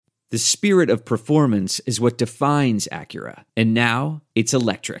The spirit of performance is what defines Acura. And now, it's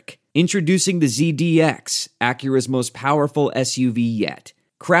electric. Introducing the ZDX, Acura's most powerful SUV yet.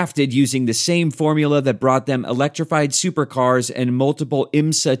 Crafted using the same formula that brought them electrified supercars and multiple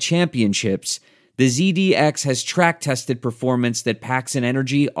IMSA championships, the ZDX has track-tested performance that packs an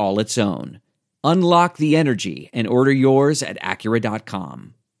energy all its own. Unlock the energy and order yours at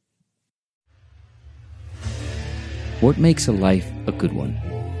Acura.com. What makes a life a good one?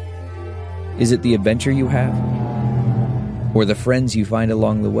 Is it the adventure you have? Or the friends you find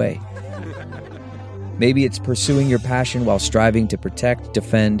along the way? Maybe it's pursuing your passion while striving to protect,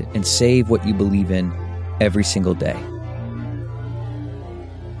 defend, and save what you believe in every single day.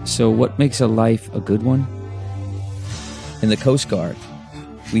 So what makes a life a good one? In the Coast Guard,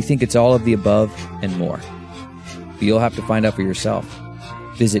 we think it's all of the above and more. But you'll have to find out for yourself.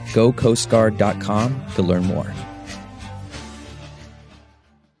 Visit gocoastguard.com to learn more.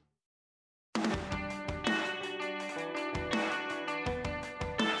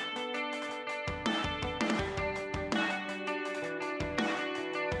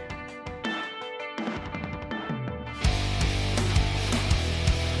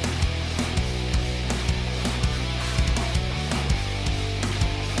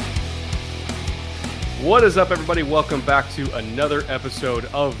 What is up, everybody? Welcome back to another episode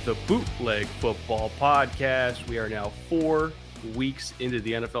of the Bootleg Football Podcast. We are now 4 weeks into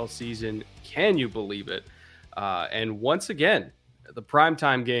the NFL season. Can you believe it? And once again, the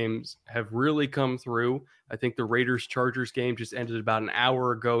primetime games have really come through. I think the Raiders-Chargers game just ended about an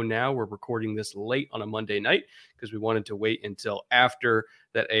hour ago now. We're recording this late on a Monday night because we wanted to wait until after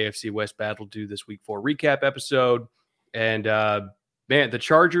that AFC West battle to do this Week 4 recap episode. And man, the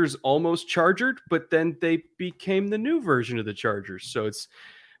Chargers almost chargered, but then they became the new version of the Chargers. So it's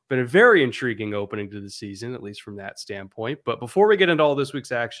been a very intriguing opening to the season, at least from that standpoint. But before we get into all this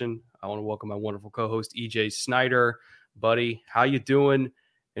week's action, I want to welcome my wonderful co-host, EJ Snyder. Buddy, how you doing,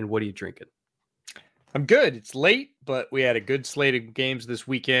 and what are you drinking? I'm good. It's late, but we had a good slate of games this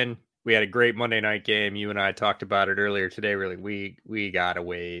weekend. We had a great Monday night game. You and I talked about it earlier today. Really, we gotta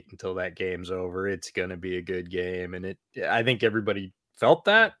wait until that game's over. It's gonna be a good game, and I think everybody felt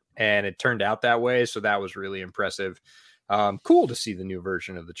that, and it turned out that way. So that was really impressive. Cool to see the new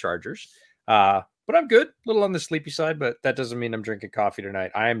version of the Chargers. But I'm good. A little on the sleepy side, but that doesn't mean I'm drinking coffee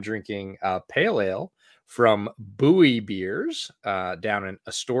tonight. I am drinking pale ale from Bowie Beers down in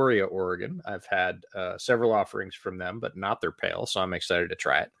Astoria, Oregon. I've had several offerings from them, but not their pale, so I'm excited to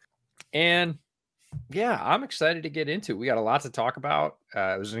try it. And yeah, I'm excited to get into it. We got a lot to talk about.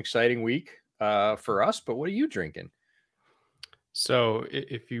 It was an exciting week for us, but what are you drinking? So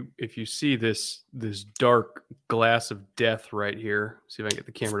if you see this dark glass of death right here, see if I can get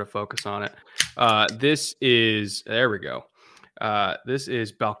the camera to focus on it. There we go. This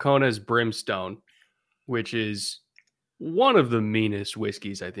is Balcones Brimstone, which is one of the meanest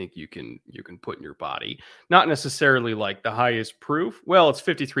whiskeys I think you can put in your body. Not necessarily like the highest proof. Well, it's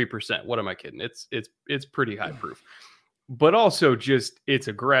 53%. What am I kidding? It's pretty high proof. But also just it's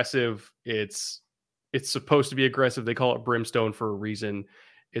aggressive. It's supposed to be aggressive. They call it Brimstone for a reason.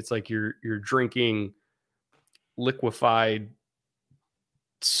 It's like you're drinking liquefied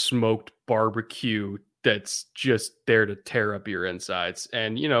smoked barbecue that's just there to tear up your insides.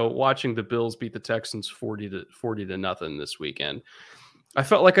 And, you know, watching the Bills beat the Texans 40 to nothing this weekend, I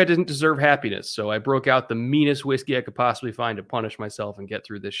felt like I didn't deserve happiness. So I broke out the meanest whiskey I could possibly find to punish myself and get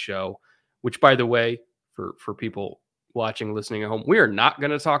through this show, which, by the way, for people watching, listening at home, we are not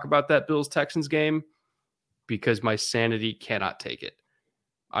going to talk about that Bills-Texans game because my sanity cannot take it.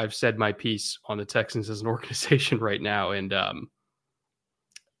 I've said my piece on the Texans as an organization right now, and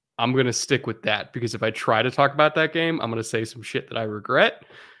I'm going to stick with that because if I try to talk about that game, I'm going to say some shit that I regret.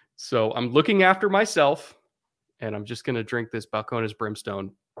 So I'm looking after myself, and I'm just going to drink this Balcones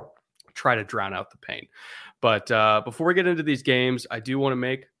Brimstone, try to drown out the pain. But before we get into these games, I do want to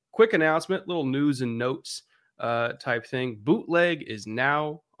make a quick announcement, little news and notes type thing. Bootleg is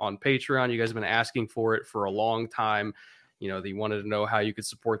now on Patreon. You guys have been asking for it for a long time. You know, they wanted to know how you could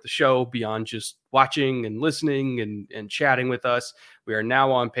support the show beyond just watching and listening and chatting with us. We are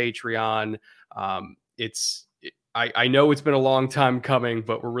now on Patreon. I know it's been a long time coming,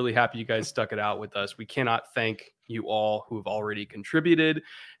 but we're really happy you guys stuck it out with us. We cannot thank you all who have already contributed.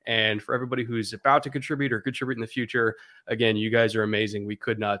 And for everybody who's about to contribute or contribute in the future, again, you guys are amazing. We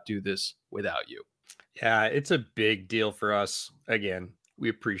could not do this without you. Yeah, it's a big deal for us. Again, we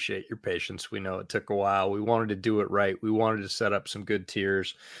appreciate your patience. We know it took a while. We wanted to do it right. We wanted to set up some good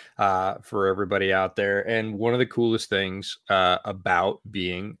tiers for everybody out there. And one of the coolest things about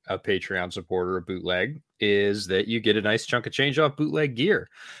being a Patreon supporter of Bootleg is that you get a nice chunk of change off Bootleg gear.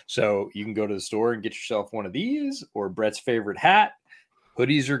 So you can go to the store and get yourself one of these or Brett's favorite hat.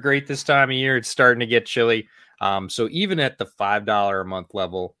 Hoodies are great this time of year. It's starting to get chilly. So even at the $5 a month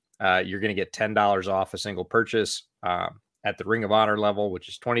level, you're going to get $10 off a single purchase. At the Ring of Honor level, which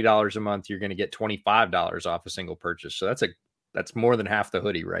is $20 a month, you're going to get $25 off a single purchase. So that's more than half the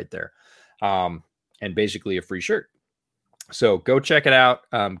hoodie right there. And basically a free shirt. So go check it out.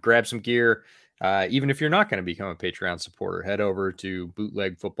 Grab some gear. Even if you're not going to become a Patreon supporter, head over to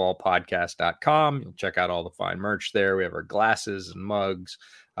bootlegfootballpodcast.com. You'll check out all the fine merch there. We have our glasses and mugs.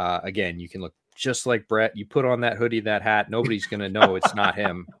 Again, you can look just like Brett. You put on that hoodie, that hat, nobody's going to know it's not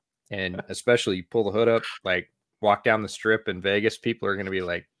him. And especially you pull the hood up, like, walk down the strip in Vegas, people are going to be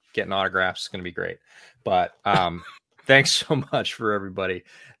like getting autographs. It's going to be great. But thanks so much for everybody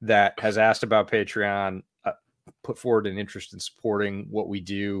that has asked about Patreon, put forward an interest in supporting what we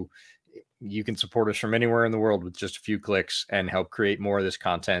do. You can support us from anywhere in the world with just a few clicks and help create more of this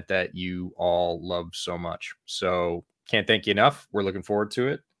content that you all love so much. So can't thank you enough. We're looking forward to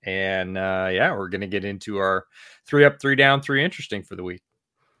it. And we're going to get into our 3 up, 3 down, 3 interesting for the week.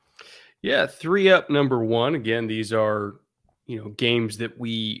 Yeah, 3 up, number 1. Again, these are, games that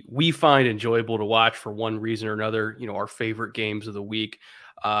we find enjoyable to watch for one reason or another, our favorite games of the week.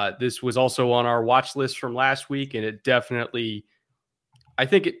 This was also on our watch list from last week, and it definitely, I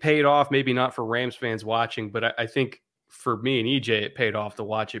think it paid off, maybe not for Rams fans watching, but I think for me and EJ, it paid off to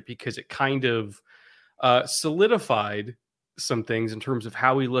watch it because it kind of solidified some things in terms of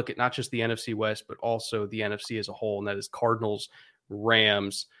how we look at not just the NFC West, but also the NFC as a whole, and that is Cardinals,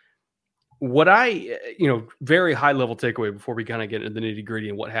 Rams. What very high level takeaway before we kind of get into the nitty gritty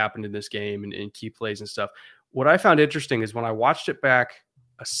and what happened in this game and key plays and stuff. What I found interesting is when I watched it back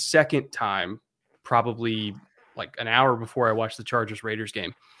a second time, probably like an hour before I watched the Chargers Raiders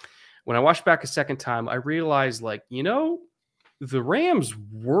game, when I watched back a second time, I realized the Rams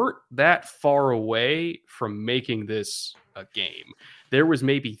weren't that far away from making this a game. There was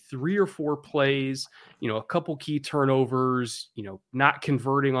maybe 3 or 4 plays, a couple key turnovers, not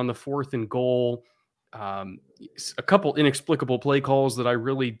converting on the 4th and goal, a couple inexplicable play calls that I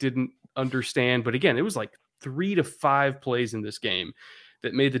really didn't understand. But again, it was like 3 to 5 plays in this game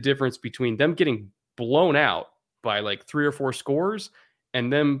that made the difference between them getting blown out by like 3 or 4 scores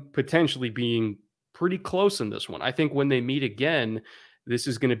and them potentially being pretty close in this one. I think when they meet again, this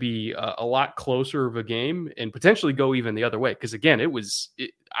is going to be a lot closer of a game and potentially go even the other way. Because again,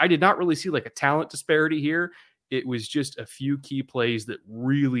 I did not really see like a talent disparity here. It was just a few key plays that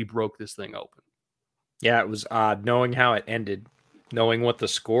really broke this thing open. Yeah, it was odd knowing how it ended, knowing what the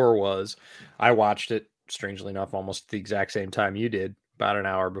score was. I watched it, strangely enough, almost the exact same time you did, about an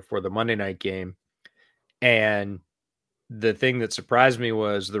hour before the Monday night game. And the thing that surprised me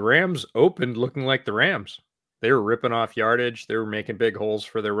was the Rams opened looking like the Rams. They were ripping off yardage. They were making big holes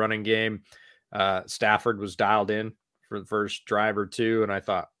for their running game. Stafford was dialed in for the first drive or two. And I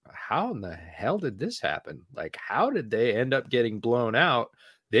thought, how in the hell did this happen? Like, how did they end up getting blown out?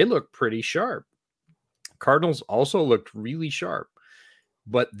 They looked pretty sharp. Cardinals also looked really sharp,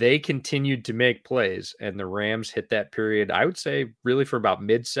 but they continued to make plays. And the Rams hit that period, I would say, really for about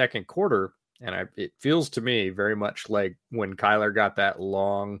mid-second quarter. And it feels to me very much like when Kyler got that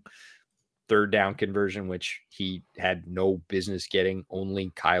long 3rd down conversion, which he had no business getting.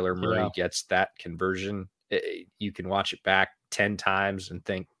 Only Kyler Murray gets that conversion. You can watch it back 10 times and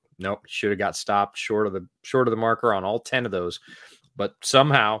think, nope, should have got stopped short of the marker on all 10 of those. But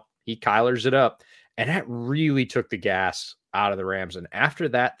somehow he Kylers it up, and that really took the gas out of the Rams. And after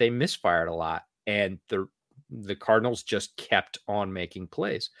that, they misfired a lot, and the Cardinals just kept on making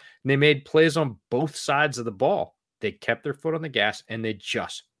plays. And they made plays on both sides of the ball. They kept their foot on the gas, and they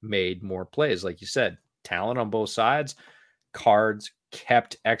just made more plays. Like you said, talent on both sides. Cards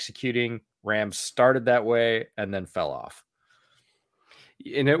kept executing. Rams started that way and then fell off.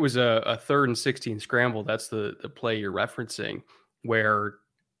 And it was a 3rd and 16 scramble. That's the play you're referencing where,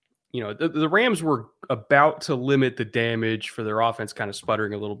 the Rams were about to limit the damage for their offense kind of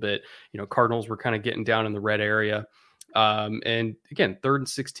sputtering a little bit. Cardinals were kind of getting down in the red area. And again, 3rd and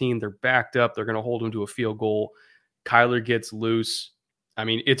 16, they're backed up. They're going to hold them to a field goal. Kyler gets loose. I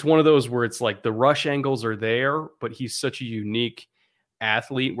mean, it's one of those where it's like the rush angles are there, but he's such a unique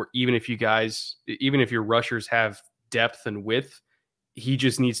athlete where even if your rushers have depth and width, he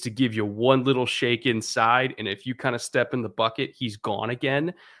just needs to give you one little shake inside. And if you kind of step in the bucket, he's gone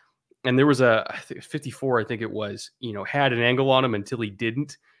again. And there was I think 54, I think it was, had an angle on him until he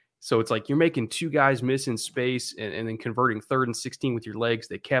didn't. So it's like you're making two guys miss in space and then converting 3rd and 16 with your legs.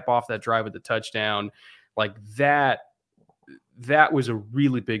 They cap off that drive with the touchdown. Like that was a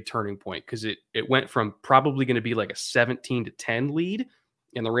really big turning point because it went from probably going to be like a 17-10 lead,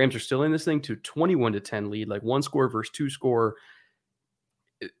 and the Rams are still in this thing, to 21-10 lead, like 1 score versus 2 score.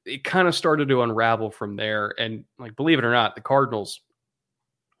 It kind of started to unravel from there. And like, believe it or not, the Cardinals,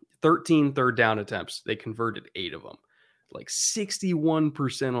 13 third down attempts, they converted 8 of them, like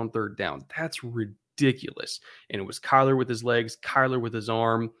 61% on 3rd down. That's ridiculous. And it was Kyler with his legs, Kyler with his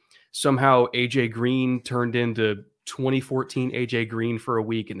arm. Somehow AJ Green turned into 2014 AJ Green for a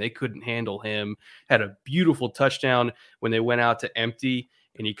week, and they couldn't handle him. Had a beautiful touchdown when they went out to empty,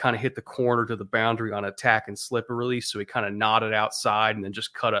 and he kind of hit the corner to the boundary on attack and slip a release. So he kind of nodded outside and then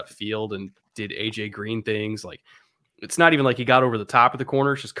just cut up field and did AJ Green things. Like, it's not even like he got over the top of the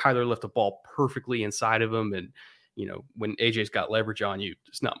corner. It's just Kyler left the ball perfectly inside of him. And, when AJ's got leverage on you,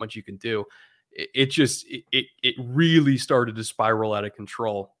 there's not much you can do. It really started to spiral out of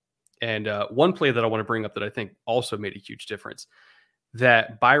control. And one play that I want to bring up that I think also made a huge difference,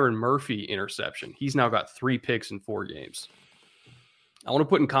 that Byron Murphy interception. He's now got 3 picks in 4 games. I want to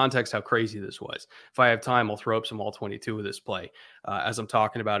put in context how crazy this was. If I have time, I'll throw up some all 22 of this play as I'm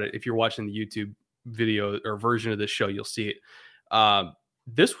talking about it. If you're watching the YouTube video or version of this show, you'll see it.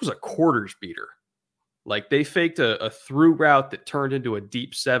 This was a quarters beater. Like, they faked a through route that turned into a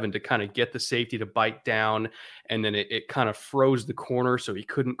deep 7 to kind of get the safety to bite down. And then it kind of froze the corner, so he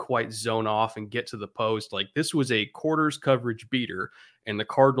couldn't quite zone off and get to the post. Like, this was a quarters coverage beater, and the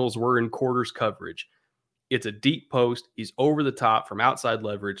Cardinals were in quarters coverage. It's a deep post. He's over the top from outside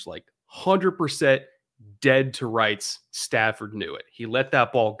leverage, like 100% dead to rights. Stafford knew it. He let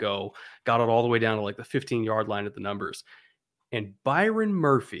that ball go, got it all the way down to like the 15-yard line at the numbers. And Byron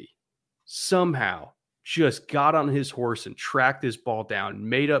Murphy somehow just got on his horse and tracked this ball down,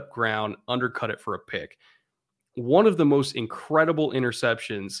 made up ground, undercut it for a pick. One of the most incredible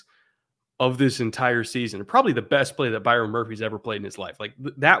interceptions of this entire season, and probably the best play that Byron Murphy's ever played in his life. Like,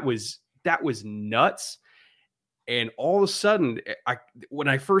 that was nuts. And all of a sudden, when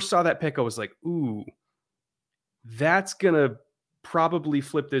I first saw that pick, I was like, ooh, that's going to probably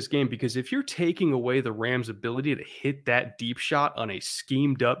flip this game, because if you're taking away the Rams' ability to hit that deep shot on a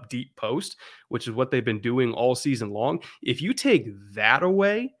schemed up deep post, which is what they've been doing all season long, if you take that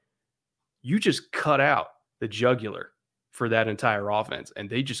away, you just cut out the jugular for that entire offense, and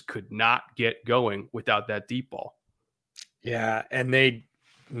they just could not get going without that deep ball. Yeah, and they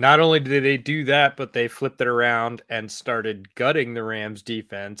not only did they do that, but they flipped it around and started gutting the Rams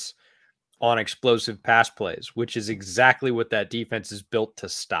defense on explosive pass plays, which is exactly what that defense is built to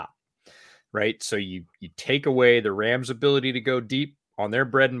stop, right? So you take away the Rams' ability to go deep on their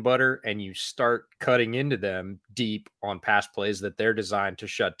bread and butter, and you start cutting into them deep on pass plays that they're designed to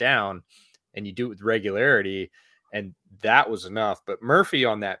shut down, and you do it with regularity, and that was enough. But Murphy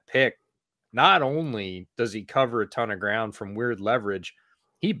on that pick, not only does he cover a ton of ground from weird leverage,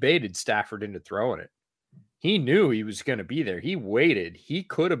 he baited Stafford into throwing it. He knew he was going to be there. He waited. He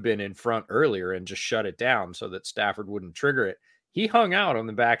could have been in front earlier and just shut it down so that Stafford wouldn't trigger it. He hung out on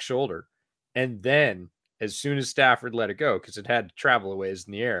the back shoulder. And then as soon as Stafford let it go, because it had to travel a ways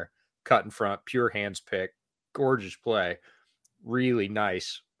in the air, cut in front, pure hands pick, gorgeous play, really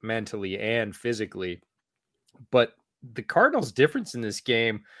nice mentally and physically. But the Cardinals' difference in this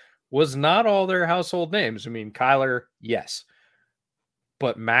game was not all their household names. I mean, Kyler, yes.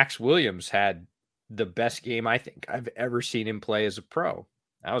 But Max Williams had the best game I think I've ever seen him play as a pro.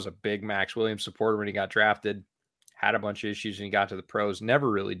 I was a big Max Williams supporter when he got drafted, had a bunch of issues when he got to the pros, never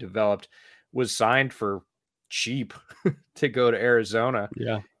really developed, was signed for cheap to go to Arizona,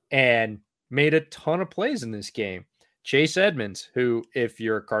 and made a ton of plays in this game. Chase Edmonds, who, if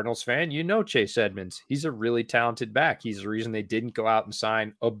you're a Cardinals fan, you know Chase Edmonds. He's a really talented back. He's the reason they didn't go out and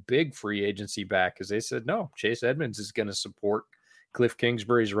sign a big free agency back, because they said, no, Chase Edmonds is going to support Cliff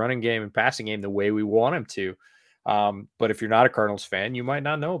Kingsbury's running game and passing game the way we want him to. But if you're not a Cardinals fan, you might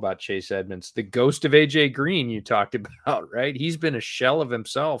not know about Chase Edmonds, the ghost of AJ Green you talked about, right? He's been a shell of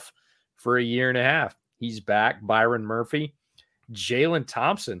himself for a year and a half. He's back. Byron Murphy, Jalen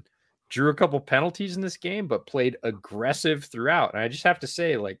Thompson drew a couple penalties in this game, but played aggressive throughout. And I just have to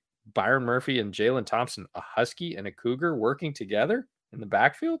say, like, Byron Murphy and Jalen Thompson, a Husky and a Cougar working together in the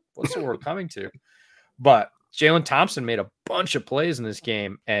backfield. What's the world coming to? But Jalen Thompson made a bunch of plays in this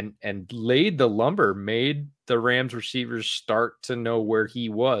game and laid the lumber, made the Rams receivers start to know where he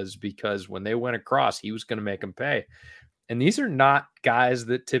was, because when they went across, he was going to make them pay. And these are not guys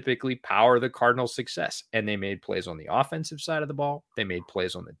that typically power the Cardinals' success. And they made plays on the offensive side of the ball. They made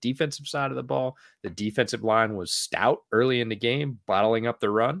plays on the defensive side of the ball. The defensive line was stout early in the game, bottling up the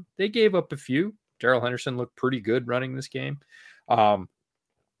run. They gave up a few. Darrell Henderson looked pretty good running this game.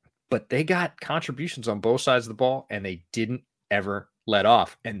 But they got contributions on both sides of the ball, and they didn't ever let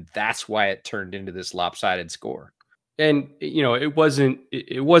off. And that's why it turned into this lopsided score. And, it wasn't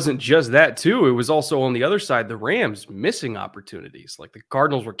just that too. It was also on the other side, the Rams missing opportunities. Like the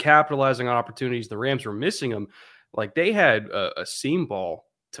Cardinals were capitalizing on opportunities. The Rams were missing them. Like they had a seam ball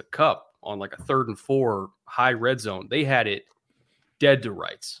to Kupp on like a 3rd and 4 high red zone. They had it dead to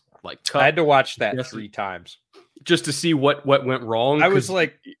rights. Like Kupp, I had to watch that 3 times just to see what went wrong. I was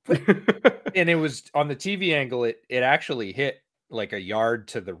like, and it was on the TV angle. It actually hit like a yard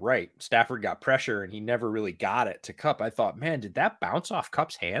to the right. Stafford got pressure and he never really got it to Kupp. I thought, man, did that bounce off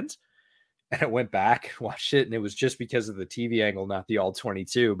Kupp's hands? And it went back, watched it, and it was just because of the TV angle, not the all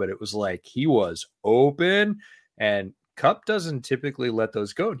 22, but it was like he was open, and Kupp doesn't typically let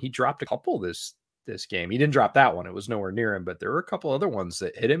those go. And he dropped a couple this game. He didn't drop that one. It was nowhere near him, but there were a couple other ones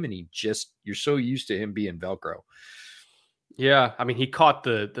that hit him, and you're so used to him being Velcro. Yeah, I mean, he caught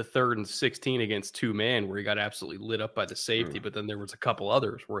the 3rd and 16 against 2-man where he got absolutely lit up by the safety, but then there was a couple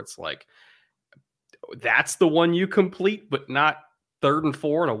others where it's like, that's the one you complete, but not 3rd and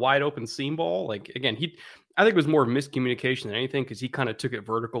 4 and a wide open seam ball. Like, again, I think it was more miscommunication than anything because he kind of took it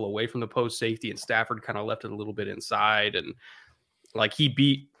vertical away from the post safety, and Stafford kind of left it a little bit inside. And like he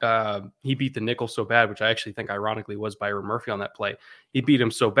beat the nickel so bad, which I actually think ironically was Byron Murphy on that play. He beat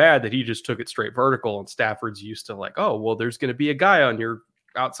him so bad that he just took it straight vertical, and Stafford's used to like, oh, well, there's going to be a guy on your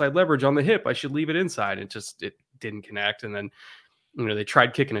outside leverage on the hip. I should leave it inside. It didn't connect. And then, they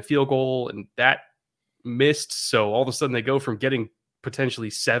tried kicking a field goal and that missed. So all of a sudden they go from getting potentially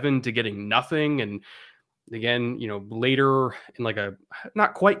 7 to getting nothing. And again, later in like a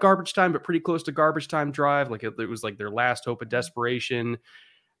not quite garbage time, but pretty close to garbage time drive, like it was like their last hope of desperation.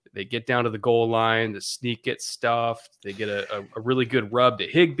 They get down to the goal line, the sneak gets stuffed, they get a really good rub to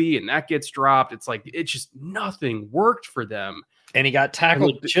Higbee, and that gets dropped. It's like it's just nothing worked for them. And he got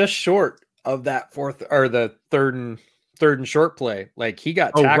tackled just short of that 4th or the 3rd and short play. Like he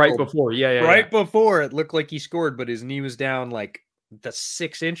got tackled right before. Before it looked like he scored, but his knee was down like the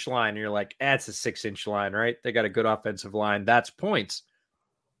 6-inch line. And you're like, that's a 6-inch line, right? They got a good offensive line. That's points.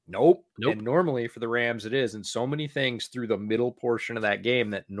 Nope. And normally for the Rams it is. And so many things through the middle portion of that game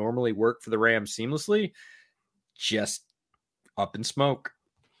that normally work for the Rams seamlessly, just up in smoke.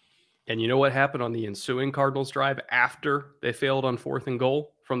 And you know what happened on the ensuing Cardinals drive after they failed on 4th and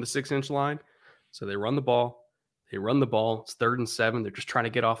goal from the 6-inch line? So they run the ball. It's 3rd and 7. They're just trying to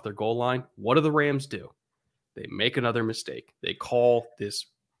get off their goal line. What do the Rams do? They make another mistake. They call this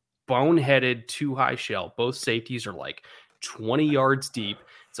boneheaded too high shell. Both safeties are like 20 yards deep.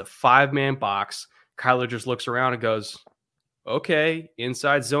 It's a 5-man box. Kyler just looks around and goes, okay,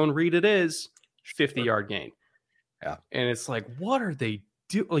 inside zone read it is. 50-yard gain. Yeah. And it's like, what are they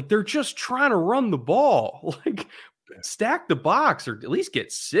doing? Like, they're just trying to run the ball. Like, stack the box or at least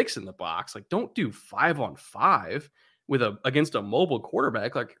get 6 in the box. Like, don't do 5-on-5 against a mobile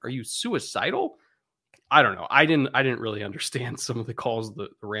quarterback. Like, are you suicidal? I don't know. I didn't really understand some of the calls the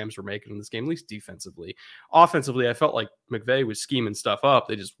Rams were making in this game, at least defensively. Offensively, I felt like McVay was scheming stuff up.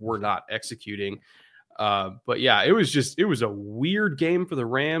 They just were not executing. But yeah, it was a weird game for the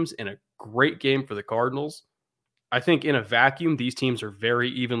Rams and a great game for the Cardinals. I think in a vacuum, these teams are very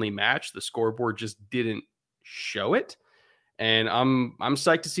evenly matched. The scoreboard just didn't show it. And I'm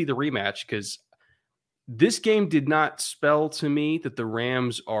psyched to see the rematch because this game did not spell to me that the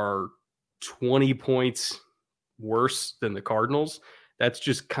Rams are 20 points worse than the Cardinals. That's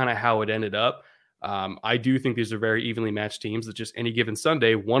just kind of how it ended up. I do think these are very evenly matched teams that just any given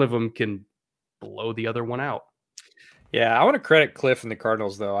Sunday, one of them can blow the other one out. Yeah, I want to credit Cliff and the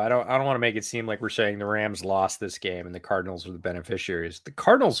Cardinals, though. I don't want to make it seem like we're saying the Rams lost this game and the Cardinals were the beneficiaries. The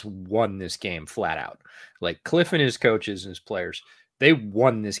Cardinals won this game flat out. Like Cliff and his coaches and his players, they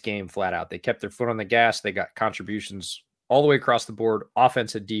won this game flat out. They kept their foot on the gas. They got contributions all the way across the board,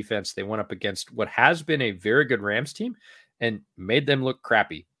 offense and defense. They went up against what has been a very good Rams team and made them look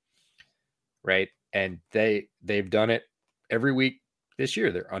crappy, right? And they've done it every week this year.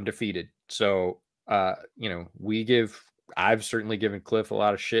 They're undefeated. So, I've certainly given Cliff a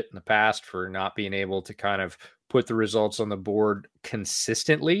lot of shit in the past for not being able to kind of put the results on the board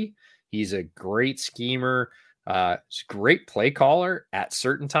consistently. He's a great schemer. He's a great play caller at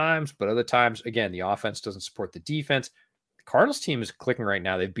certain times, but other times, again, the offense doesn't support the defense. Cardinals team is clicking right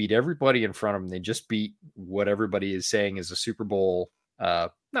now. They've beat everybody in front of them. They just beat what everybody is saying is a Super Bowl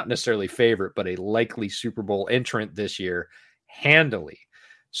not necessarily favorite, but a likely Super Bowl entrant this year handily.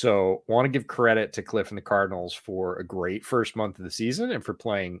 So want to give credit to Cliff and the Cardinals for a great first month of the season and for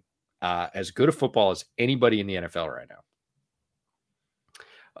playing as good a football as anybody in the NFL right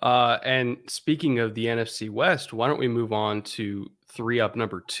now. And speaking of the NFC West, why don't we move on to 3-up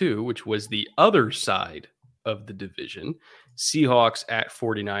number 2, which was the other side of the division. Seahawks at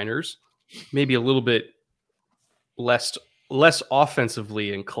 49ers, maybe a little bit less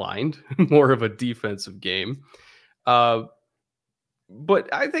offensively inclined, more of a defensive game.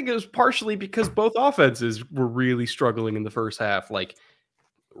 But I think it was partially because both offenses were really struggling in the first half. Like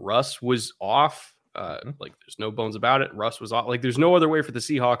Russ was off. Like there's no bones about it. Russ was off. Like there's no other way for the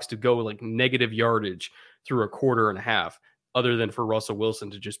Seahawks to go like negative yardage through a quarter and a half other than for Russell Wilson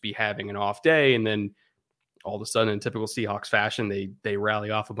to just be having an off day. And then all of a sudden in typical Seahawks fashion, they rally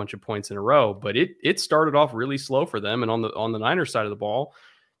off a bunch of points in a row, but it started off really slow for them. And on the Niners side of the ball,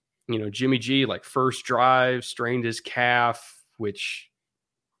 you know, Jimmy G, like first drive, strained his calf, which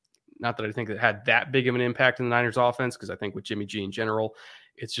not that I think that had that big of an impact in the Niners offense, because I think with Jimmy G in general,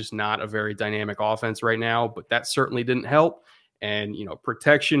 it's just not a very dynamic offense right now, but that certainly didn't help. And, you know,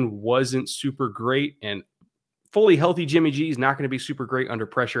 protection wasn't super great, and fully healthy Jimmy G is not going to be super great under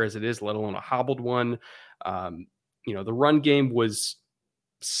pressure as it is, let alone a hobbled one. You know, the run game was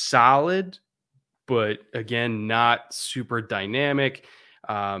solid, but again, not super dynamic.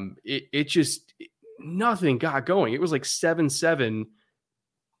 It just, nothing got going. It was like 7-7,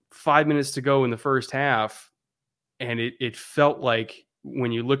 5 minutes to go in the first half. And it felt like,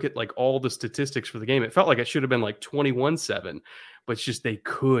 when you look at like all the statistics for the game, it felt like it should have been like 21-7, but it's just, they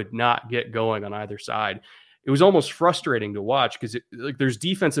could not get going on either side. It was almost frustrating to watch because like there's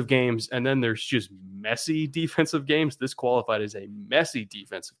defensive games and then there's just messy defensive games. This qualified as a messy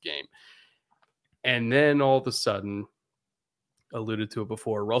defensive game. And then all of a sudden, alluded to it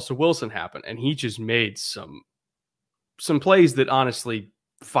before, Russell Wilson happened, and he just made some plays that honestly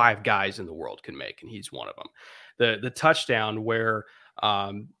 5 guys in the world can make, and he's one of them. The touchdown where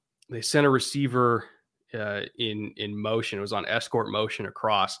they sent a receiver in motion. It was on escort motion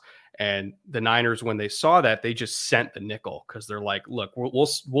across. And the Niners, when they saw that, they just sent the nickel because they're like, look,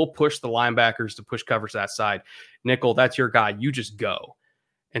 we'll push the linebackers to push coverage that side. Nickel, that's your guy. You just go.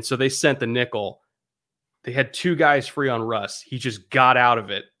 And so they sent the nickel. They had 2 guys free on Russ. He just got out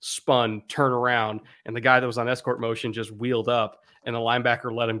of it, spun, turned around, and the guy that was on escort motion just wheeled up, and the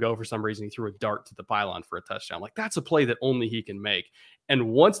linebacker let him go for some reason. He threw a dart to the pylon for a touchdown. Like, that's a play that only he can make. And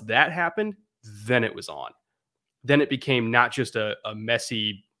once that happened, then it was on. Then it became not just a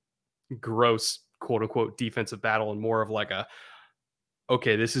messy, gross, quote unquote, defensive battle, and more of like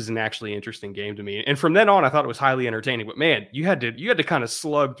okay, this is an actually interesting game to me. And from then on, I thought it was highly entertaining. But man, you had to kind of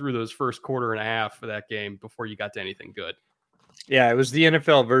slug through those first quarter and a half for that game before you got to anything good. Yeah, it was the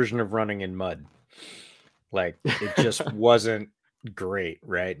NFL version of running in mud. Like, it just wasn't great,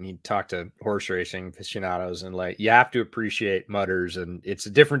 right? And you talk to horse racing aficionados, and like, you have to appreciate mudders, and it's a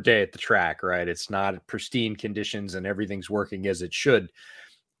different day at the track, right? It's not pristine conditions and everything's working as it should.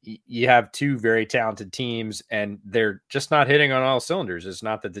 You have 2 very talented teams, and they're just not hitting on all cylinders. It's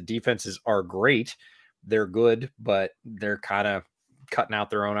not that the defenses are great. They're good, but they're kind of cutting out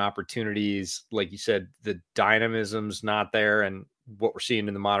their own opportunities. Like you said, the dynamism's not there. And what we're seeing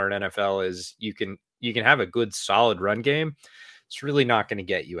in the modern NFL is you can have a good, solid run game. It's really not going to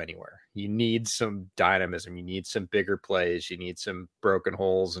get you anywhere. You need some dynamism. You need some bigger plays. You need some broken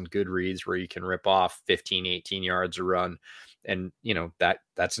holes and good reads where you can rip off 15, 18 yards a run. And, you know,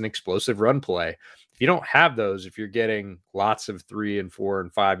 that's an explosive run play. If you don't have those, if you're getting lots of 3 and 4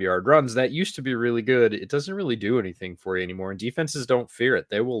 and 5 yard runs, that used to be really good. It doesn't really do anything for you anymore. And defenses don't fear it.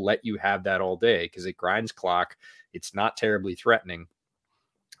 They will let you have that all day because it grinds clock. It's not terribly threatening.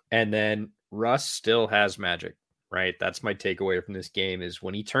 And then Russ still has magic, right? That's my takeaway from this game, is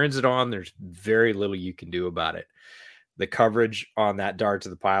when he turns it on, there's very little you can do about it. The coverage on that dart to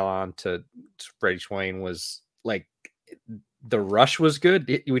the pylon to Freddie Swain was like, the rush was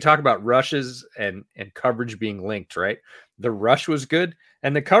good. We talk about rushes and coverage being linked, right? The rush was good,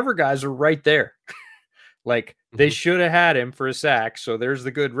 and the cover guys are right there. Like, they should have had him for a sack. So there's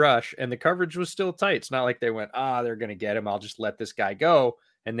the good rush, and the coverage was still tight. It's not like they went, they're going to get him, I'll just let this guy go.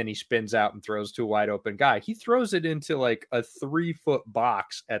 And then he spins out and throws to a wide open guy. He throws it into like a 3-foot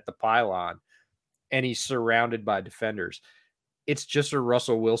box at the pylon, and he's surrounded by defenders. It's just a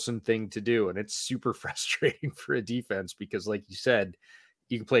Russell Wilson thing to do. And it's super frustrating for a defense because, like you said,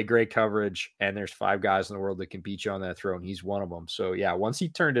 you can play great coverage and there's 5 guys in the world that can beat you on that throw, and he's one of them. So yeah, once he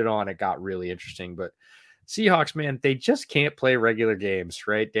turned it on, it got really interesting. But Seahawks, man, they just can't play regular games,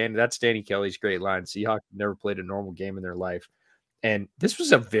 right? That's Danny Kelly's great line. Seahawks never played a normal game in their life. And this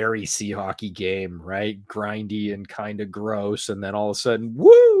was a very Seahawky game, right? Grindy and kind of gross. And then all of a sudden,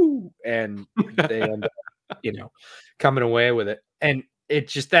 woo! And they end up, coming away with it. And that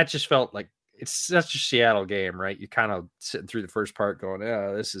just felt like it's such a Seattle game, right? You kind of sitting through the first part going,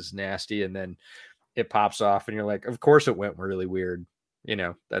 oh, this is nasty. And then it pops off and you're like, of course it went really weird.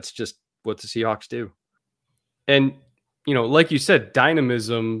 That's just what the Seahawks do. And, like you said,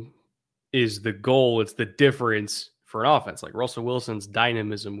 dynamism is the goal. It's the difference for an offense. Like Russell Wilson's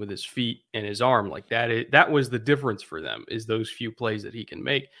dynamism with his feet and his arm, like that was the difference for them, is those few plays that he can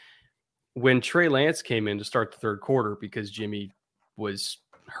make. When Trey Lance came in to start the third quarter because Jimmy was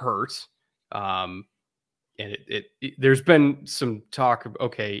hurt, and there's been some talk of,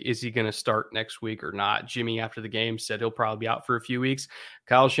 okay, is he going to start next week or not? Jimmy, after the game, said he'll probably be out for a few weeks.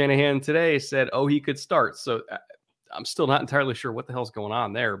 Kyle Shanahan today said, he could start. So I'm still not entirely sure what the hell's going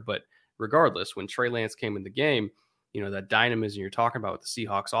on there. But regardless, when Trey Lance came in the game, that dynamism you're talking about with the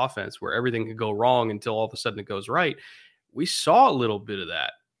Seahawks offense, where everything could go wrong until all of a sudden it goes right. We saw a little bit of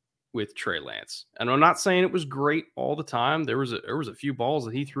that with Trey Lance. And I'm not saying it was great all the time. There was a few balls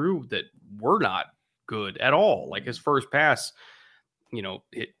that he threw that were not good at all. Like his first pass,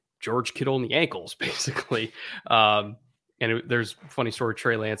 hit George Kittle in the ankles, basically. There's a funny story.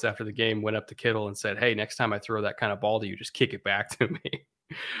 Trey Lance, after the game, went up to Kittle and said, hey, next time I throw that kind of ball to you, just kick it back to me.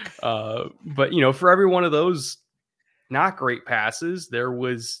 But, for every one of those not great passes, there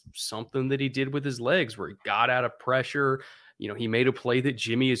was something that he did with his legs where he got out of pressure. He made a play that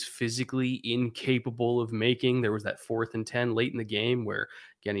Jimmy is physically incapable of making. There was that 4th and 10 late in the game where,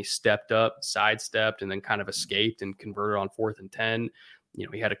 again, he stepped up, sidestepped, and then kind of escaped and converted on 4th and 10.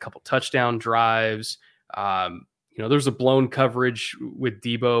 He had a couple touchdown drives. There's a blown coverage with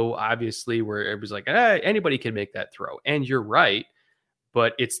Debo, obviously, where everybody's like, anybody can make that throw. And you're right.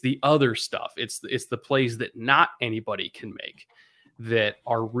 But it's the other stuff. It's the plays that not anybody can make that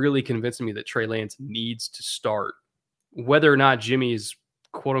are really convincing me that Trey Lance needs to start. Whether or not Jimmy is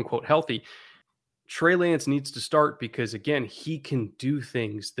quote unquote healthy, Trey Lance needs to start because, again, he can do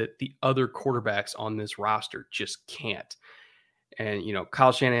things that the other quarterbacks on this roster just can't. And,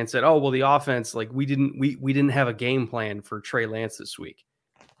 Kyle Shanahan said, oh, well, the offense, like we didn't have a game plan for Trey Lance this week.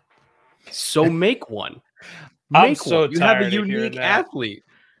 So make one. I'm so you have a unique athlete.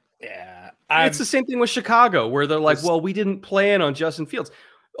 Yeah. It's the same thing with Chicago, where they're like, well, we didn't plan on Justin Fields.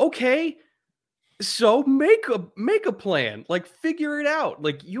 Okay. So make a plan, like figure it out.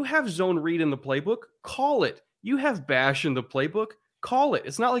 Like you have zone read in the playbook, call it. You have bash in the playbook, call it.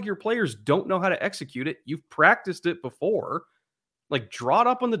 It's not like your players don't know how to execute it. You've practiced it before. Like draw it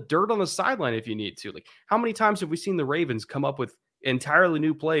up on the dirt on the sideline if you need to. Like how many times have we seen the Ravens come up with entirely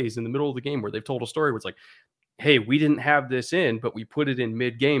new plays in the middle of the game where they've told a story where it's like, hey, we didn't have this in, but we put it in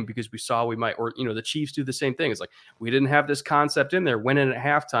mid-game because we saw we might, or, the Chiefs do the same thing. It's like, we didn't have this concept in there, went in at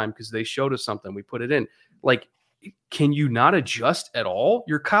halftime because they showed us something. We put it in. Like, can you not adjust at all?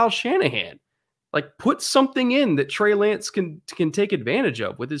 You're Kyle Shanahan. Like, put something in that Trey Lance can take advantage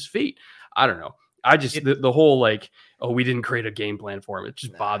of with his feet. I don't know. I just, the whole like, oh, we didn't create a game plan for him. It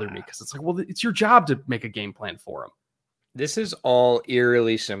just bothered me because it's like, well, it's your job to make a game plan for him. This is all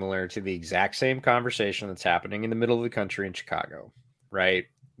eerily similar to the exact same conversation that's happening in the middle of the country in Chicago, right?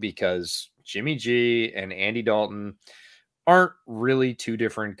 Because Jimmy G and Andy Dalton aren't really two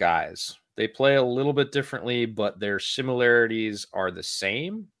different guys. They play a little bit differently, but their similarities are the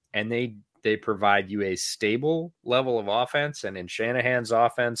same, and they provide you a stable level of offense. And in Shanahan's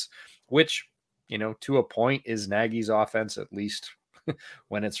offense, which, to a point is Nagy's offense, at least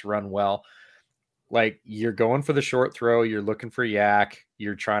when it's run well. Like you're going for the short throw, you're looking for yak,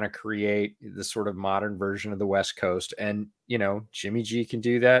 you're trying to create the sort of modern version of the West Coast. And, Jimmy G can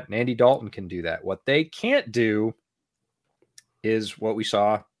do that and Andy Dalton can do that. What they can't do is what we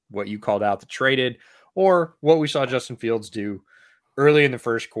saw, what you called out the traded, or what we saw Justin Fields do early in the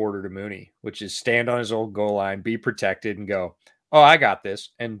first quarter to Mooney, which is stand on his old goal line, be protected and go, oh, I got this,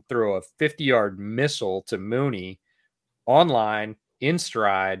 and throw a 50-yard missile to Mooney online, in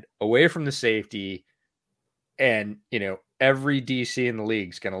stride, away from the safety, and, every DC in the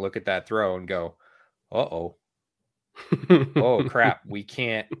league is going to look at that throw and go, uh-oh, oh, crap, we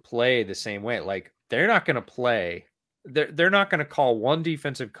can't play the same way. Like, they're not going to play. They're not going to call one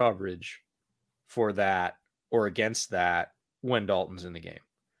defensive coverage for that or against that when Dalton's in the game.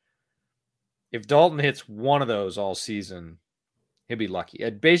 If Dalton hits one of those all season, he'll be lucky.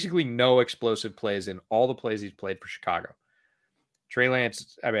 Basically no explosive plays in all the plays he's played for Chicago. Trey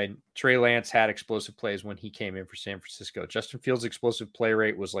Lance had explosive plays when he came in for San Francisco. Justin Fields' explosive play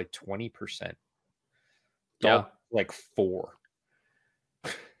rate was like 20%. Yeah. Like 4.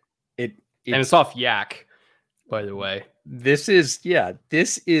 And it's off yak. by the way. This is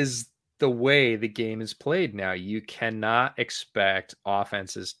the way the game is played now. You cannot expect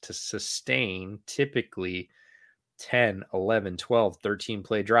offenses to sustain typically 10, 11, 12, 13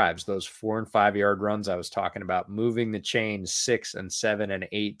 play drives. Those 4 and 5 yard runs I was talking about, moving the chain 6 and 7 and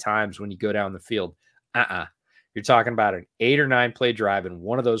 8 times when you go down the field. You're talking about an 8 or 9 play drive, and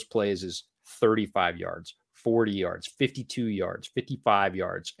one of those plays is 35 yards, 40 yards, 52 yards, 55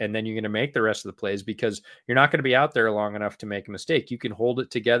 yards. And then you're going to make the rest of the plays because you're not going to be out there long enough to make a mistake. You can hold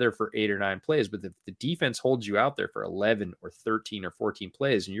it together for 8 or 9 plays, but if the defense holds you out there for 11 or 13 or 14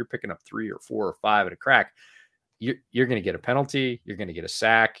 plays and you're picking up 3 or 4 or 5 at a crack, you're going to get a penalty. You're going to get a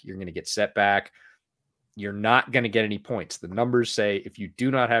sack. You're going to get set back. You're not going to get any points. The numbers say if you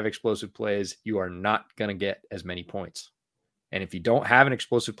do not have explosive plays, you are not going to get as many points. And if you don't have an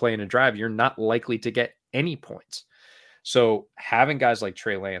explosive play in a drive, you're not likely to get any points. So having guys like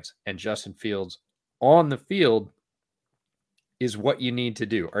Trey Lance and Justin Fields on the field is what you need to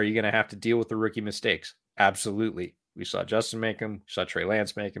do. Are you going to have to deal with the rookie mistakes? Absolutely. We saw Justin make them. We saw Trey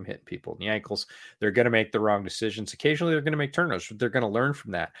Lance make them, hitting people in the ankles. They're going to make the wrong decisions. Occasionally, they're going to make turnovers. They're going to learn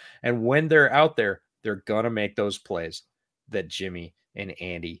from that. And when they're out there, they're going to make those plays that Jimmy and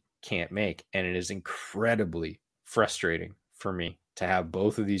Andy can't make. And it is incredibly frustrating for me to have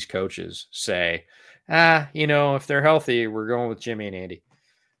both of these coaches say, if they're healthy, we're going with Jimmy and Andy.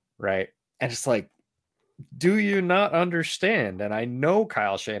 Right. And it's like, do you not understand? And I know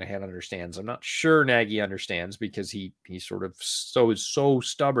Kyle Shanahan understands. I'm not sure Nagy understands because he sort of is so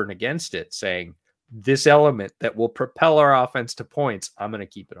stubborn against it, saying this element that will propel our offense to points, I'm going to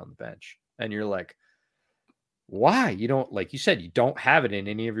keep it on the bench. And you're like, why? You don't, like you said, you don't have it in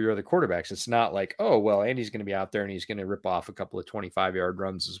any of your other quarterbacks. It's not like, oh, well, Andy's going to be out there and he's going to rip off a couple of 25-yard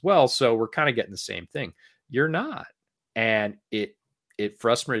runs as well. So we're kind of getting the same thing. You're not. And it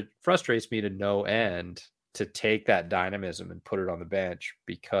frustrates me to no end to take that dynamism and put it on the bench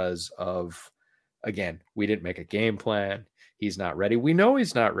because of, again, we didn't make a game plan. He's not ready. We know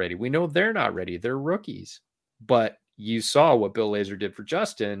he's not ready. We know they're not ready. They're rookies. But you saw what Bill Lazor did for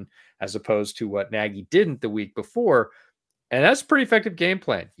Justin as opposed to what Nagy didn't the week before. And that's a pretty effective game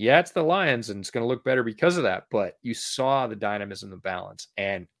plan. Yeah, it's the Lions and it's going to look better because of that. But you saw the dynamism, the balance.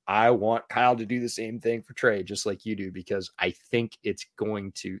 And I want Kyle to do the same thing for Trey, just like you do, because I think it's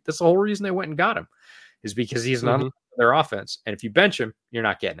going to. That's the whole reason they went and got him, is because he's not their offense. And if you bench him, you're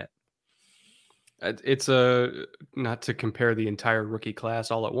not getting it. It's not to compare the entire rookie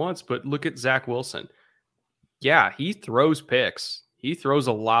class all at once, but look at Zach Wilson. Yeah, he throws picks. He throws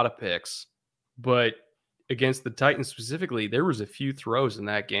a lot of picks. But against the Titans specifically, there was a few throws in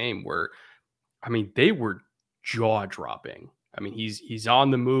that game where, they were jaw-dropping. He's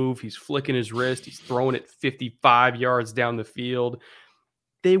on the move. He's flicking his wrist. He's throwing it 55 yards down the field.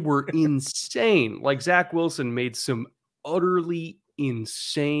 They were insane. Like, Zach Wilson made some utterly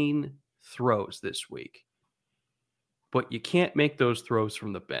insane throws this week. But you can't make those throws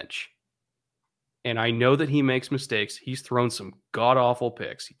from the bench. And I know that he makes mistakes. He's thrown some god-awful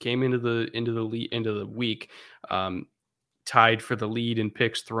picks. He came into the week tied for the lead in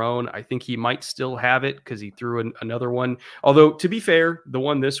picks thrown. I think he might still have it because he threw another one. Although, to be fair, the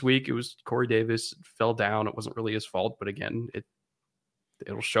one this week, it was Corey Davis, fell down. It wasn't really his fault. But again,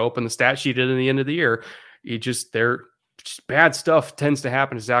 it'll show up in the stat sheet at the end of the year. Bad stuff tends to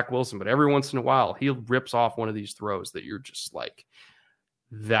happen to Zach Wilson. But every once in a while, he rips off one of these throws that you're just like,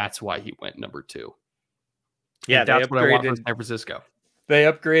 that's why he went number 2. Yeah, that's what I want from San Francisco. They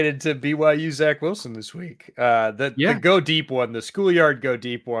upgraded to BYU Zach Wilson this week. The go deep one, the schoolyard go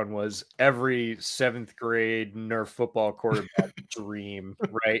deep one, was every 7th grade Nerf football quarterback dream,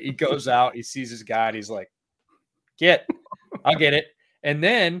 right? He goes out, he sees his guy, and he's like, I'll get it. And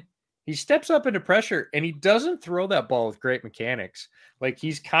then he steps up into pressure, and he doesn't throw that ball with great mechanics. Like,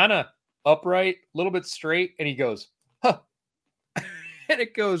 he's kind of upright, a little bit straight, and he goes, huh. And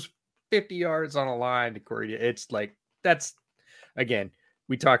it goes 50 yards on a line to Corey. It's like, that's, again,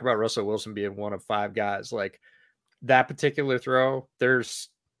 we talk about Russell Wilson being one of 5 guys. Like, that particular throw, there's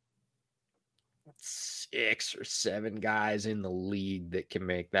 6 or 7 guys in the league that can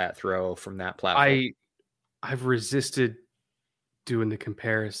make that throw from that platform. I've resisted doing the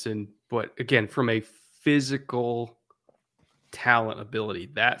comparison, but again, from a physical talent ability,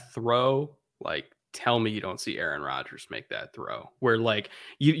 that throw, like, tell me you don't see Aaron Rodgers make that throw where, like,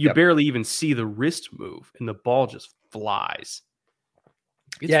 you barely even see the wrist move and the ball just flies.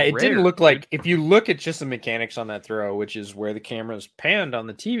 It didn't look like, if you look at just the mechanics on that throw, which is where the camera's panned on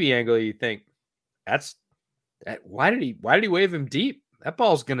the TV angle, you think why did he wave him deep? That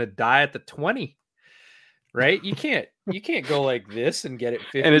ball's going to die at the 20, right? You can't go like this and get it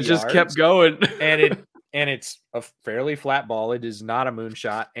 50 and it just yards. kept going. And And it's a fairly flat ball. It is not a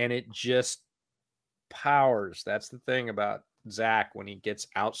moonshot, and it just powers. That's the thing about Zach when he gets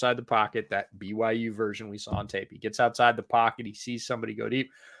outside the pocket, that BYU version we saw on tape. He gets outside the pocket, he sees somebody go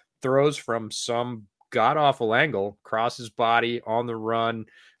deep, throws from some god-awful angle, crosses body on the run.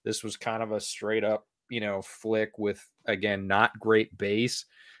 This was kind of a straight up, flick with, again, not great base,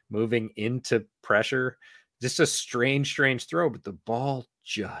 moving into pressure. Just a strange throw, but the ball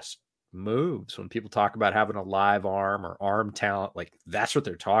just moves. When people talk about having a live arm or arm talent, like that's what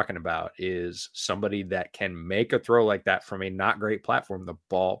they're talking about, is somebody that can make a throw like that from a not great platform. The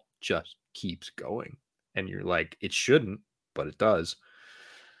ball just keeps going. And you're like, it shouldn't, but it does.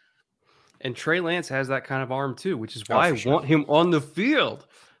 And Trey Lance has that kind of arm too, which is why I want him on the field.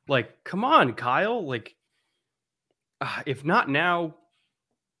 Like, come on, Kyle. Like, if not now,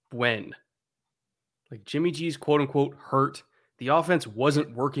 when? Like, Jimmy G's quote unquote hurt. The offense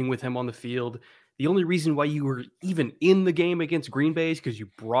wasn't working with him on the field. The only reason why you were even in the game against Green Bay is because you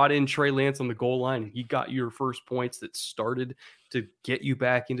brought in Trey Lance on the goal line and he got your first points that started to get you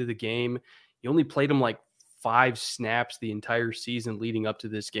back into the game. You only played him like 5 snaps the entire season leading up to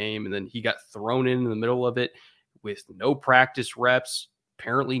this game, and then he got thrown in the middle of it with no practice reps,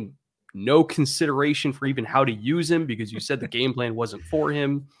 apparently no consideration for even how to use him because you said the game plan wasn't for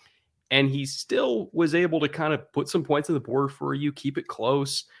him. And he still was able to kind of put some points on the board for you, keep it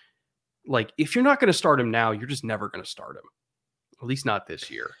close. Like, if you're not going to start him now, you're just never going to start him, at least not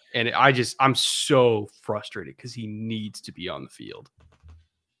this year. And I'm so frustrated because he needs to be on the field.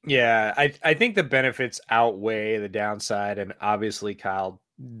 Yeah, I think the benefits outweigh the downside, and obviously Kyle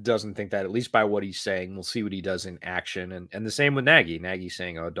doesn't think that, at least by what he's saying. We'll see what he does in action, and the same with Nagy. Nagy's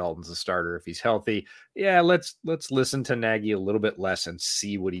saying, "Oh, Dalton's the starter if he's healthy." Yeah, let's listen to Nagy a little bit less and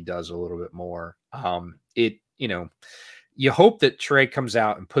see what he does a little bit more. You hope that Trey comes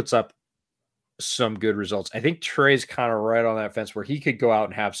out and puts up some good results. I think Trey's kind of right on that fence where he could go out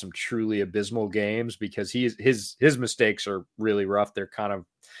and have some truly abysmal games because his mistakes are really rough.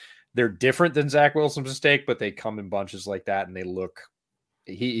 They're different than Zach Wilson's mistake, but they come in bunches like that, and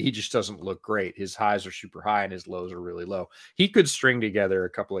he just doesn't look great. His highs are super high and his lows are really low. He could string together a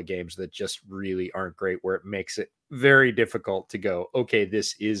couple of games that just really aren't great, where it makes it very difficult to go, okay,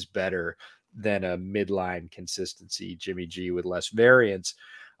 this is better than a midline consistency Jimmy G with less variance.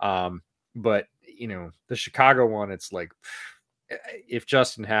 But the Chicago one, it's like, if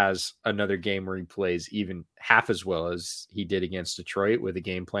Justin has another game where he plays even half as well as he did against Detroit with a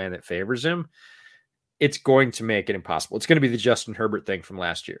game plan that favors him, it's going to make it impossible. It's going to be the Justin Herbert thing from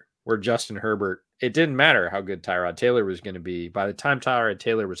last year, where Justin Herbert, it didn't matter how good Tyrod Taylor was going to be. By the time Tyrod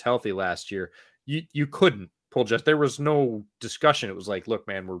Taylor was healthy last year, you couldn't pull Justin. There was no discussion. It was like, look,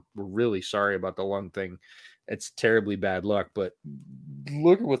 man, we're really sorry about the lung thing. It's terribly bad luck, but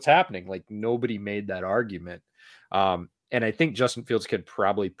look at what's happening. Like, nobody made that argument. And I think Justin Fields could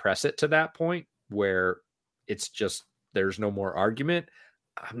probably press it to that point where it's just, there's no more argument.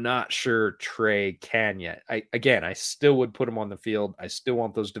 I'm not sure Trey can yet. I still would put him on the field. I still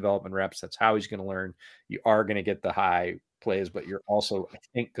want those development reps. That's how he's going to learn. You are going to get the high plays, but you're also, I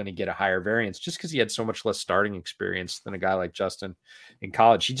think, going to get a higher variance just because he had so much less starting experience than a guy like Justin in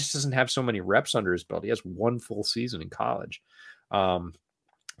college. He just doesn't have so many reps under his belt. He has one full season in college.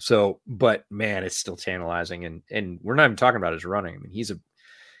 But man, it's still tantalizing. And we're not even talking about his running. I mean, he's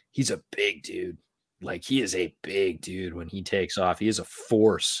a big dude. Like, he is a big dude when he takes off. He is a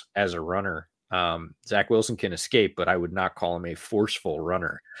force as a runner. Zach Wilson can escape, but I would not call him a forceful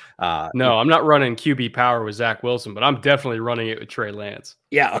runner. No, I'm not running QB power with Zach Wilson, but I'm definitely running it with Trey Lance.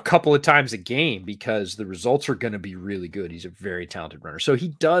 Yeah, a couple of times a game because the results are going to be really good. He's a very talented runner. So he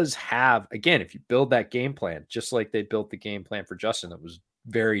does have, again, if you build that game plan, just like they built the game plan for Justin, that was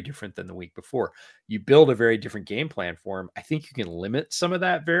very different than the week before. You build a very different game plan for him. I think you can limit some of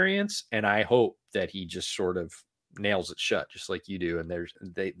that variance, and I hope that he just sort of nails it shut, just like you do. And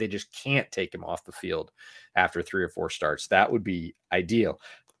they just can't take him off the field after 3 or 4 starts. That would be ideal.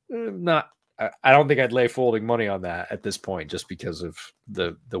 I don't think I'd lay folding money on that at this point, just because of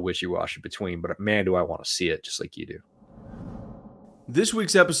the wishy-washy between. But man, do I want to see it, just like you do. This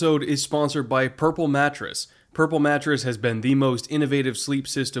week's episode is sponsored by Purple Mattress. Purple Mattress has been the most innovative sleep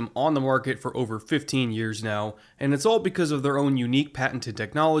system on the market for over 15 years now, and it's all because of their own unique patented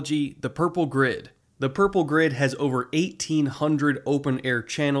technology, the Purple Grid. The Purple Grid has over 1,800 open air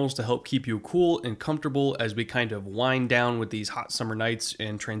channels to help keep you cool and comfortable as we kind of wind down with these hot summer nights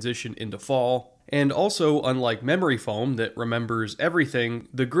and transition into fall. And also, unlike memory foam that remembers everything,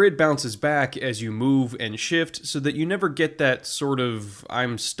 the grid bounces back as you move and shift so that you never get that sort of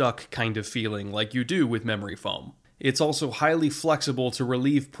I'm stuck kind of feeling like you do with memory foam. It's also highly flexible to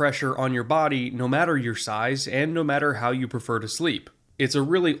relieve pressure on your body no matter your size and no matter how you prefer to sleep. It's a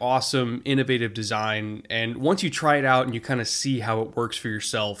really awesome, innovative design, and once you try it out and you kind of see how it works for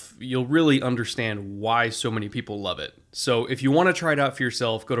yourself, you'll really understand why so many people love it. So if you want to try it out for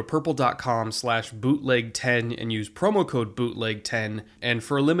yourself, go to purple.com/bootleg10 and use promo code bootleg10, and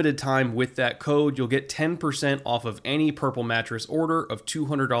for a limited time with that code, you'll get 10% off of any Purple mattress order of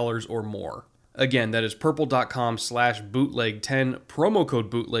 $200 or more. Again, that is purple.com/bootleg10, promo code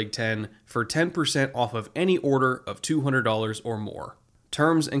bootleg10 for 10% off of any order of $200 or more.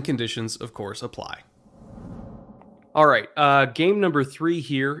 Terms and conditions, of course, apply. All right, game number 3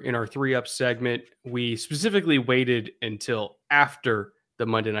 here in our 3-up segment. We specifically waited until after the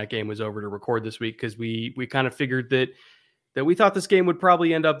Monday night game was over to record this week because we kind of figured that we thought this game would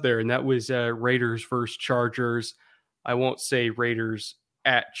probably end up there, and that was Raiders versus Chargers. I won't say Raiders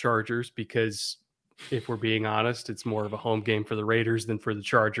at Chargers because if we're being honest, it's more of a home game for the Raiders than for the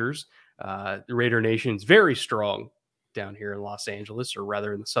Chargers. The Raider Nation's very strong down here in Los Angeles, or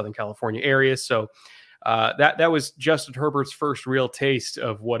rather in the Southern California area. So that was Justin Herbert's first real taste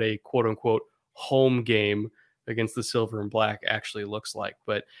of what a quote unquote home game against the Silver and Black actually looks like.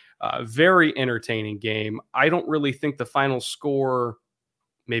 But very entertaining game. I don't really think the final score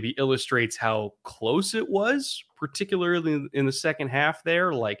maybe illustrates how close it was, particularly in the second half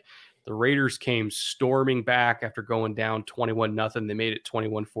there. Like the Raiders came storming back after going down 21-0. They made it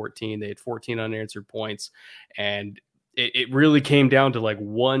 21-14. They had 14 unanswered points. And it really came down to like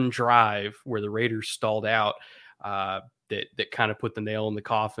one drive where the Raiders stalled out that kind of put the nail in the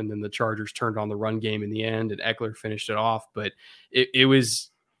coffin. Then the Chargers turned on the run game in the end, and Eckler finished it off. But it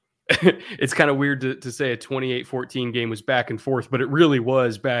was it's kind of weird to say a 28-14 game was back and forth, but it really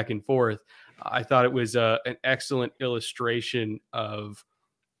was back and forth. I thought it was an excellent illustration of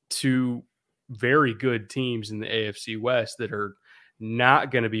two very good teams in the AFC West that are not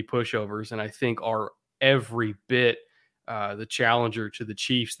going to be pushovers, and I think are every bit the challenger to the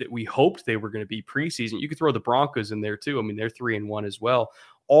Chiefs that we hoped they were going to be preseason. You could throw the Broncos in there too. I mean, they're 3-1 as well.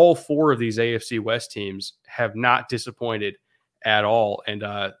 All 4 of these AFC West teams have not disappointed at all. And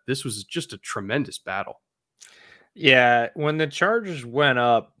this was just a tremendous battle. Yeah, when the Chargers went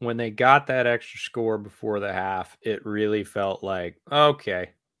up, when they got that extra score before the half, it really felt like,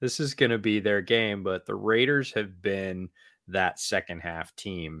 okay, this is going to be their game. But the Raiders have been that second half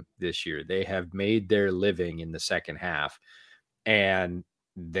team this year. They have made their living in the second half, and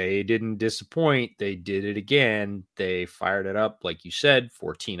they didn't disappoint. They did it again. They fired it up, like you said,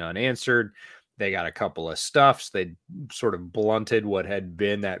 14 unanswered. They got a couple of stuffs. They sort of blunted what had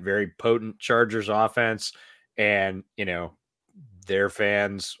been that very potent Chargers offense. And, you know, their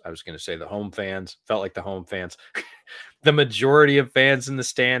fans, I was going to say the home fans, felt like the home fans. The majority of fans in the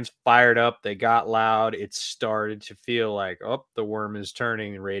stands fired up. They got loud. It started to feel like, oh, the worm is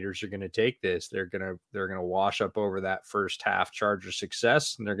turning. The Raiders are going to take this. They're going to wash up over that first half Chargers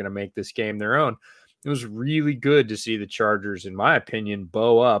success, and they're going to make this game their own. It was really good to see the Chargers, in my opinion,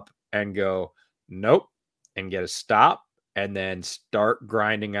 bow up and go, nope, and get a stop, and then start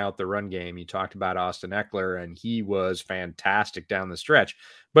grinding out the run game. You talked about Austin Eckler, and he was fantastic down the stretch.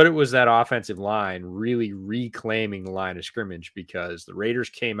 But it was that offensive line really reclaiming the line of scrimmage, because the Raiders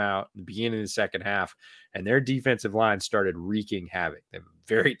came out in the beginning of the second half, and their defensive line started wreaking havoc. They have a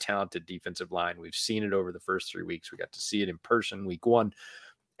very talented defensive line. We've seen it over the first 3 weeks. We got to see it in person week 1.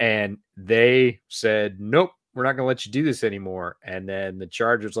 And they said, nope, we're not going to let you do this anymore. And then the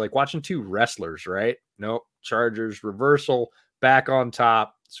Chargers, like watching 2 wrestlers, right? Nope. Chargers reversal, back on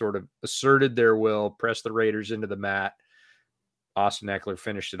top, sort of asserted their will, pressed the Raiders into the mat. Austin Eckler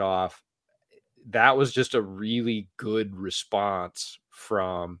finished it off. That was just a really good response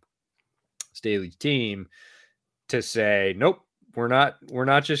from Staley's team to say, nope, we're not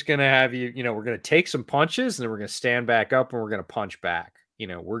just going to have you, we're going to take some punches, and then we're going to stand back up and we're going to punch back.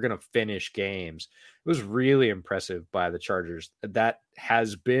 We're going to finish games. It was really impressive by the Chargers. That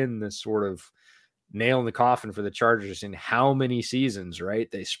has been the sort of nail in the coffin for the Chargers in how many seasons,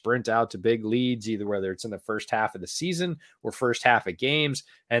 right? They sprint out to big leads, either whether it's in the first half of the season or first half of games,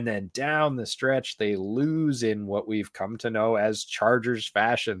 and then down the stretch, they lose in what we've come to know as Chargers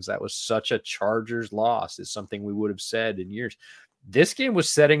fashions. That was such a Chargers loss, is something we would have said in years. This game was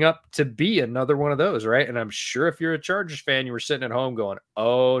setting up to be another one of those, right? And I'm sure if you're a Chargers fan, you were sitting at home going,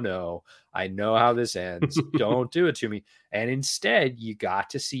 oh no, I know how this ends. Don't do it to me. And instead, you got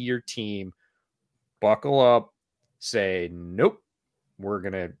to see your team buckle up, say, nope, we're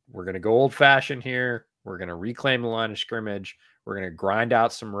gonna go old fashioned here. We're gonna reclaim the line of scrimmage. We're gonna grind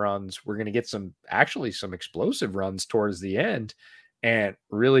out some runs. We're gonna get some explosive runs towards the end. and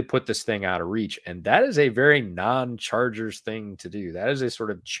really put this thing out of reach. And that is a very non-Chargers thing to do. That is a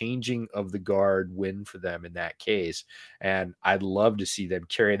sort of changing of the guard win for them in that case. And I'd love to see them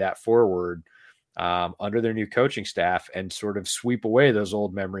carry that forward under their new coaching staff and sort of sweep away those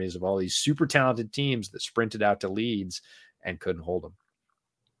old memories of all these super talented teams that sprinted out to leads and couldn't hold them.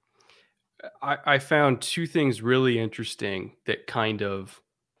 I found two things really interesting that kind of,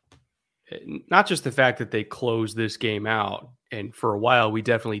 not just the fact that they closed this game out, and for a while we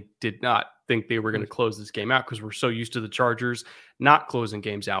definitely did not think they were going to close this game out because we're so used to the Chargers not closing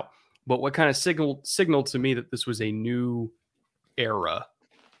games out. But what kind of signaled to me that this was a new era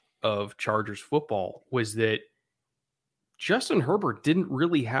of Chargers football was that Justin Herbert didn't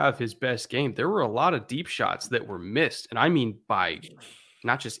really have his best game. There were a lot of deep shots that were missed, and I mean by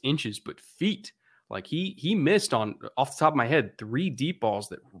not just inches but feet. Like he missed on, off the top of my head, 3 deep balls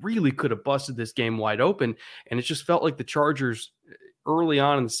that really could have busted this game wide open. And it just felt like the Chargers early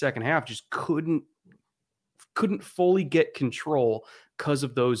on in the second half just couldn't fully get control because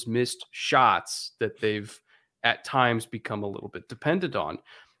of those missed shots that they've at times become a little bit dependent on.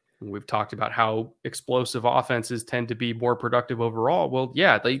 And we've talked about how explosive offenses tend to be more productive overall. Well,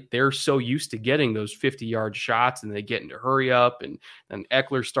 yeah, they're so used to getting those 50-yard shots, and they get into hurry up, and then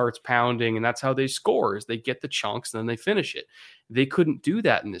Eckler starts pounding, and that's how they score, is they get the chunks and then they finish it. They couldn't do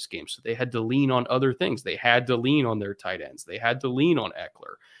that in this game, so they had to lean on other things. They had to lean on their tight ends. They had to lean on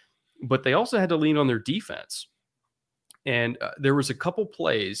Eckler, but they also had to lean on their defense. And there was a couple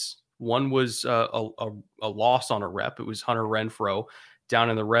plays. One was a loss on a rep. It was Hunter Renfrow down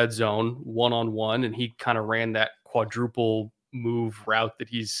in the red zone, one-on-one, and he kind of ran that quadruple move route that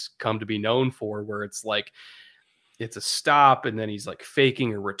he's come to be known for, where it's like, it's a stop, and then he's like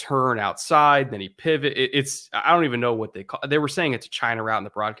faking a return outside, then he pivot. I don't even know what they call it. They were saying it's a China route in the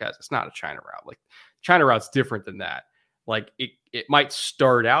broadcast. It's not a China route. Like, China route's different than that. Like, it might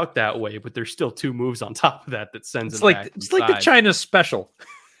start out that way, but there's still 2 moves on top of that sends it back. It's like the China special.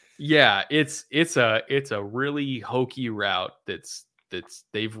 Yeah, it's a really hokey route that's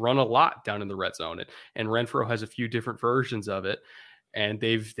they've run a lot down in the red zone, and Renfrow has a few different versions of it, and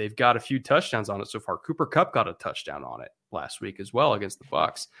they've got a few touchdowns on it so far. Cooper Kupp got a touchdown on it last week as well against the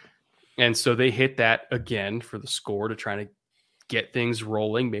Bucs, and so they hit that again for the score to try to get things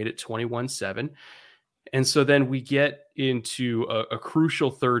rolling, made it 21-7. And so then we get into a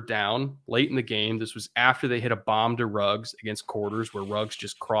crucial third down late in the game. This was after they hit a bomb to Ruggs against Quarters, where Ruggs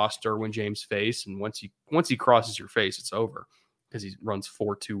just crossed Derwin James' face, and once he crosses your face, it's over, because he runs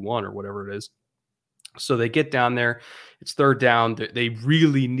 4-2-1 or whatever it is. So they get down there. It's third down. They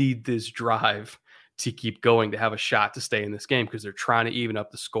really need this drive to keep going, to have a shot to stay in this game, because they're trying to even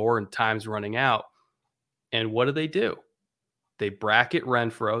up the score and time's running out. And what do? They bracket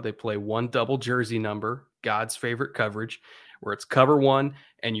Renfrow. They play 1 double jersey number, God's favorite coverage, where it's cover 1,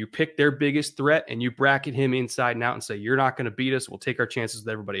 and you pick their biggest threat and you bracket him inside and out and say, you're not going to beat us. We'll take our chances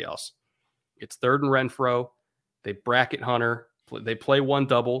with everybody else. It's 3rd and Renfrow. They bracket Hunter. They play 1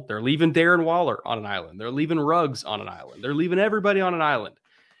 double. They're leaving Darren Waller on an island. They're leaving Ruggs on an island. They're leaving everybody on an island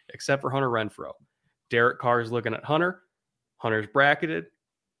except for Hunter Renfrow. Derek Carr is looking at Hunter. Hunter's bracketed.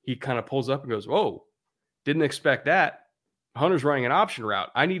 He kind of pulls up and goes, whoa, didn't expect that. Hunter's running an option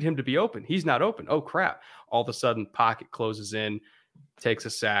route. I need him to be open. He's not open. Oh, crap. All of a sudden, pocket closes in, takes a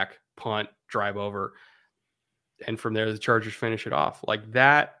sack, punt, drive over. And from there, the Chargers finish it off. Like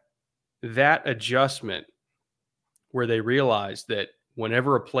that adjustment where they realized that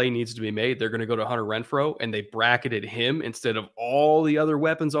whenever a play needs to be made, they're going to go to Hunter Renfrow, and they bracketed him instead of all the other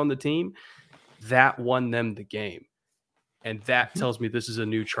weapons on the team, that won them the game. And that tells me this is a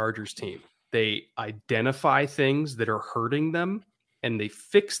new Chargers team. They identify things that are hurting them, and they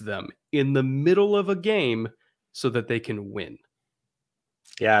fix them in the middle of a game so that they can win.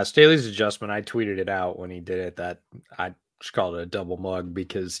 Yeah, Staley's adjustment, I tweeted it out when he did it, that I just called it a double mug,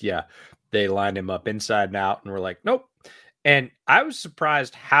 because, yeah, they lined him up inside and out, and we're like, nope. And I was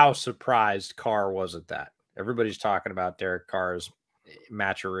surprised how surprised Carr was at that. Everybody's talking about Derek Carr's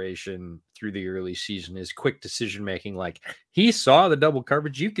maturation through the early season, his quick decision-making. Like, he saw the double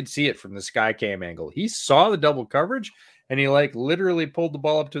coverage. You could see it from the sky cam angle. He saw the double coverage, and he like literally pulled the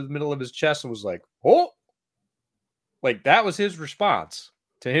ball up to the middle of his chest and was like, oh, like that was his response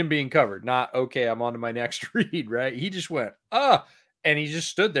to him being covered. Not, okay, I'm on to my next read, right? He just went, and he just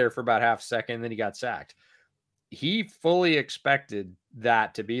stood there for about half a second, and then he got sacked. He fully expected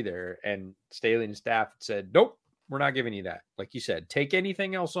that to be there, and Staley and staff said, nope, we're not giving you that. Like you said, take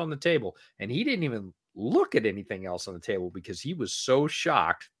anything else on the table. And he didn't even look at anything else on the table because he was so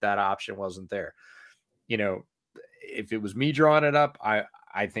shocked that option wasn't there. You know, if it was me drawing it up, I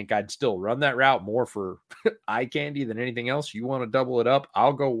I think I'd still run that route more for eye candy than anything else. You want to double it up?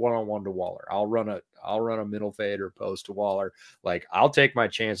 I'll go one-on-one to Waller. I'll run a middle fade or post to Waller. Like, I'll take my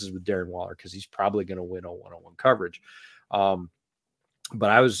chances with Darren Waller because he's probably going to win on one-on-one coverage. But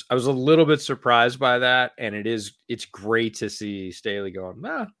I was a little bit surprised by that, and it's great to see Staley going,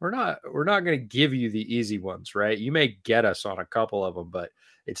 nah, we're not going to give you the easy ones, right? You may get us on a couple of them, but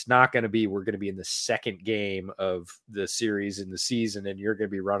it's not going to be, we're going to be in the second game of the series in the season, and you're going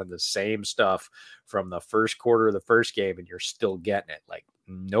to be running the same stuff from the first quarter of the first game, and you're still getting it. Like,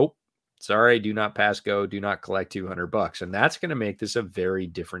 nope. Sorry, do not pass go, do not collect $200. And that's going to make this a very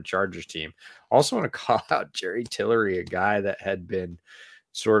different Chargers team. Also want to call out Jerry Tillery, a guy that had been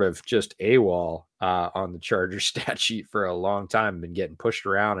sort of just AWOL on the Chargers stat sheet for a long time, been getting pushed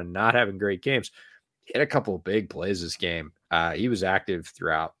around and not having great games. He had a couple of big plays this game. He was active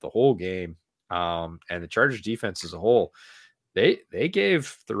throughout the whole game. And the Chargers defense as a whole, they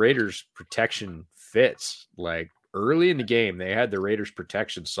gave the Raiders protection fits. Like, early in the game, they had the Raiders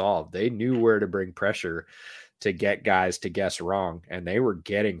protection solved. They knew where to bring pressure to get guys to guess wrong, and they were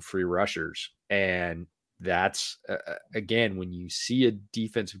getting free rushers. And that's, again, when you see a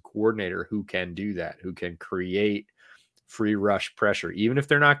defensive coordinator who can do that, who can create free rush pressure, even if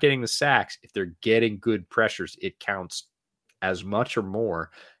they're not getting the sacks, if they're getting good pressures, it counts as much or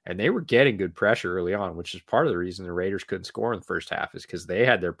more. And they were getting good pressure early on, which is part of the reason the Raiders couldn't score in the first half, is because they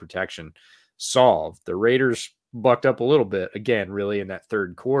had their protection solved. The Raiders bucked up a little bit again, really in that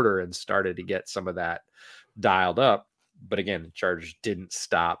third quarter, and started to get some of that dialed up. But again, the Chargers didn't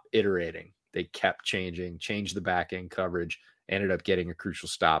stop iterating. They kept changed the back end coverage, ended up getting a crucial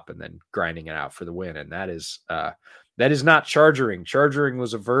stop, and then grinding it out for the win. And that is not chargering. Chargering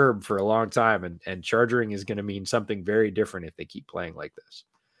was a verb for a long time, and chargering is going to mean something very different if they keep playing like this.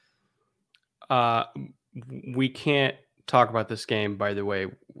 We can't talk about this game, by the way,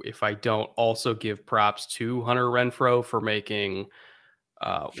 if I don't also give props to Hunter Renfrow for making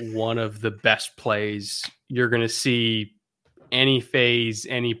one of the best plays you're going to see any phase,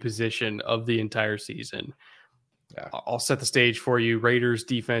 any position of the entire season. Yeah. I'll set the stage for you. Raiders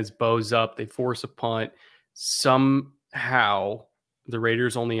defense bows up. They force a punt. Somehow the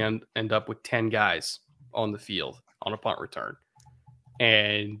Raiders only end up with 10 guys on the field on a punt return.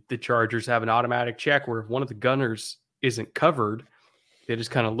 And the Chargers have an automatic check where if one of the gunners isn't covered, they just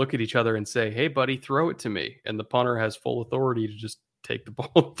kind of look at each other and say, hey, buddy, throw it to me. And the punter has full authority to just take the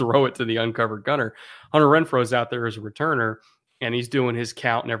ball, throw it to the uncovered gunner. Hunter Renfrow is out there as a returner, and he's doing his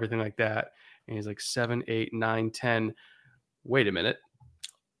count and everything like that. And he's like 7, 8, 9, 10. Wait a minute.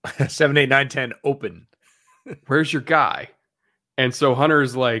 7, 8, 9, 10 open. Where's your guy? And so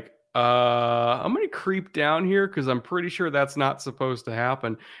Hunter's like, I'm going to creep down here because I'm pretty sure that's not supposed to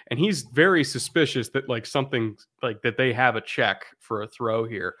happen. And he's very suspicious that like something like that they have a check for a throw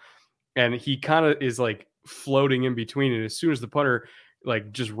here. And he kind of is like floating in between. And as soon as the punter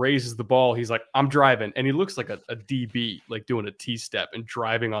like just raises the ball, he's like, I'm driving. And he looks like a DB, like doing a T-step and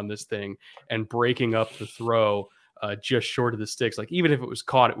driving on this thing and breaking up the throw just short of the sticks. Like even if it was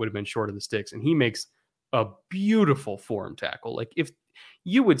caught, it would have been short of the sticks. And he makes a beautiful form tackle. Like if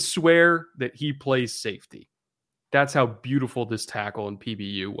you would swear that he plays safety. That's how beautiful this tackle in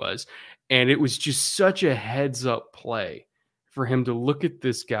PBU was. And it was just such a heads up play for him to look at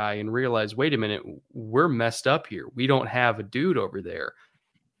this guy and realize, wait a minute, we're messed up here. We don't have a dude over there.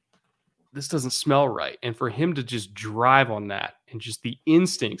 This doesn't smell right. And for him to just drive on that and just the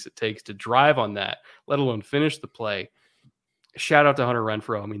instincts it takes to drive on that, let alone finish the play. Shout out to Hunter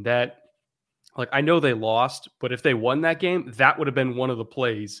Renfrow. I mean, that, like, I know they lost, but if they won that game, that would have been one of the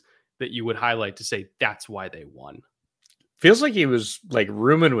plays that you would highlight to say that's why they won. Feels like he was like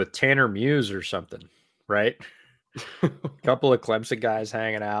rooming with Tanner Muse or something, right? A couple of Clemson guys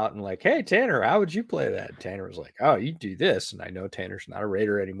hanging out and like, hey, Tanner, how would you play that? And Tanner was like, oh, you do this. And I know Tanner's not a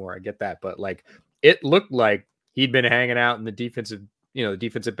Raider anymore. I get that. But like, it looked like he'd been hanging out in the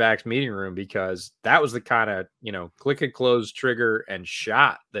defensive backs meeting room, because that was the kind of, click and close trigger and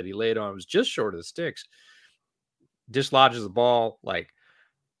shot that he laid on. It was just short of the sticks. Dislodges the ball. Like,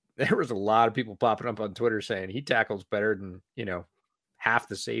 there was a lot of people popping up on Twitter saying he tackles better than, half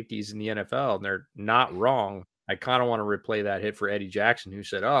the safeties in the NFL. And they're not wrong. I kind of want to replay that hit for Eddie Jackson, who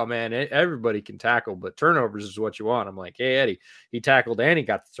said, oh man, everybody can tackle, but turnovers is what you want. I'm like, hey, Eddie, he tackled and he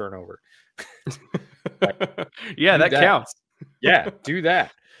got the turnover. Yeah, that counts. Yeah, do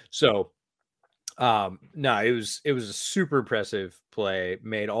that. So, no, it was a super impressive play,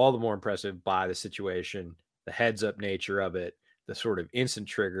 made all the more impressive by the situation, the heads up nature of it, the sort of instant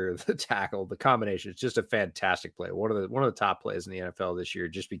trigger, the tackle, the combination. It's just a fantastic play. One of the top plays in the NFL this year,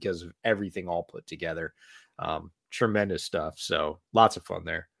 just because of everything all put together. tremendous stuff. So lots of fun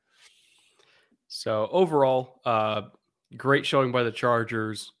there. So overall, great showing by the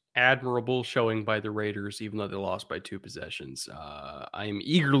Chargers, admirable showing by the Raiders, even though they lost by 2 possessions. I am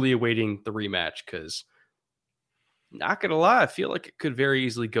eagerly awaiting the rematch because, not gonna lie, I feel like it could very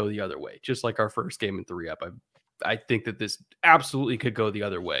easily go the other way. Just like our first game in 3-up, I think that this absolutely could go the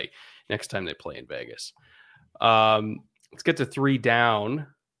other way next time they play in Vegas. Let's get to 3 down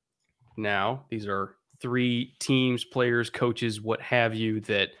now. These are 3 teams, players, coaches, what have you,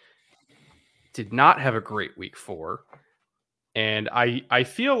 that did not have a great week 4. And I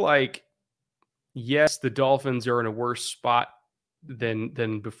feel like, yes, the Dolphins are in a worse spot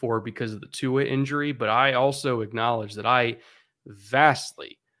than before because of the Tua injury, but I also acknowledge that I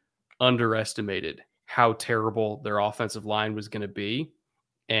vastly underestimated how terrible their offensive line was going to be.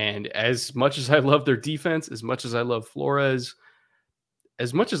 And as much as I love their defense, as much as I love Flores,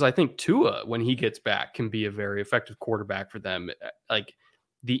 as much as I think Tua, when he gets back, can be a very effective quarterback for them, like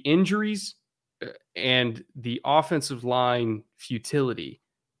the injuries and the offensive line futility,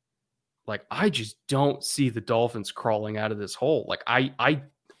 like I just don't see the Dolphins crawling out of this hole. Like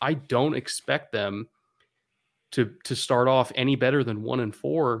I don't expect them to start off any better than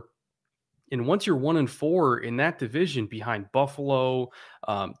 1-4. And once you're 1-4 in that division behind Buffalo,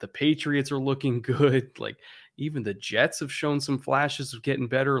 the Patriots are looking good. Like even the Jets have shown some flashes of getting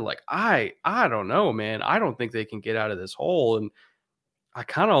better. Like I don't know, man. I don't think they can get out of this hole. And I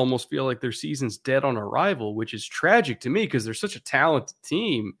kind of almost feel like their season's dead on arrival, which is tragic to me because they're such a talented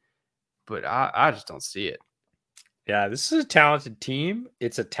team, but I just don't see it. Yeah, this is a talented team.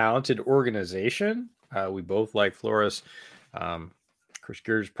 It's a talented organization. We both like Flores. Chris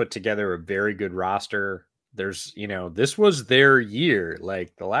Gers put together a very good roster. There's, this was their year.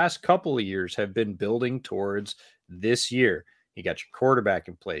 Like the last couple of years have been building towards this year. You got your quarterback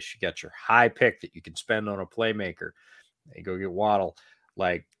in place. You got your high pick that you can spend on a playmaker. You go get Waddle.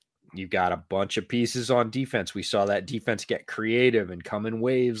 Like you've got a bunch of pieces on defense. We saw that defense get creative and come in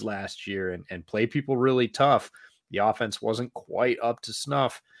waves last year and play people really tough. The offense wasn't quite up to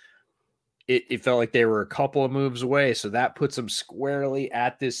snuff. It felt like they were a couple of moves away. So that puts them squarely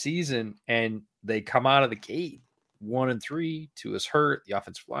at this season. And they come out of the gate 1-3. Tua's hurt. The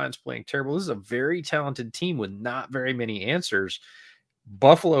offensive line's playing terrible. This is a very talented team with not very many answers.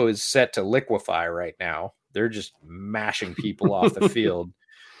 Buffalo is set to liquefy right now. They're just mashing people off the field.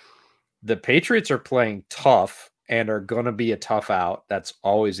 The Patriots are playing tough and are going to be a tough out. That's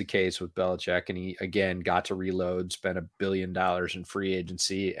always the case with Belichick. And he, again, got to reload, spent $1 billion in free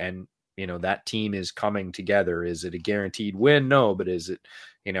agency. And, that team is coming together. Is it a guaranteed win? No, but is it,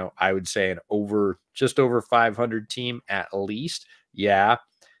 I would say just over 500 team at least. Yeah.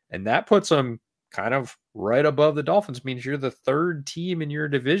 And that puts them kind of right above the Dolphins. Means you're the 3rd team in your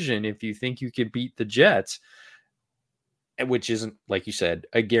division if you think you could beat the Jets, which isn't, like you said,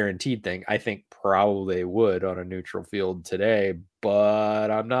 a guaranteed thing. I think probably they would on a neutral field today, but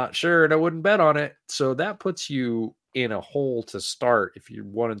I'm not sure and I wouldn't bet on it. So that puts you in a hole to start. If you're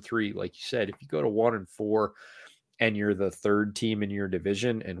 1-3, like you said, if you go to 1-4 and you're the 3rd team in your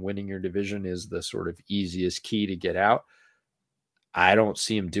division and winning your division is the sort of easiest key to get out, I don't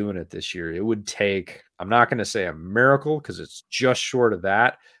see him doing it this year. It would take, I'm not going to say a miracle because it's just short of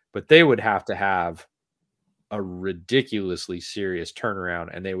that, but they would have to have a ridiculously serious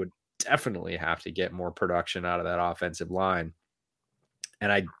turnaround and they would definitely have to get more production out of that offensive line.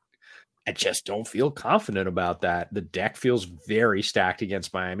 And I just don't feel confident about that. The deck feels very stacked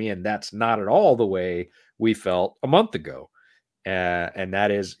against Miami, and that's not at all the way we felt a month ago. And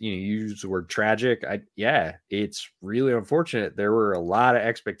that is, you use the word tragic. It's really unfortunate. There were a lot of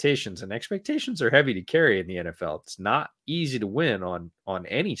expectations, and expectations are heavy to carry in the NFL. It's not easy to win on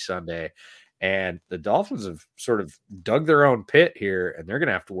any Sunday. And the Dolphins have sort of dug their own pit here, and they're going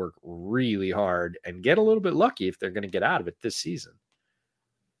to have to work really hard and get a little bit lucky if they're going to get out of it this season.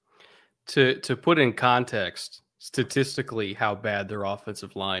 To put in context, statistically, how bad their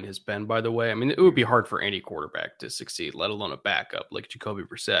offensive line has been, by the way, I mean, it would be hard for any quarterback to succeed, let alone a backup like Jacoby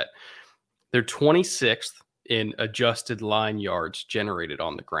Brissett. They're 26th in adjusted line yards generated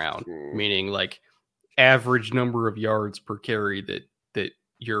on the ground, meaning like average number of yards per carry that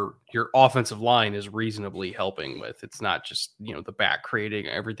your offensive line is reasonably helping with. It's not just, the back creating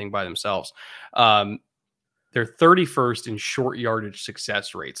everything by themselves. They're 31st in short yardage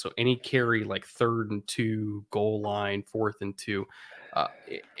success rate. So any carry like 3rd and 2, goal line, 4th and 2,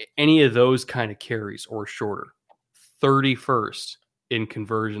 any of those kind of carries or shorter, 31st in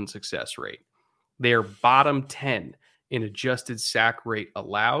conversion success rate. They are bottom 10 in adjusted sack rate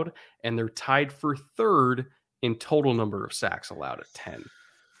allowed, and they're tied for 3rd in total number of sacks allowed at 10.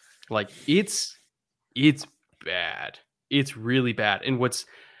 Like it's bad. It's really bad. And what's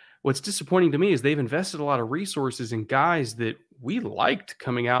disappointing to me is they've invested a lot of resources in guys that we liked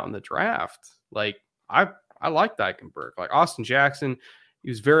coming out in the draft. Like I liked Eichenberg, like Austin Jackson. He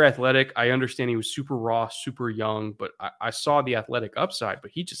was very athletic. I understand he was super raw, super young, but I saw the athletic upside,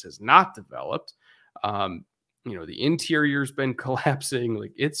 but he just has not developed. The interior's been collapsing.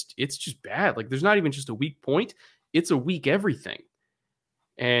 Like it's just bad. Like there's not even just a weak point. It's a weak everything.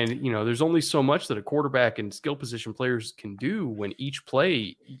 And, there's only so much that a quarterback and skill position players can do when each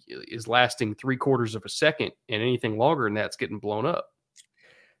play is lasting 3/4 of a second, and anything longer than that's getting blown up.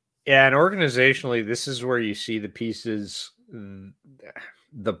 Yeah, and organizationally, this is where you see the pieces.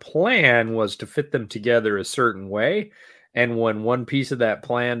 The plan was to fit them together a certain way. And when one piece of that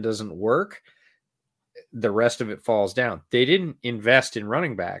plan doesn't work, the rest of it falls down. They didn't invest in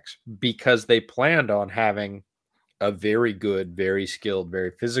running backs because they planned on having a very good, very skilled,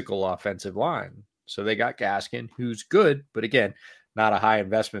 very physical offensive line. So they got Gaskin, who's good, but again, not a high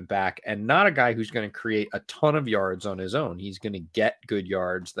investment back and not a guy who's going to create a ton of yards on his own. He's going to get good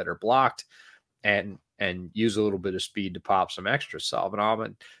yards that are blocked and use a little bit of speed to pop some extra. Salvon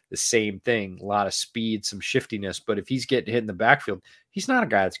Ahmed, the same thing, a lot of speed, some shiftiness, but if he's getting hit in the backfield, he's not a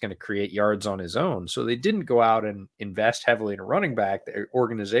guy that's going to create yards on his own. So they didn't go out and invest heavily in a running back.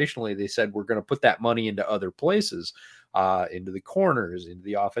 Organizationally, they said, we're going to put that money into other places, into the corners, into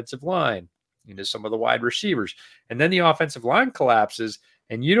the offensive line, into some of the wide receivers. And then the offensive line collapses,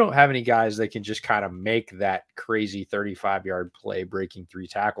 and you don't have any guys that can just kind of make that crazy 35-yard play, breaking 3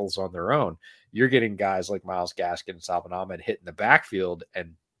 tackles on their own. You're getting guys like Myles Gaskin and Salvon Ahmed hitting the backfield,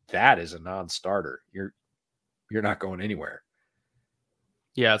 and that is a non-starter. You're not going anywhere.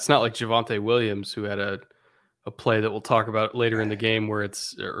 Yeah, it's not like Javonte Williams, who had a play that we'll talk about later in the game or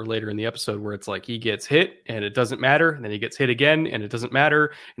later in the episode where it's like he gets hit and it doesn't matter. And then he gets hit again and it doesn't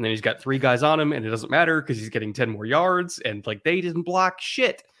matter. And then he's got 3 guys on him and it doesn't matter because he's getting 10 more yards. And like they didn't block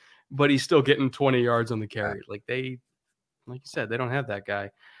shit, but he's still getting 20 yards on the carry. Like you said, they don't have that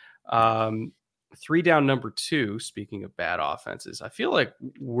guy. 3 down number 2, speaking of bad offenses, I feel like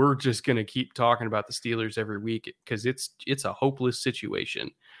we're just going to keep talking about the Steelers every week because it's a hopeless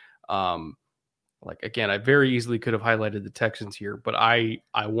situation. Again, I very easily could have highlighted the Texans here, but I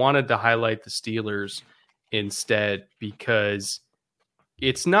wanted to highlight the Steelers instead because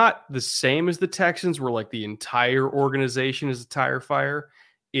it's not the same as the Texans where like the entire organization is a tire fire.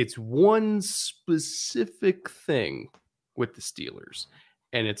 It's one specific thing with the Steelers,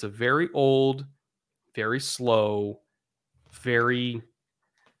 and it's a very old, very slow, very,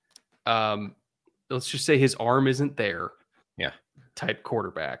 let's just say his arm isn't there. Yeah. Type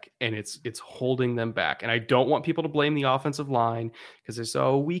quarterback, and it's holding them back. And I don't want people to blame the offensive line because they say,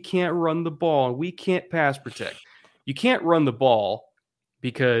 oh, we can't run the ball and we can't pass protect. You can't run the ball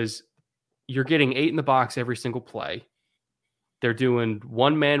because you're getting 8 in the box every single play. They're doing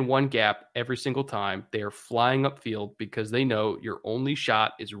 1 man, 1 gap every single time. They are flying upfield because they know your only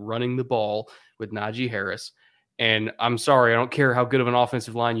shot is running the ball with Najee Harris. And I'm sorry, I don't care how good of an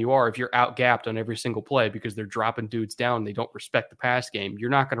offensive line you are. If you're out-gapped on every single play because they're dropping dudes down, they don't respect the pass game,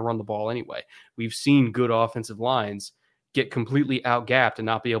 you're not going to run the ball anyway. We've seen good offensive lines get completely out-gapped and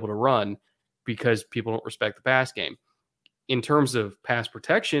not be able to run because people don't respect the pass game. In terms of pass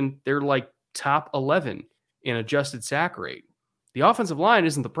protection, they're like top 11 in adjusted sack rate. The offensive line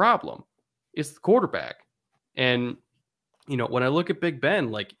isn't the problem. It's the quarterback. And, when I look at Big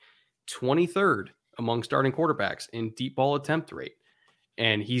Ben, like 23rd among starting quarterbacks in deep ball attempt rate.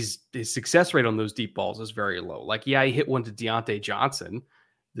 And his success rate on those deep balls is very low. Like, yeah, he hit one to Deontay Johnson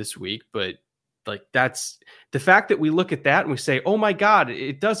this week, but like that's the fact that we look at that and we say, oh my God,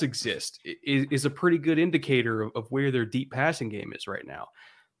 it does exist is a pretty good indicator of where their deep passing game is right now.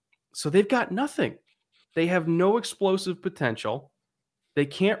 So they've got nothing. They have no explosive potential. They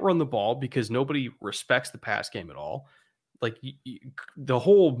can't run the ball because nobody respects the pass game at all. Like the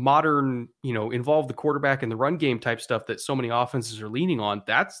whole modern, involve the quarterback in the run game type stuff that so many offenses are leaning on,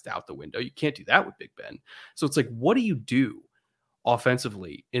 that's out the window. You can't do that with Big Ben. So it's like, what do you do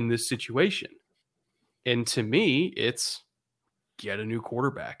offensively in this situation? And to me, it's get a new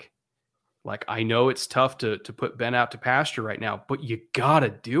quarterback. Like, I know it's tough to put Ben out to pasture right now, but you got to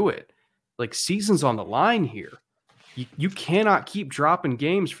do it. Like, season's on the line here. You cannot keep dropping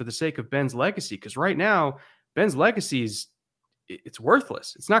games for the sake of Ben's legacy, because right now, Ben's legacy it's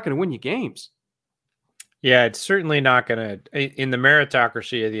worthless. It's not going to win you games. Yeah, it's certainly not going to. In the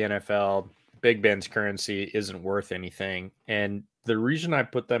meritocracy of the NFL, Big Ben's currency isn't worth anything. And the reason I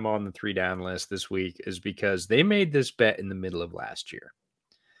put them on the 3 down list this week is because they made this bet in the middle of last year.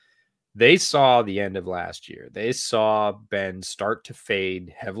 They saw the end of last year. They saw Ben start to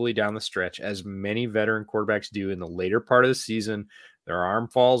fade heavily down the stretch, as many veteran quarterbacks do in the later part of the season. Their arm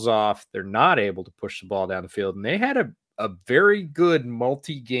falls off. They're not able to push the ball down the field. And they had a very good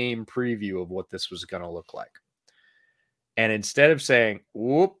multi-game preview of what this was going to look like. And instead of saying,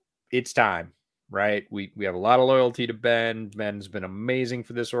 whoop, it's time, right? We have a lot of loyalty to Ben. Ben's been amazing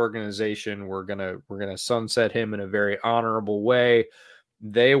for this organization. We're gonna sunset him in a very honorable way.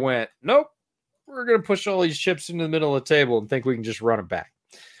 They went, nope, we're going to push all these chips into the middle of the table and think we can just run it back,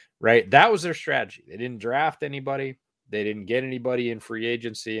 right? That was their strategy. They didn't draft anybody. They didn't get anybody in free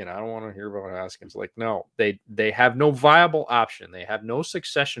agency, and I don't want to hear about Haskins. Like, no, they have no viable option. They have no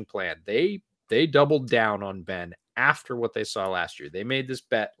succession plan. They doubled down on Ben after what they saw last year. They made this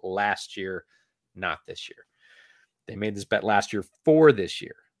bet last year, not this year. They made this bet last year for this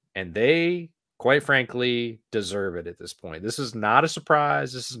year, and they, quite frankly, deserve it at this point. This is not a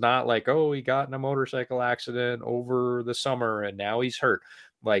surprise. This is not like, oh, he got in a motorcycle accident over the summer and now he's hurt.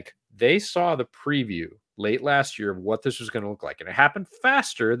 Like, they saw the preview late last year of what this was going to look like. And it happened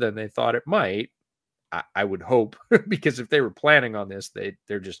faster than they thought it might. I would hope, because if they were planning on this,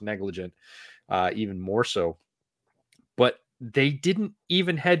 they're just negligent, even more so. But they didn't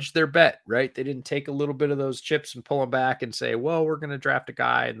even hedge their bet, right? They didn't take a little bit of those chips and pull them back and say, well, we're going to draft a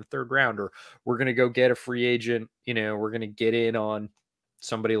guy in the third round, or we're going to go get a free agent. We're going to get in on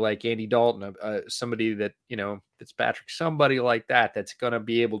somebody like Andy Dalton, somebody that, Fitzpatrick, somebody like that, that's going to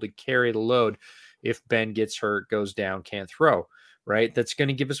be able to carry the load if Ben gets hurt, goes down, can't throw, right? That's going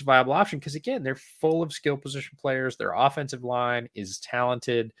to give us a viable option. Because again, they're full of skill position players. Their offensive line is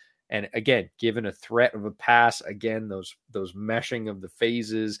talented. And again, given a threat of a pass, again, those meshing of the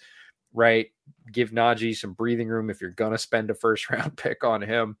phases, right? Give Najee some breathing room if you're going to spend a first round pick on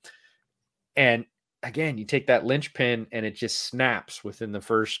him. And again, you take that linchpin and it just snaps within the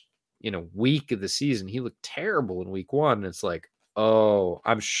first, week of the season. He looked terrible in week one. And it's like, oh,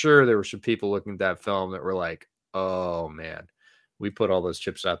 I'm sure there were some people looking at that film that were like, oh man, we put all those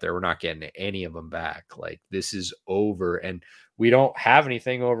chips out there. We're not getting any of them back. Like, this is over. And we don't have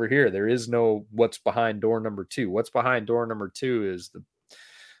anything over here. There is no what's behind door number 2. What's behind door number 2 is the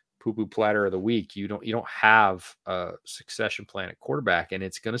poo-poo platter of the week. You don't have a succession plan at quarterback, and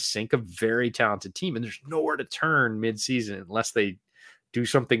it's going to sink a very talented team. And there's nowhere to turn mid-season unless they do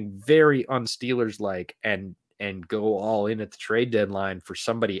something very un-Steelers-like and go all in at the trade deadline for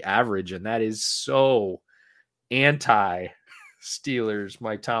somebody average. And that is so anti-Steelers,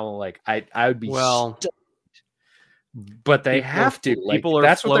 Mike Tomlin. Like, I would be but they have to. People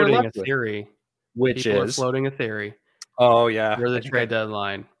are floating a theory. People are floating a theory. Oh, yeah. For the trade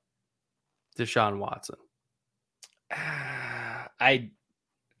deadline. Deshaun Watson. I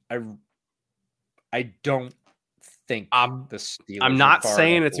don't think the Steelers. I'm not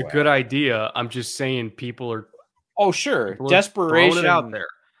saying it's a good idea. I'm just saying people are. Oh, sure. Desperation out there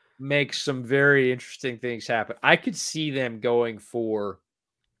makes some very interesting things happen. I could see them going for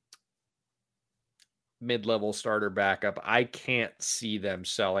mid-level starter backup. I can't see them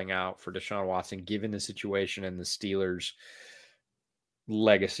selling out for Deshaun Watson, given the situation and the Steelers'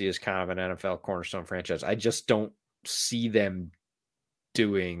 legacy as kind of an NFL cornerstone franchise. I just don't see them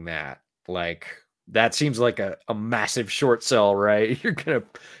doing that. Like, that seems like a massive short sell, right? You're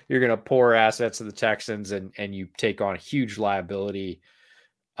gonna pour assets to the Texans and you take on a huge liability.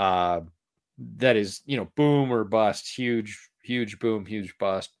 That is, boom or bust, huge boom, huge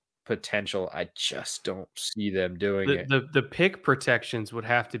bust potential. I just don't see them doing it. The pick protections would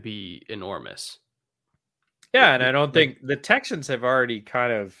have to be enormous. Yeah, and I don't think the Texans have already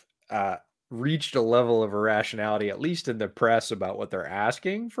kind of reached a level of irrationality, at least in the press, about what they're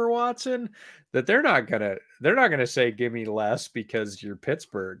asking for Watson, that they're not gonna say give me less because you're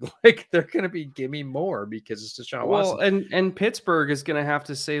Pittsburgh. Like, they're gonna be give me more because it's Deshaun Watson. Well, and Pittsburgh is gonna have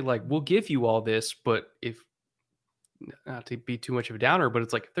to say, like, we'll give you all this, but if, not to be too much of a downer, but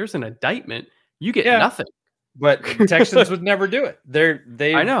it's like, if there's an indictment, you get nothing. But Texans would never do it.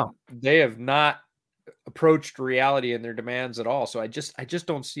 I know they have not approached reality in their demands at all. So I just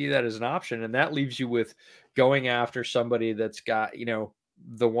don't see that as an option. And that leaves you with going after somebody that's got,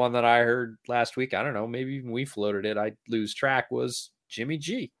 the one that I heard last week, I don't know, maybe even we floated it, I lose track, was Jimmy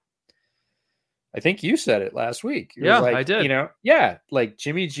G. I think you said it last week. It was like, I did. Like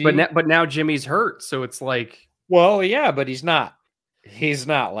Jimmy G. But now Jimmy's hurt, so it's like, well, yeah, but he's not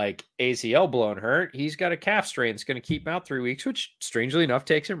like ACL blown hurt. He's got a calf strain that's going to keep him out 3 weeks, which strangely enough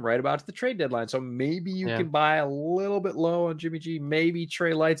takes him right about to the trade deadline. So maybe you can buy a little bit low on Jimmy G. Maybe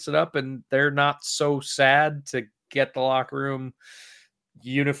Trey lights it up and they're not so sad to get the locker room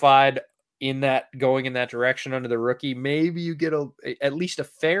unified going in that direction under the rookie, maybe you get at least a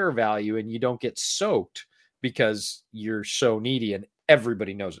fair value and you don't get soaked because you're so needy and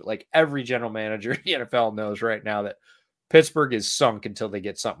everybody knows it. Like every general manager in the NFL knows right now that Pittsburgh is sunk until they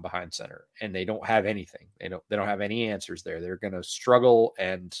get something behind center, and they don't have anything. They don't have any answers there. They're going to struggle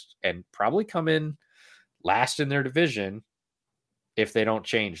and probably come in last in their division if they don't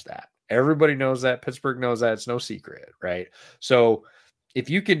change that. Everybody knows that. Pittsburgh knows that. It's no secret, right? So if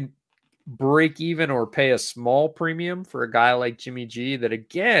you can break even or pay a small premium for a guy like Jimmy G, that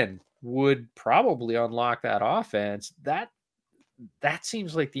again would probably unlock that offense, that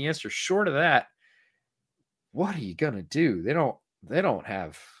seems like the answer. Short of that, what are you gonna do? They don't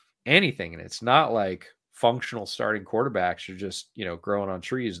have anything, and it's not like functional starting quarterbacks are just growing on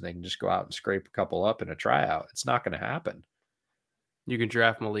trees and they can just go out and scrape a couple up in a tryout. It's not going to happen. You can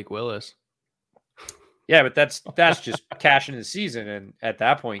draft Malik Willis. Yeah, but that's just cashing the season, and at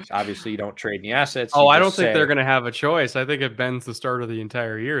that point, obviously, you don't trade any assets. I don't think they're going to have a choice. I think if Ben's the start of the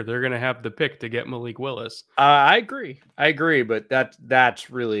entire year, they're going to have the pick to get Malik Willis. I agree, but that's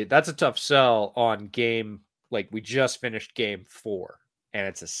a tough sell on game. Like we just finished game 4, and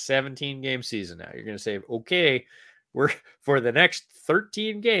it's a 17-game season now. You're going to say, okay, we're for the next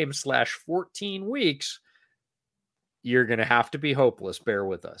 13 games /14 weeks, you're going to have to be hopeless. Bear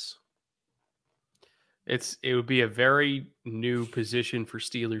with us. It would be a very new position for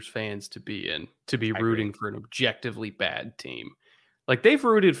Steelers fans to be in, to be rooting for an objectively bad team. Like they've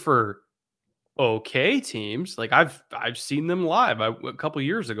rooted for okay teams. Like I've seen them live. A couple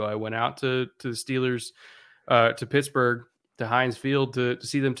years ago, I went out to the Steelers, to Pittsburgh, to Heinz Field to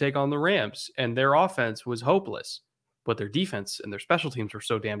see them take on the Rams, and their offense was hopeless, but their defense and their special teams were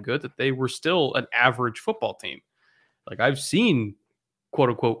so damn good that they were still an average football team. Like I've seen quote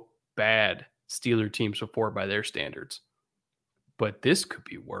unquote bad Steeler teams before by their standards, but this could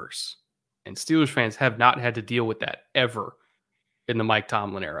be worse. And Steelers fans have not had to deal with that ever in the Mike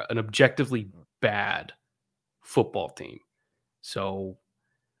Tomlin era, an objectively bad football team. So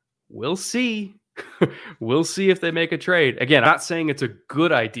we'll see. We'll see if they make a trade. Again, I'm not saying it's a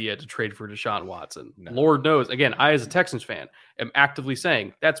good idea to trade for Deshaun Watson. No. Lord knows. Again, I, as a Texans fan, am actively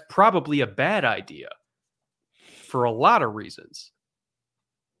saying that's probably a bad idea for a lot of reasons.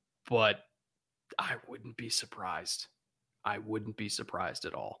 But I wouldn't be surprised. I wouldn't be surprised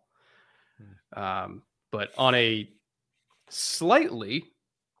at all. But on a slightly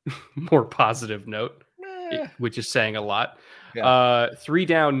more positive note, which is saying a lot, 3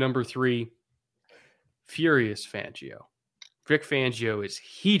 down, number 3, furious Fangio. Vic Fangio is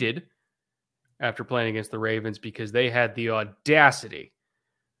heated after playing against the Ravens because they had the audacity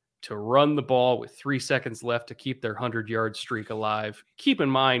to run the ball with 3 seconds left to keep their 100-yard streak alive. Keep in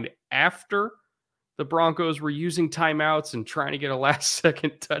mind, after the Broncos were using timeouts and trying to get a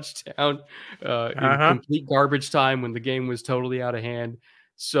last-second touchdown in complete garbage time when the game was totally out of hand.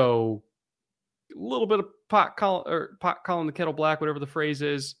 So a little bit of pot calling the kettle black, whatever the phrase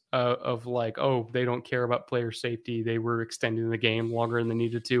is, of like, oh, they don't care about player safety. They were extending the game longer than they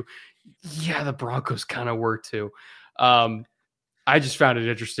needed to. Yeah, the Broncos kind of were too. I just found it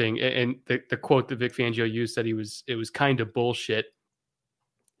interesting. And the quote that Vic Fangio used said it was kind of bullshit.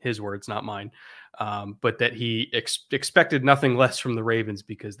 His words, not mine. But that he expected nothing less from the Ravens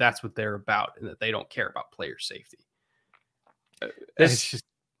because that's what they're about and that they don't care about player safety.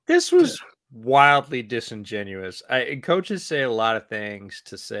 This was wildly disingenuous. Coaches say a lot of things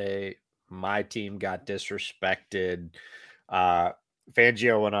to say my team got disrespected.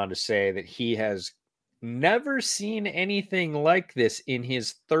 Fangio went on to say that he has never seen anything like this in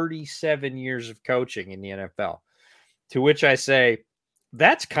his 37 years of coaching in the NFL. To which I say,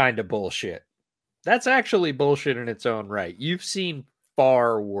 that's kind of bullshit. That's actually bullshit in its own right. You've seen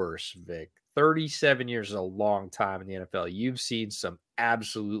far worse, Vic. 37 years is a long time in the NFL. You've seen some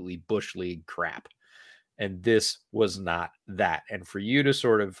absolutely bush league crap. And this was not that. And for you to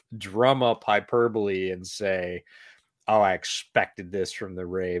sort of drum up hyperbole and say, oh, I expected this from the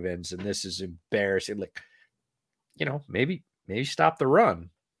Ravens and this is embarrassing. Like, maybe stop the run.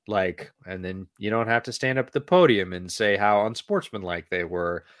 Like, and then you don't have to stand up at the podium and say how unsportsmanlike they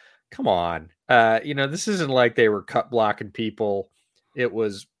were. Come on. This isn't like they were cut blocking people. It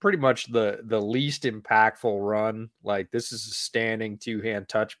was pretty much the least impactful run. Like, this is a standing 2-hand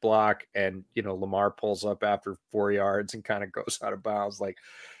touch block, and Lamar pulls up after 4 yards and kind of goes out of bounds. Like,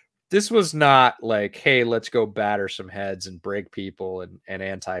 this was not like, hey, let's go batter some heads and break people and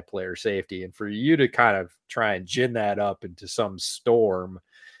anti-player safety. And for you to kind of try and gin that up into some storm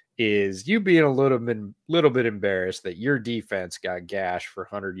is you being a little bit embarrassed that your defense got gashed for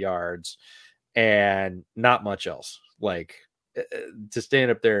 100 yards and not much else. Like, to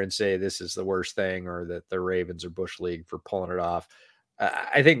stand up there and say this is the worst thing or that the Ravens are Bush League for pulling it off.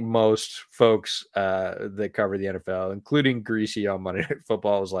 I think most folks that cover the NFL, including Greasy on Monday Night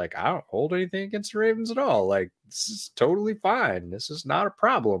Football, was like, I don't hold anything against the Ravens at all. Like, this is totally fine. This is not a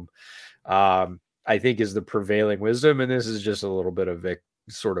problem. I think is the prevailing wisdom. And this is just a little bit of Vic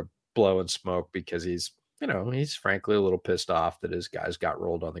sort of blowing smoke because he's frankly a little pissed off that his guys got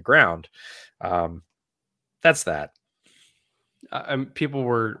rolled on the ground. That's that. People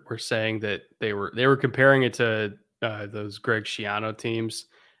were saying that they were comparing it to those Greg Schiano teams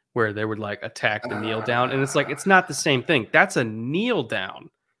where they would like attack the kneel down, and it's like it's not the same thing. That's a kneel down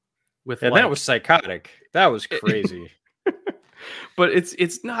with, and that was psychotic. That was crazy. But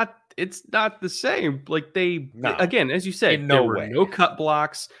it's not the same. Like again, as you said, there were no cut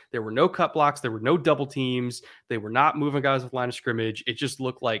blocks. There were no cut blocks. There were no double teams. They were not moving guys with line of scrimmage. It just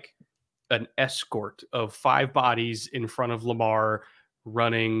looked like an escort of 5 bodies in front of Lamar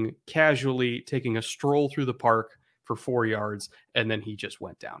running casually, taking a stroll through the park for 4 yards, and then he just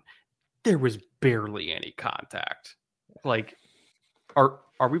went down. There was barely any contact. Like, are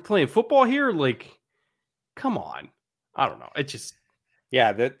we playing football here? Like, come on. I don't know. It just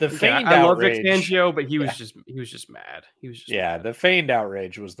the feigned I love outrage. Vic Fangio, but he was just mad. He was just mad. The feigned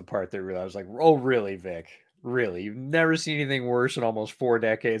outrage was the part that really I was like, oh really, Vic? Really? You've never seen anything worse in almost 4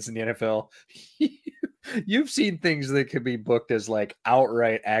 decades in the NFL. You've seen things that could be booked as like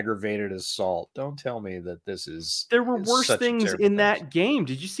outright aggravated assault. Don't tell me that this is. There were worse things in that game.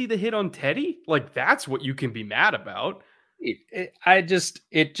 Did you see the hit on Teddy? Like, that's what you can be mad about.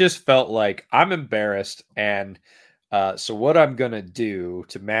 It just felt like I'm embarrassed. And so what I'm going to do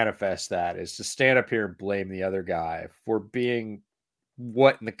to manifest that is to stand up here and blame the other guy for being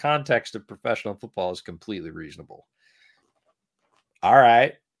what in the context of professional football is completely reasonable. All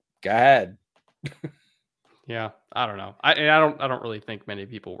right, go ahead. Yeah, I don't know. I don't really think many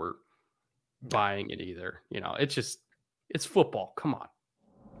people were buying it either. It's football. Come on.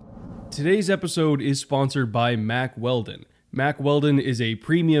 Today's episode is sponsored by Mack Weldon. Mack Weldon is a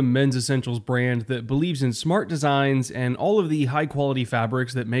premium men's essentials brand that believes in smart designs and all of the high-quality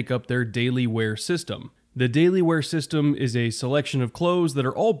fabrics that make up their daily wear system. The daily wear system is a selection of clothes that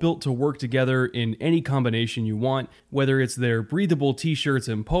are all built to work together in any combination you want, whether it's their breathable t-shirts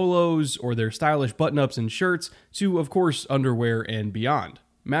and polos, or their stylish button-ups and shirts, to, of course, underwear and beyond.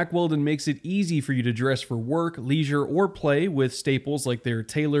 Mack Weldon makes it easy for you to dress for work, leisure, or play with staples like their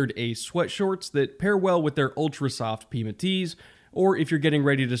tailored Ace sweatshorts that pair well with their ultra-soft Pima tees, or if you're getting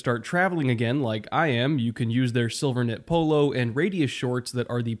ready to start traveling again like I am, you can use their silver knit polo and radius shorts that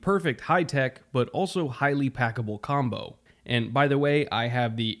are the perfect high-tech but also highly packable combo. And by the way, I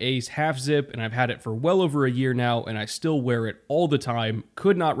have the Ace half zip and I've had it for well over a year now and I still wear it all the time.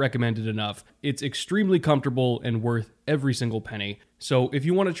 Could not recommend it enough. It's extremely comfortable and worth every single penny. So if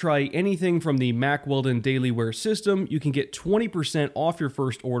you want to try anything from the Mack Weldon daily wear system, you can get 20% off your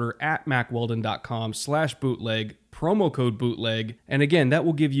first order at mackweldon.com/bootleg, promo code bootleg. And again, that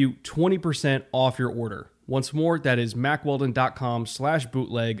will give you 20% off your order. Once more, that is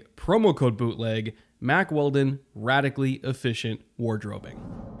mackweldon.com/bootleg, promo code bootleg. Mack Weldon, radically efficient wardrobing.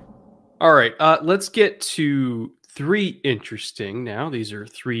 All right, let's get to 3 interesting now. These are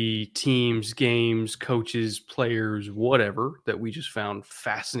 3 teams, games, coaches, players, whatever, that we just found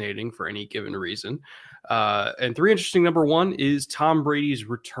fascinating for any given reason. And 3 interesting. Number 1 is Tom Brady's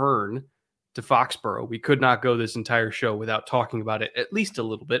return to Foxborough. We could not go this entire show without talking about it at least a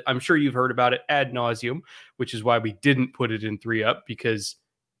little bit. I'm sure you've heard about it ad nauseum, which is why we didn't put it in 3 up, because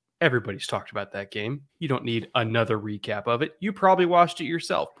everybody's talked about that game. You don't need another recap of it. You probably watched it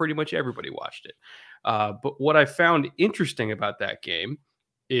yourself. Pretty much everybody watched it. But what I found interesting about that game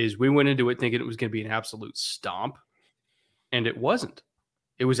is we went into it thinking it was going to be an absolute stomp, and it wasn't.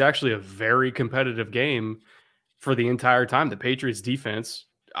 It was actually a very competitive game for the entire time. The Patriots defense,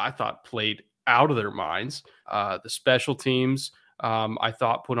 I thought, played out of their minds. The special teams, I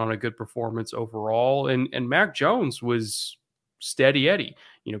thought, put on a good performance overall. And Mac Jones was steady Eddie.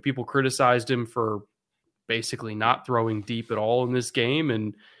 People criticized him for basically not throwing deep at all in this game.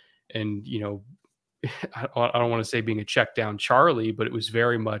 And I don't want to say being a check down Charlie, but it was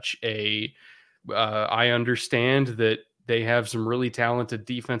very much I understand that they have some really talented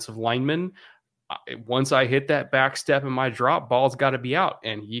defensive linemen. Once I hit that back step in my drop, ball's got to be out.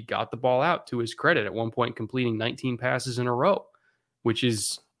 And he got the ball out, to his credit, at one point completing 19 passes in a row,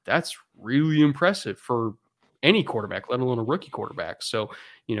 that's really impressive for any quarterback, let alone a rookie quarterback. So,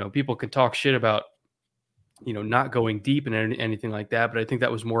 people can talk shit about, not going deep and anything like that. But I think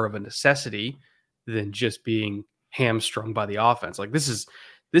that was more of a necessity than just being hamstrung by the offense. Like, this is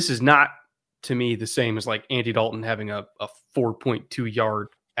not to me the same as like Andy Dalton having a 4.2 yard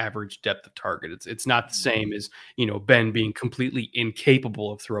average depth of target. It's not the same as, you know, Ben being completely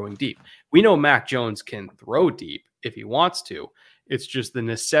incapable of throwing deep. We know Mac Jones can throw deep if he wants to. It's just the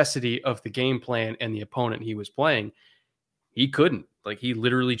necessity of the game plan and the opponent he was playing. He couldn't. Like, he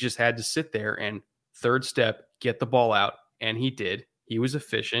literally just had to sit there and third step, get the ball out, and he did. He was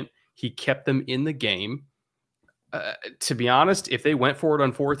efficient. He kept them in the game. To be honest, if they went for it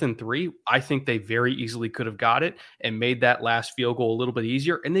on 4th and 3, I think they very easily could have got it and made that last field goal a little bit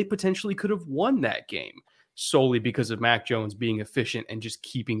easier, and they potentially could have won that game solely because of Mac Jones being efficient and just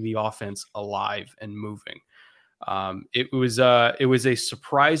keeping the offense alive and moving. It was a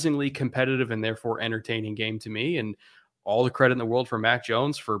surprisingly competitive and therefore entertaining game to me, and all the credit in the world for Mac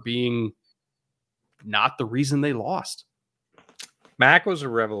Jones for being not the reason they lost. Mac was a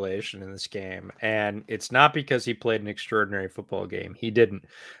revelation in this game, and it's not because he played an extraordinary football game. He didn't.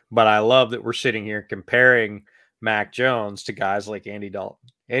 But I love that we're sitting here comparing Mac Jones to guys like Andy Dalton.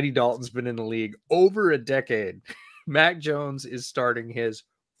 Andy Dalton's been in the league over a decade. Mac Jones is starting his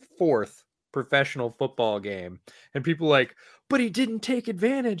 4th professional football game. And people are like, but he didn't take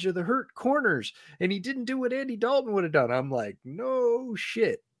advantage of the hurt corners, and he didn't do what Andy Dalton would have done. I'm like, no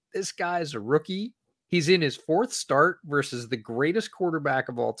shit. This guy's a rookie. He's in his 4th start versus the greatest quarterback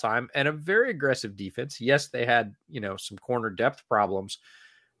of all time and a very aggressive defense. Yes, they had, you know, some corner depth problems.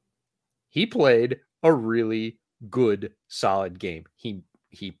 He played a really good, solid game. He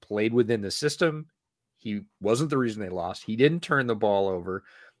played within the system. He wasn't the reason they lost. He didn't turn the ball over.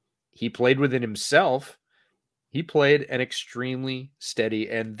 He played within himself. He played an extremely steady,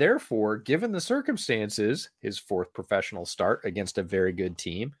 and therefore, given the circumstances, his 4th professional start against a very good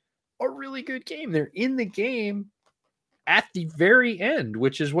team, a really good game. They're in the game at the very end,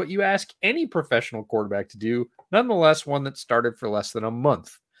 which is what you ask any professional quarterback to do. Nonetheless, one that started for less than a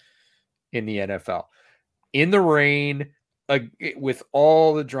month in the NFL. In the rain, with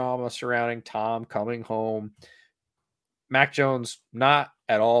all the drama surrounding Tom coming home, Mac Jones not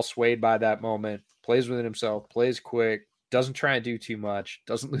at all swayed by that moment, plays within himself, plays quick, doesn't try to do too much,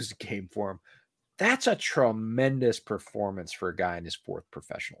 doesn't lose a game for him. That's a tremendous performance for a guy in his 4th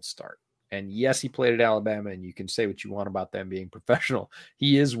professional start. And yes, he played at Alabama, and you can say what you want about them being professional.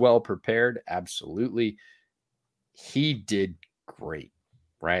 He is well prepared. Absolutely. He did great,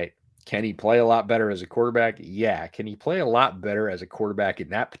 right? Can he play a lot better as a quarterback? Yeah. Can he play a lot better as a quarterback in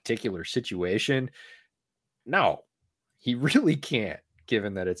that particular situation? No, he really can't,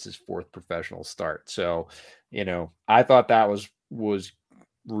 given that it's his 4th professional start. So, you know, I thought that was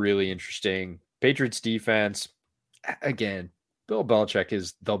really interesting. Patriots defense, again, Bill Belichick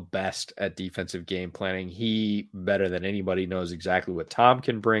is the best at defensive game planning. He, better than anybody, knows exactly what Tom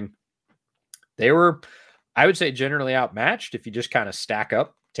can bring. They were, I would say, generally outmatched if you just kind of stack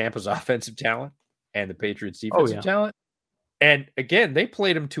up Tampa's offensive talent and the Patriots defensive talent. And again, they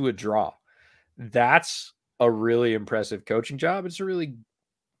played him to a draw. That's a really impressive coaching job. It's a really,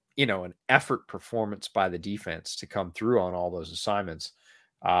 you know, an effort performance by the defense to come through on all those assignments.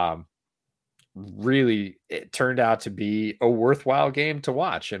 Really, it turned out to be a worthwhile game to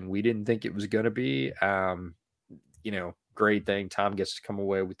watch, and we didn't think it was going to be. You know, great thing. Tom gets to come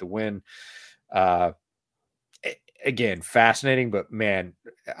away with the win. Again, fascinating, but man,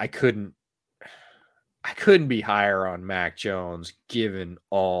 I couldn't be higher on Mac Jones given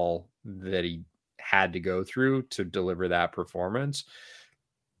all that he had to go through to deliver that performance.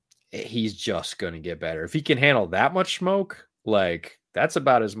 He's just going to get better. If he can handle that much smoke, like, that's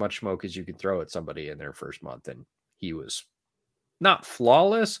about as much smoke as you can throw at somebody in their first month. And he was not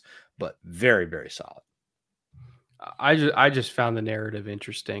flawless, but very, very solid. I just found the narrative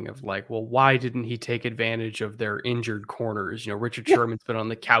interesting of like, well, why didn't he take advantage of their injured corners? You know, Richard Sherman's been on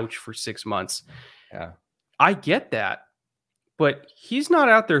the couch for 6 months. Yeah, I get that, but he's not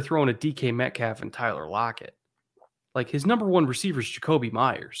out there throwing a DK Metcalf and Tyler Lockett. Like, his number 1 receiver is Jacoby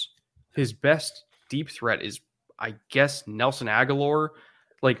Myers. His best deep threat is, I guess, Nelson Aguilar.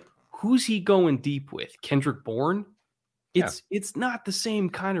 Like, who's he going deep with? Kendrick Bourne? It's not the same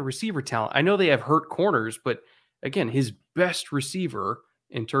kind of receiver talent. I know they have hurt corners, but again, his best receiver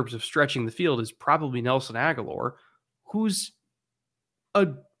in terms of stretching the field is probably Nelson Aguilar, who's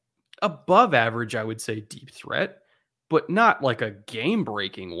above average, I would say, deep threat, but not like a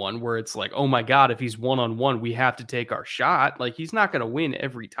game-breaking one where it's like, oh my God, if he's one-on-one, we have to take our shot. Like, he's not going to win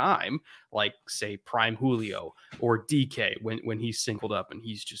every time, like, say, Prime Julio or DK when he's singled up and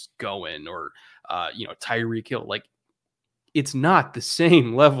he's just going, or, Tyreek Hill. Like, it's not the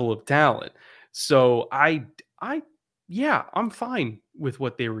same level of talent. So I'm fine with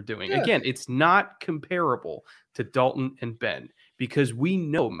what they were doing. Yeah. Again, it's not comparable to Dalton and Ben because we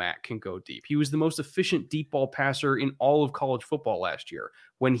know Matt can go deep. He was the most efficient deep ball passer in all of college football last year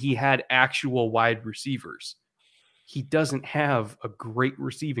when he had actual wide receivers. He doesn't have a great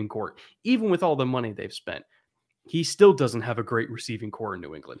receiving core. Even with all the money they've spent, he still doesn't have a great receiving core in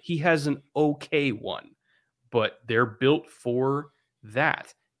New England. He has an okay one, but they're built for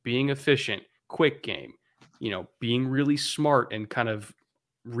that. Being efficient, quick game, being really smart and kind of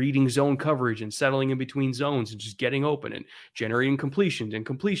reading zone coverage and settling in between zones and just getting open and generating completions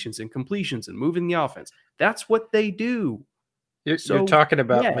and moving the offense. That's what they do. You're talking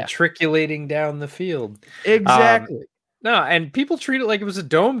about matriculating down the field. Exactly. No, and people treat it like it was a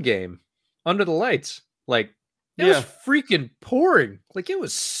dome game under the lights. Like it was freaking pouring. Like it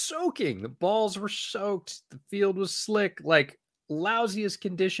was soaking. The balls were soaked. The field was slick. Like lousiest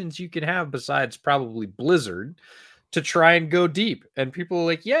conditions you can have besides probably blizzard to try and go deep. And people are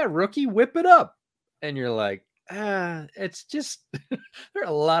like, yeah, rookie, whip it up. And you're like, it's just, there are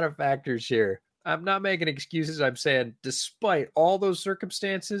a lot of factors here. I'm not making excuses. I'm saying, despite all those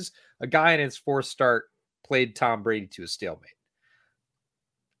circumstances, a guy in his fourth start played Tom Brady to a stalemate.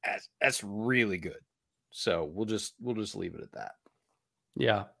 That's really good. So we'll just leave it at that.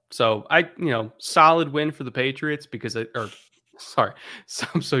 Yeah. So solid win for the Patriots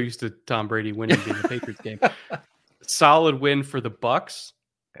I'm so used to Tom Brady winning being the Patriots game. Solid win for the Bucs.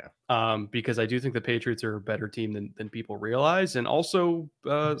 Yeah. Because I do think the Patriots are a better team than people realize, and also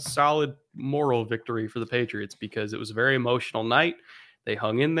solid moral victory for the Patriots because it was a very emotional night. They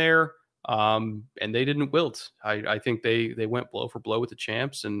hung in there, and they didn't wilt. I think they went blow for blow with the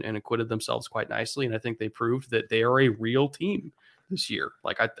champs and acquitted themselves quite nicely, and I think they proved that they are a real team this year.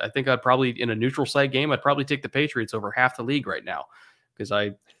 Like I think I'd probably, in a neutral site game, I'd probably take the Patriots over half the league right now because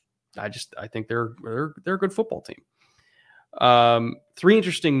I think they're a good football team. 3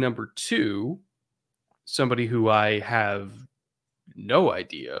 interesting number 2, somebody who I have no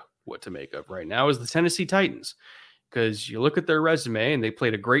idea what to make of right now is the Tennessee Titans, because you look at their resume and they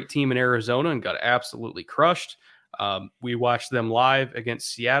played a great team in Arizona and got absolutely crushed. We watched them live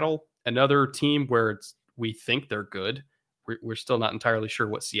against Seattle, another team where we think they're good. We're still not entirely sure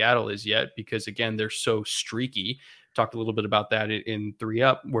what Seattle is yet because, again, they're so streaky. Talked a little bit about that in 3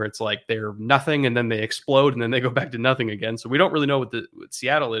 Up, where it's like they're nothing and then they explode and then they go back to nothing again. So we don't really know what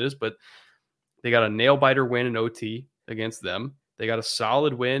Seattle is, but they got a nail biter win in OT against them. They got a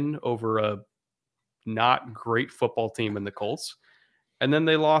solid win over a not great football team in the Colts. And then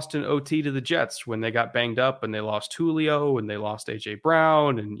they lost in OT to the Jets when they got banged up, and they lost Julio and they lost AJ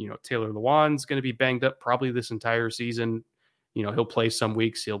Brown, and Taylor Lewan's going to be banged up probably this entire season. He'll play some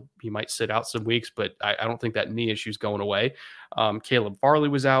weeks. He might sit out some weeks, but I don't think that knee issue is going away. Caleb Farley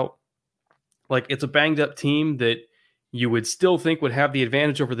was out. Like, it's a banged up team that you would still think would have the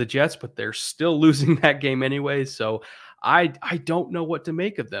advantage over the Jets, but they're still losing that game anyway. So I don't know what to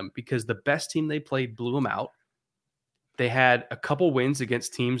make of them because the best team they played blew them out. They had a couple wins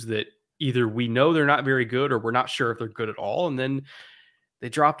against teams that either we know they're not very good or we're not sure if they're good at all. And then they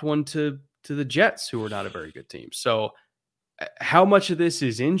dropped one to the Jets, who are not a very good team. So how much of this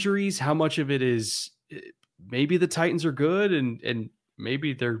is injuries? How much of it is maybe the Titans are good and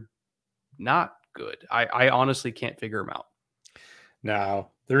maybe they're not good? I honestly can't figure them out. Now,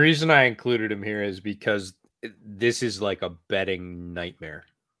 the reason I included him here is because this is like a betting nightmare,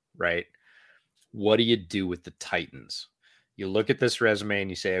 right? What do you do with the Titans? You look at this resume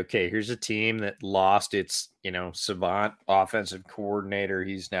and you say, okay, here's a team that lost its, savant offensive coordinator.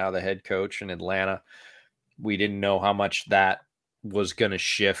 He's now the head coach in Atlanta. We didn't know how much that was going to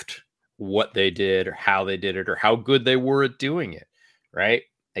shift what they did or how they did it or how good they were at doing it, right?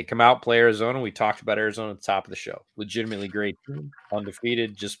 They come out, play Arizona. We talked about Arizona at the top of the show. Legitimately great team,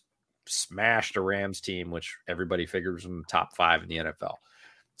 undefeated, just smashed a Rams team, which everybody figures in the top 5 in the NFL.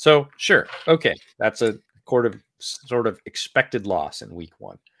 So, sure, okay, that's a sort of expected loss in week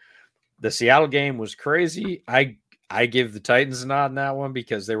 1. The Seattle game was crazy. I give the Titans a nod in that one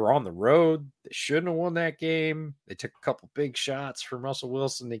because they were on the road. They shouldn't have won that game. They took a couple big shots from Russell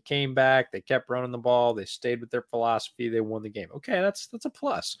Wilson. They came back. They kept running the ball. They stayed with their philosophy. They won the game. Okay, that's a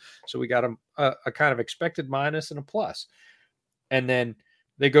plus. So we got a kind of expected minus and a plus. And then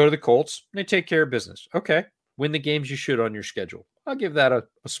they go to the Colts. And they take care of business. Okay, win the games you should on your schedule. I'll give that a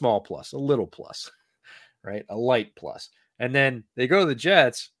small plus, a little plus, right? A light plus. And then they go to the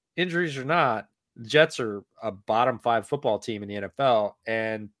Jets, injuries or not. The Jets are a bottom 5 football team in the NFL,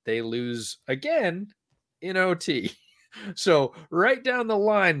 and they lose again in OT. So right down the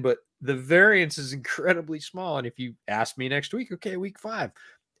line, but the variance is incredibly small. And if you ask me next week, okay, week 5,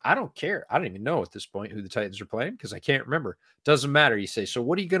 I don't care. I don't even know at this point who the Titans are playing because I can't remember. Doesn't matter. You say, so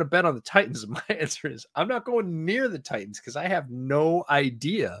what are you going to bet on the Titans? And my answer is I'm not going near the Titans because I have no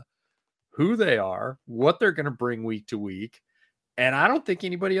idea who they are, what they're going to bring week to week. And I don't think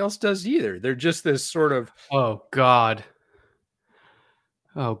anybody else does either. They're just this sort of. Oh, God.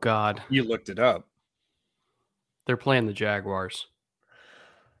 Oh, God. You looked it up. They're playing the Jaguars.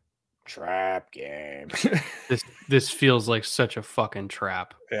 Trap game. This feels like such a fucking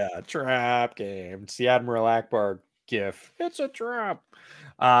trap. Yeah, trap game. It's the Admiral Akbar gif. It's a trap.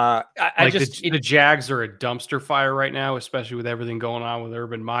 The Jags are a dumpster fire right now, especially with everything going on with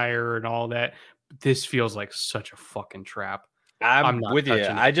Urban Meyer and all that. This feels like such a fucking trap. I'm with you.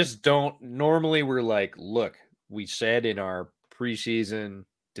 I just don't. Normally, we're like, look, we said in our preseason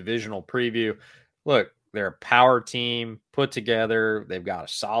divisional preview, look, they're a power team put together. They've got a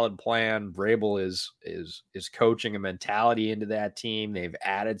solid plan. Vrabel is coaching a mentality into that team. They've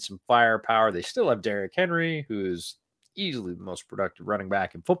added some firepower. They still have Derrick Henry, who is easily the most productive running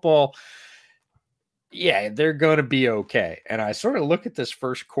back in football. Yeah, they're going to be okay. And I sort of look at this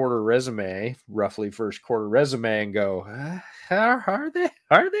roughly first quarter resume and go, are they?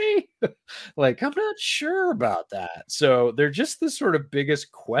 Like, I'm not sure about that. So they're just the sort of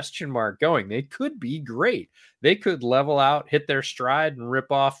biggest question mark going. They could be great. They could level out, hit their stride, and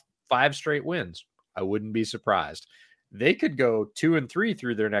rip off 5 straight wins. I wouldn't be surprised. They could go 2-3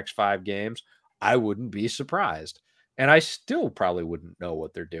 through their next 5 games. I wouldn't be surprised. And I still probably wouldn't know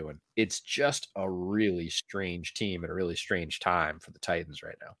what they're doing. It's just a really strange team at a really strange time for the Titans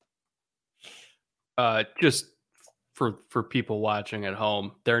right now. Just for people watching at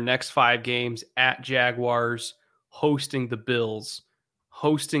home, their next 5 games at Jaguars, hosting the Bills,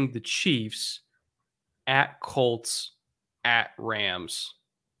 hosting the Chiefs, at Colts, at Rams,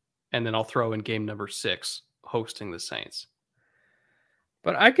 and then I'll throw in game number 6, hosting the Saints.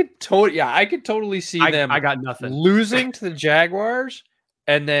 But I could totally see them. I got nothing. Losing to the Jaguars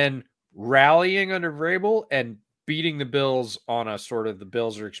and then rallying under Vrabel and beating the Bills on a sort of the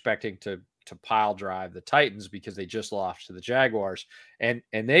Bills are expecting to pile drive the Titans because they just lost to the Jaguars and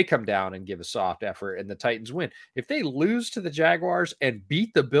they come down and give a soft effort and the Titans win. If they lose to the Jaguars and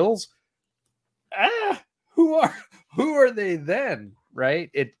beat the Bills, who are they then?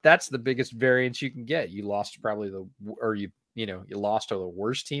 Right? That's the biggest variance you can get. You lost you lost to the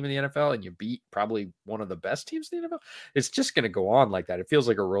worst team in the NFL and you beat probably one of the best teams in the NFL. It's just going to go on like that. It feels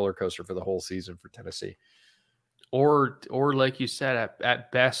like a roller coaster for the whole season for Tennessee. Or like you said,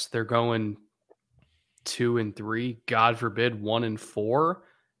 at best, they're going 2-3, God forbid 1-4.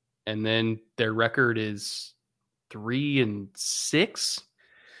 And then their record is 3-6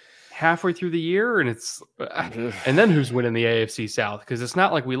 halfway through the year. And and then who's winning the AFC South? Because it's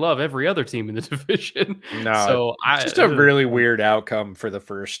not like we love every other team in the division. No, so it's just a really weird outcome for the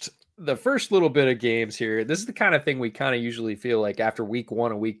first little bit of games here. This is the kind of thing we kind of usually feel like after week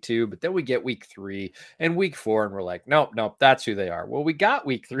 1 and week 2, but then we get week 3 and week 4 and we're like, nope, that's who they are. Well, we got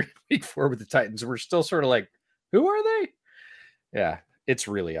week 3, week 4 with the Titans. We're still sort of like, who are they? Yeah, it's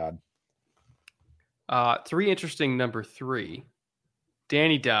really odd. 3 interesting number 3.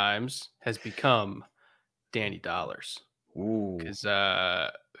 Danny Dimes has become Danny Dollars. Ooh. Because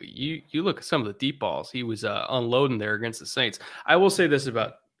you look at some of the deep balls he was unloading there against the Saints. I will say this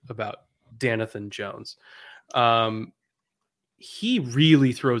about Danathan Jones. He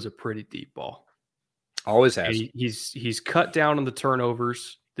really throws a pretty deep ball. Always has. He's cut down on the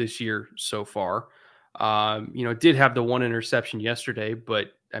turnovers this year so far. Did have the 1 interception yesterday, but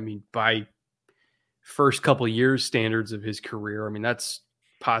I mean, by first couple of years standards of his career, I mean, that's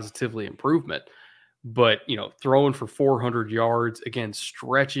positively improvement. But, throwing for 400 yards, again,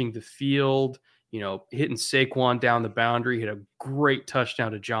 stretching the field, hitting Saquon down the boundary, hit a great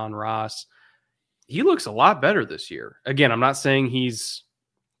touchdown to John Ross. He looks a lot better this year. Again, I'm not saying he's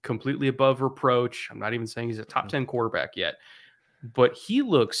completely above reproach. I'm not even saying he's a top 10 quarterback yet. But he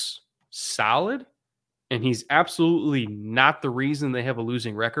looks solid, and he's absolutely not the reason they have a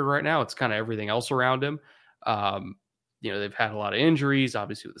losing record right now. It's kind of everything else around him. They've had a lot of injuries,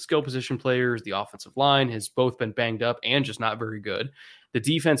 obviously with the skill position players. The offensive line has both been banged up and just not very good. The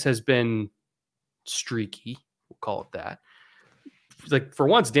defense has been streaky, we'll call it that. Like, for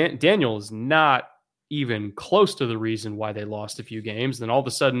once, Daniel is not even close to the reason why they lost a few games. Then all of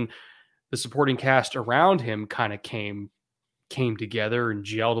a sudden, the supporting cast around him kind of came together and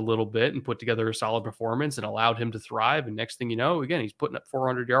gelled a little bit and put together a solid performance and allowed him to thrive. And next thing you know, again, he's putting up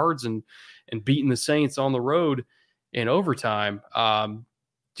 400 yards and beating the Saints on the road in overtime. I've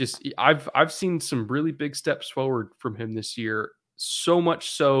seen some really big steps forward from him this year. So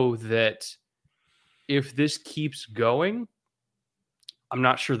much so that if this keeps going, I'm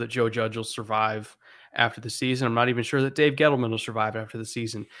not sure that Joe Judge will survive after the season. I'm not even sure that Dave Gettleman will survive after the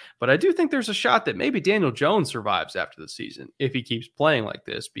season. But I do think there's a shot that maybe Daniel Jones survives after the season if he keeps playing like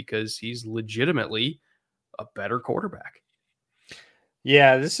this, because he's legitimately a better quarterback.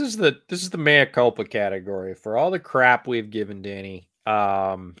 Yeah, this is the mea culpa category for all the crap we've given Danny.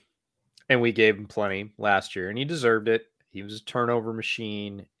 And we gave him plenty last year, and he deserved it. He was a turnover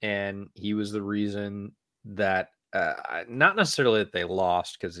machine, and he was the reason that not necessarily that they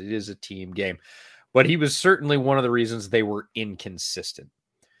lost, because it is a team game, but he was certainly one of the reasons they were inconsistent.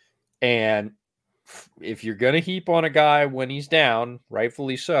 And if you're going to heap on a guy when he's down,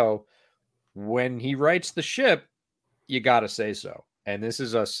 rightfully so, when he rights the ship, you got to say so. And this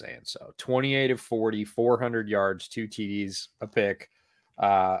is us saying so. 28 of 40, 400 yards, 2 TDs, a pick.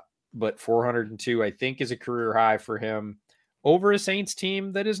 But 402, I think, is a career high for him over a Saints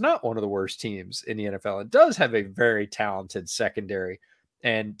team that is not one of the worst teams in the NFL. It does have a very talented secondary.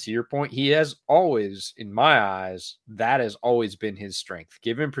 And to your point, he has always, in my eyes, that has always been his strength.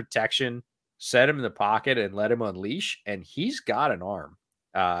 Give him protection, set him in the pocket, and let him unleash. And he's got an arm.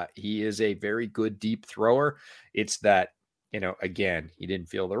 He is a very good deep thrower. It's that, again, he didn't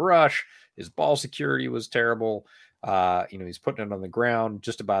feel the rush. His ball security was terrible. He's putting it on the ground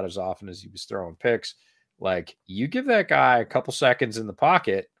just about as often as he was throwing picks. Like, you give that guy a couple seconds in the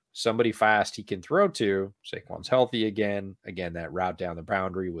pocket, somebody fast he can throw to. Saquon's healthy again. Again, that route down the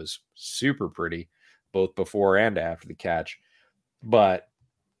boundary was super pretty, both before and after the catch. But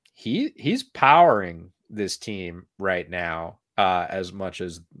he's powering this team right now, as much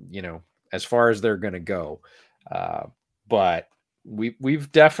as, as far as they're going to go. But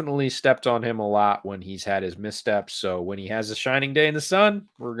we've definitely stepped on him a lot when he's had his missteps. So when he has a shining day in the sun,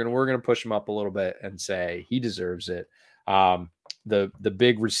 we're gonna push him up a little bit and say he deserves it. The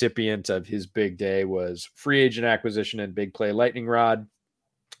big recipient of his big day was free agent acquisition and big play lightning rod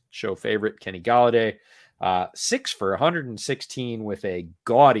show favorite Kenny Golladay, 6 for 116 with a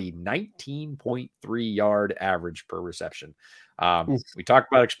gaudy 19.3 yard average per reception. We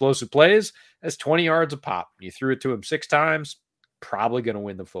talked about explosive plays. That's 20 yards a pop. You threw it to him 6 times. Probably going to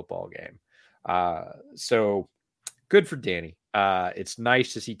win the football game. So good for Danny. It's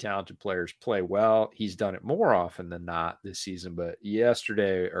nice to see talented players play well. He's done it more often than not this season, but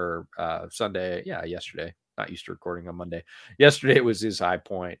yesterday or Sunday, yesterday, not used to recording on Monday. Yesterday was his high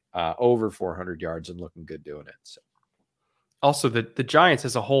point, over 400 yards and looking good doing it. So. Also, the Giants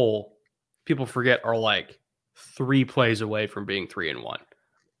as a whole, people forget, are like 3 plays away from being 3-1.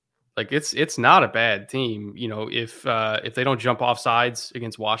 Like, it's not a bad team. If they don't jump off sides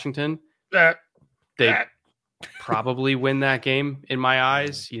against Washington, they probably win that game in my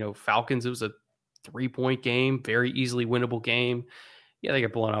eyes. Falcons, it was a 3-point game, very easily winnable game. Yeah, they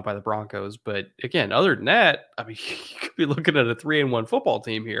get blown out by the Broncos. But again, other than that, I mean, you could be looking at a 3-1 football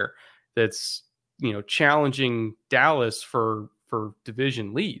team here that's, challenging Dallas for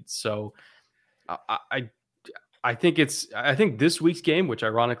division leads. So I think this week's game, which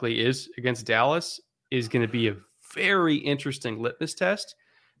ironically is against Dallas, is going to be a very interesting litmus test,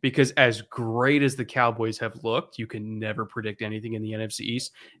 because as great as the Cowboys have looked, you can never predict anything in the NFC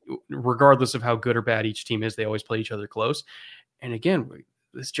East, regardless of how good or bad each team is. They always play each other close. And again,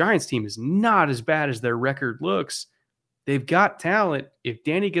 this Giants team is not as bad as their record looks. They've got talent. If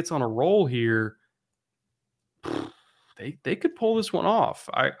Danny gets on a roll here, they could pull this one off.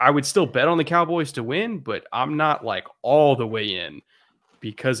 I would still bet on the Cowboys to win, but I'm not like all the way in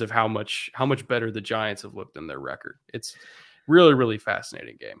because of how much better the Giants have looked in their record. It's really, really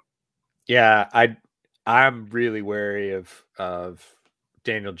fascinating game. Yeah, I'm really wary of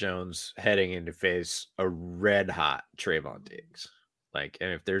Daniel Jones heading into face a red hot Trayvon Diggs. Like,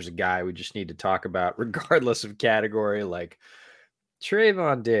 and if there's a guy we just need to talk about, regardless of category, like,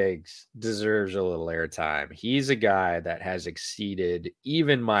 Trayvon Diggs deserves a little airtime. He's a guy that has exceeded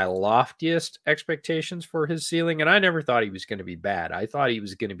even my loftiest expectations for his ceiling, and I never thought he was going to be bad. I thought he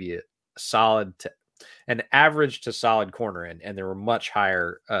was going to be a solid, an average to solid corner, and there were much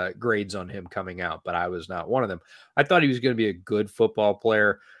higher grades on him coming out, but I was not one of them. I thought he was going to be a good football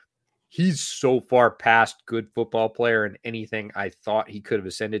player. He's so far past good football player and anything I thought he could have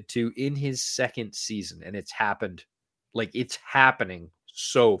ascended to in his second season, and it's happened. Like, it's happening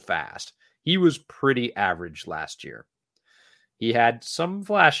so fast. He was pretty average last year. He had some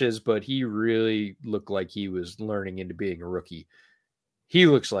flashes, but he really looked like he was learning into being a rookie. He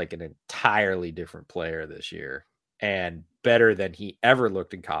looks like an entirely different player this year and better than he ever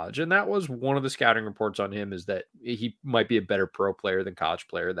looked in college. And that was one of the scouting reports on him, is that he might be a better pro player than college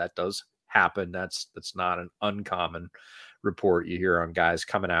player. That does happen. That's not an uncommon report you hear on guys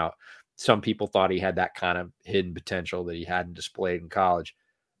coming out some people thought he had that kind of hidden potential that he hadn't displayed in college.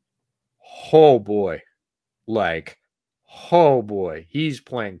 Oh boy. He's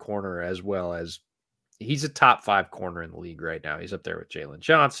playing corner as well as he's a top 5 corner in the league right now. He's up there with Jalen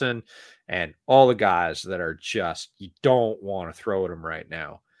Johnson and all the guys that are just, you don't want to throw at him right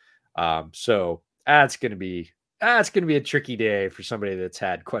now. So that's going to be a tricky day for somebody that's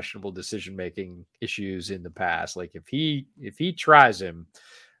had questionable decision-making issues in the past. Like if he tries him,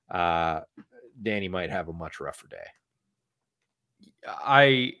 Danny might have a much rougher day.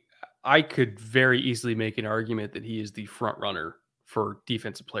 I could very easily make an argument that he is the front runner for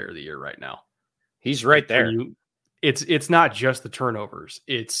Defensive Player of the Year right now. He's right there. It's not just the turnovers.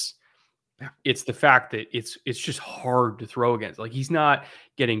 It's the fact that it's just hard to throw against. Like he's not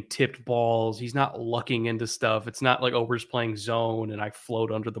getting tipped balls. He's not lucking into stuff. It's not like, oh, we're just playing zone and I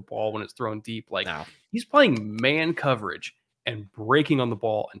float under the ball when it's thrown deep. Like he's playing man coverage and breaking on the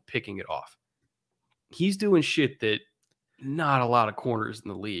ball and picking it off. He's doing shit that not a lot of corners in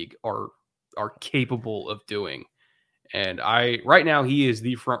the league are capable of doing. And right now he is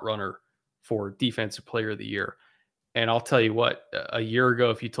the front runner for Defensive Player of the Year. And I'll tell you what, a year ago,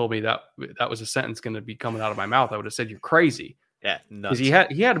 if you told me that was a sentence going to be coming out of my mouth, I would have said, you're crazy. Yeah. Because he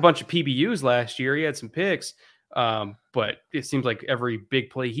had a bunch of PBUs last year. He had some picks. But it seems like every big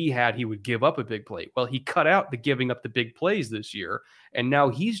play he had, he would give up a big play. Well, he cut out the giving up the big plays this year. And now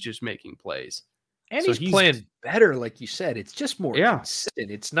he's just making plays. And so he's playing better, like you said. It's just more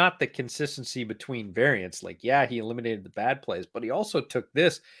consistent. It's not the consistency between variants. Like, yeah, he eliminated the bad plays, but he also took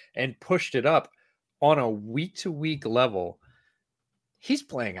this and pushed it up on a week-to-week level. He's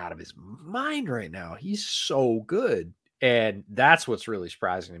playing out of his mind right now. He's so good. And that's what's really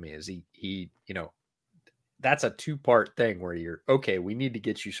surprising to me is he that's a 2-part thing where you're okay. We need to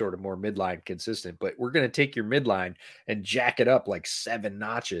get you sort of more midline consistent, but we're going to take your midline and jack it up like 7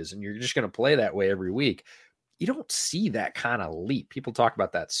 notches. And you're just going to play that way every week. You don't see that kind of leap. People talk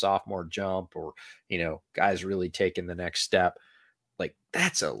about that sophomore jump or, guys really taking the next step. Like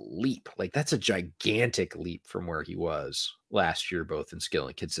that's a leap. Like that's a gigantic leap from where he was last year, both in skill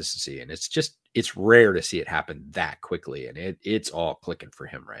and consistency. And it's rare to see it happen that quickly. And it's all clicking for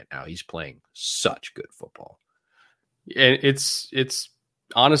him right now. He's playing such good football. And it's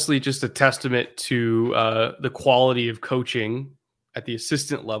honestly just a testament to the quality of coaching at the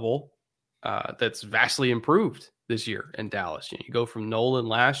assistant level that's vastly improved this year in Dallas. You go from Nolan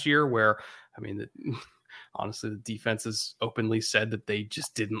last year where, honestly, the defenses openly said that they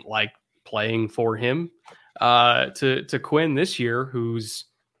just didn't like playing for him to Quinn this year,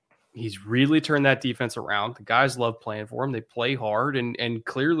 he's really turned that defense around. The guys love playing for him. They play hard, and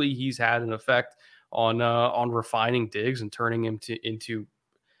clearly he's had an effect on refining Diggs and turning him into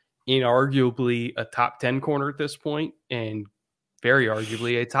inarguably a top 10 corner at this point, and very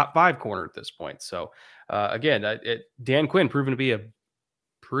arguably a top 5 corner at this point. So again, Dan Quinn proven to be a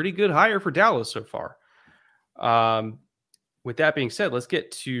pretty good hire for Dallas so far. With that being said, let's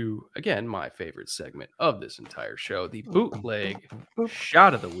get to, again, my favorite segment of this entire show, the bootleg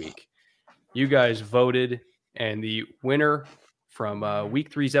shot of the week. You guys voted, and the winner from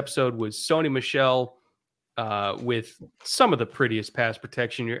week 3's episode was Sony Michel with some of the prettiest pass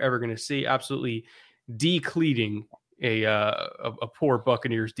protection you're ever going to see. Absolutely decleating a poor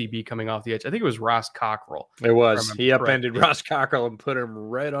Buccaneers DB coming off the edge. I think it was Ross Cockrell. It was. He upended Ross Cockrell and put him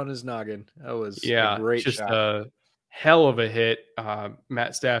right on his noggin. That was a great just shot. A hell of a hit.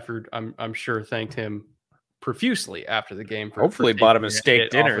 Matt Stafford, I'm sure, thanked him profusely after the game. Hopefully bought him a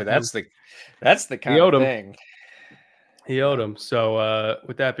steak dinner. That's the kind of thing. He owed him. So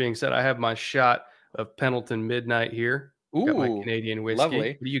with that being said, I have my shot of Pendleton Midnight here. Ooh, got my Canadian whiskey. Lovely.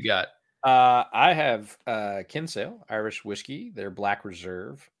 What do you got? I have Kinsale Irish whiskey. They're Black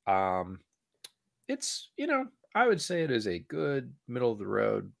Reserve. It's, I would say it is a good middle of the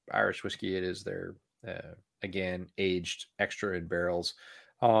road Irish whiskey. It is their, again, aged extra in barrels.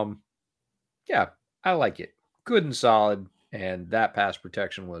 Yeah, I like it. Good and solid. And that pass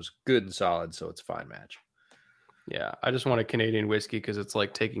protection was good and solid. So it's a fine match. Yeah, I just want a Canadian whiskey because it's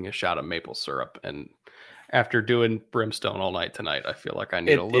like taking a shot of maple syrup. And after doing Brimstone all night tonight, I feel like I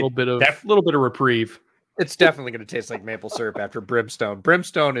need a little bit of reprieve. It's definitely going to taste like maple syrup after Brimstone.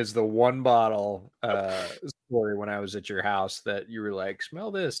 Brimstone is the one bottle story when I was at your house that you were like,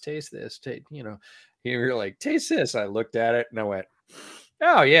 smell this, taste this, you were like, taste this. I looked at it and I went,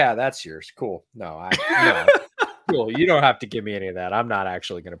 oh yeah, that's yours. Cool. No, cool. You don't have to give me any of that. I'm not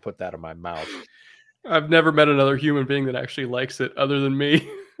actually going to put that in my mouth. I've never met another human being that actually likes it other than me.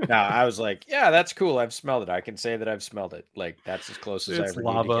 No, I was like, yeah, that's cool. I've smelled it. I can say that I've smelled it. Like that's as close as I ever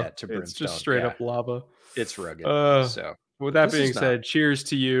need to get to Brimstone. It's just straight up lava. It's rugged. With that This being is not- said, cheers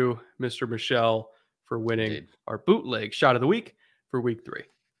to you, Mr. Michelle, for winning Indeed. our bootleg shot of the week for week 3.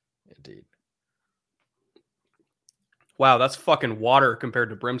 Indeed. Wow, that's fucking water compared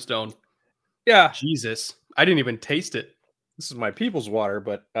to brimstone. Yeah, Jesus. I didn't even taste it. this is my people's water,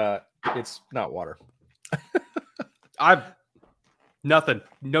 but it's not water. I've nothing.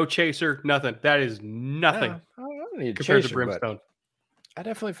 No chaser, nothing. That is nothing Yeah, I don't need a compared to chaser, but brimstone. I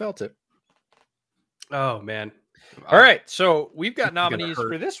definitely felt it. Oh, man. All right, so we've got This is gonna nominees hurt.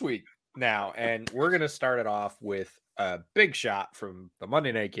 for this week now, and we're going to start it off with a big shot from the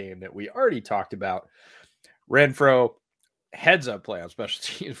Monday night game that we already talked about. Renfro heads up play on special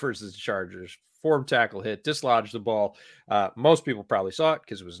teams versus the Chargers. Form tackle hit, dislodged the ball. Most people probably saw it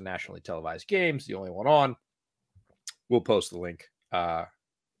because it was a nationally televised game. It's the only one on. We'll post the link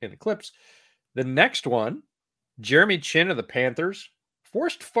in the clips. The next one, Jeremy Chin of the Panthers.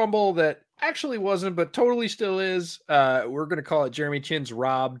 Forced fumble that actually wasn't, but totally still is. We're going to call it Jeremy Chin's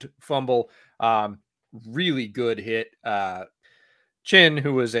robbed fumble. Really good hit. Chin,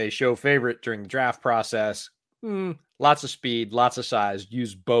 who was a show favorite during the draft process, lots of speed, lots of size,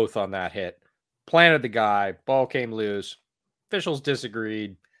 used both on that hit. Planted the guy, ball came loose. Officials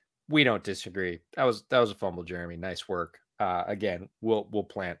disagreed. We don't disagree. That was a fumble, Jeremy. Nice work. Again, we'll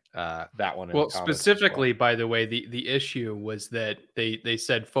plant that one. In Well, the comments specifically, by the way, the issue was that they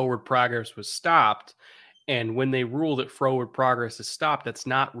said forward progress was stopped, and when they ruled that forward progress is stopped, that's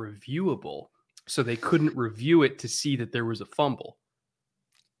not reviewable. So they couldn't review it to see that there was a fumble.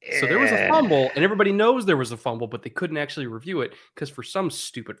 So there was a fumble, and everybody knows there was a fumble, but they couldn't actually review it because for some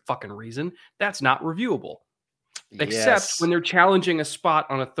stupid fucking reason, that's not reviewable. Except when they're challenging a spot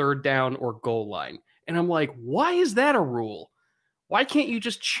on a third down or goal line. And I'm like, why is that a rule? Why can't you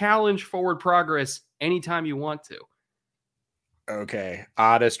just challenge forward progress anytime you want to? Okay,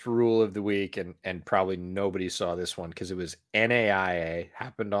 oddest rule of the week, and probably nobody saw this one because it was NAIA,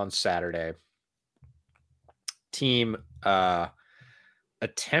 happened on Saturday. Team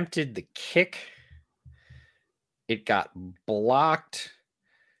attempted the kick. It got blocked.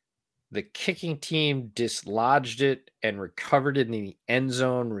 The kicking team dislodged it and recovered it in the end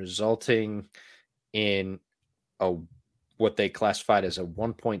zone, resulting in what they classified as a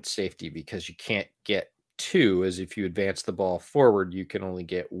 1-point safety because you can't get 2 as if you advance the ball forward. You can only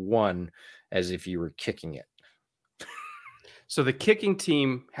get 1 as if you were kicking it. So the kicking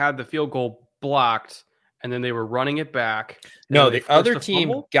team had the field goal blocked, and then they were running it back. No, the other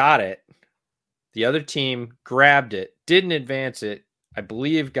team got it. The other team grabbed it, didn't advance it. I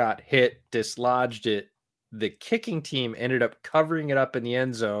believe got hit, dislodged it. The kicking team ended up covering it up in the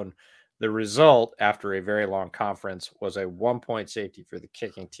end zone. The result, after a very long conference, was a 1-point safety for the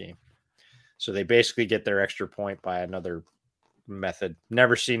kicking team. So they basically get their extra point by another method.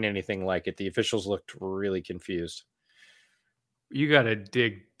 Never seen anything like it. The officials looked really confused. You got to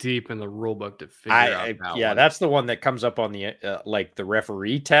dig deep in the rule book to figure out that one. That's the one that comes up on the like the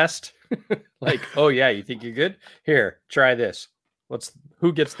referee test. Like, oh yeah, you think you're good? Here, try this.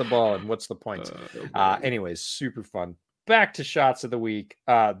 Who gets the ball and what's the points? Anyways, super fun. Back to shots of the week.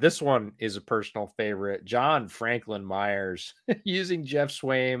 This one is a personal favorite. John Franklin Myers using Jeff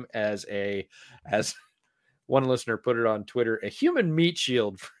Swaim as one listener put it on Twitter, a human meat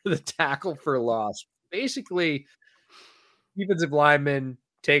shield for the tackle for loss. Basically, defensive lineman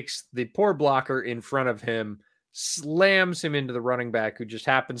takes the poor blocker in front of him, slams him into the running back who just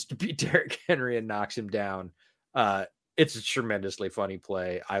happens to be Derrick Henry and knocks him down. It's a tremendously funny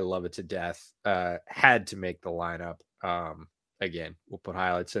play. I love it to death. Had to make the lineup. Again, we'll put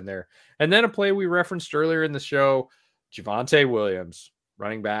highlights in there. And then a play we referenced earlier in the show, Javonte Williams,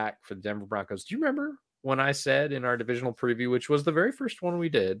 running back for the Denver Broncos. Do you remember when I said in our divisional preview, which was the very first one we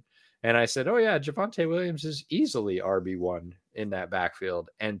did, and I said, oh yeah, Javonte Williams is easily RB1 in that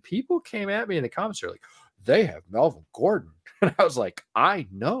backfield. And people came at me in the comments. They're like, they have Melvin Gordon. And I was like, I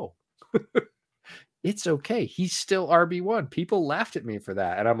know. It's okay. He's still RB1. People laughed at me for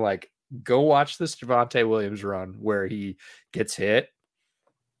that. And I'm like, go watch this Javonte Williams run where he gets hit,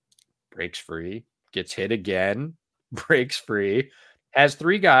 breaks free, gets hit again, breaks free, has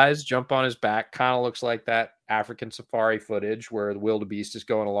 3 guys jump on his back. Kind of looks like that African safari footage where the wildebeest is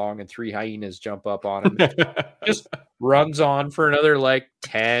going along and 3 hyenas jump up on him. Just runs on for another like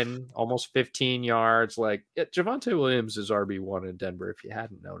 10, almost 15 yards. Like Javonte Williams is RB1 in Denver, if you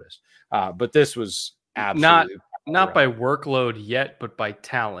hadn't noticed. But this was absolutely not by workload yet, but by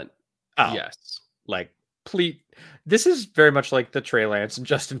talent. Oh, yes. Like, this is very much like the Trey Lance and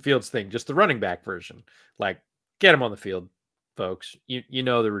Justin Fields thing, just the running back version. Like, get him on the field, folks. You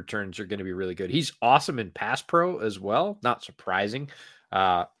know the returns are going to be really good. He's awesome in pass pro as well. Not surprising,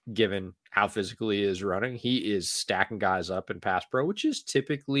 given how physical he is running. He is stacking guys up in pass pro, which is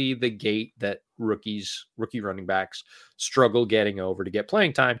typically the gate that rookie running backs struggle getting over to get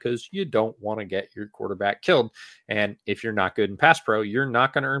playing time, because you don't want to get your quarterback killed. And if you're not good in pass pro, you're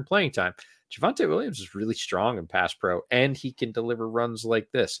not going to earn playing time. Javonte Williams is really strong in pass pro, and he can deliver runs like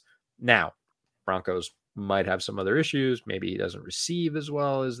this. Now, Broncos might have some other issues. Maybe he doesn't receive as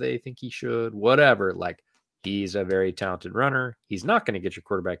well as they think he should, whatever. Like, he's a very talented runner. He's not going to get your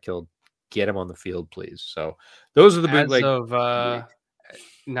quarterback killed. Get him on the field, please. So those are the big,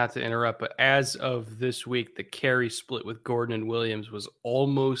 not to interrupt, but as of this week, the carry split with Gordon and Williams was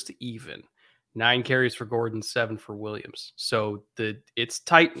almost even. 9 carries for Gordon, 7 for Williams. So it's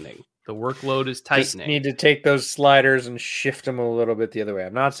tightening. The workload is tightening. Just need to take those sliders and shift them a little bit the other way.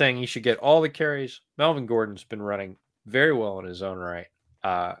 I'm not saying he should get all the carries. Melvin Gordon's been running very well in his own right.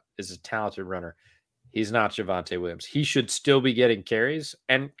 Is a talented runner. He's not Javonte Williams. He should still be getting carries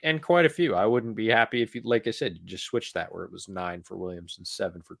and quite a few. I wouldn't be happy if you, like I said, you just switch that where it was 9 for Williams and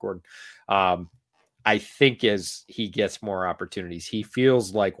 7 for Gordon. I think as he gets more opportunities, he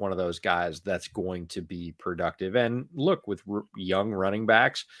feels like one of those guys that's going to be productive. And look, with young running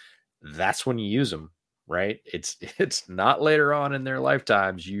backs, that's when you use them, right? It's not later on in their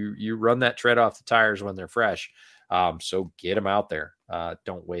lifetimes. You run that tread off the tires when they're fresh. So get them out there.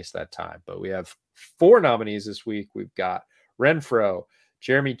 Don't waste that time. But we have 4 nominees this week. We've got Renfrow,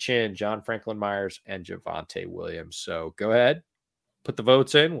 Jeremy Chin, John Franklin Myers, and Javonte Williams. So go ahead, put the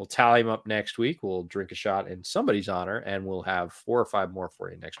votes in. We'll tally them up next week. We'll drink a shot in somebody's honor, and we'll have 4 or 5 more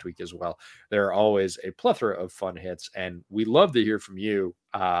for you next week as well. There are always a plethora of fun hits, and we love to hear from you.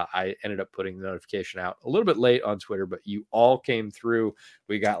 I ended up putting the notification out a little bit late on Twitter, but you all came through.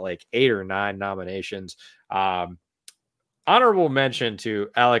 We got like 8 or 9 nominations. Honorable mention to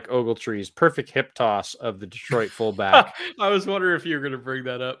Alec Ogletree's perfect hip toss of the Detroit fullback. I was wondering if you were going to bring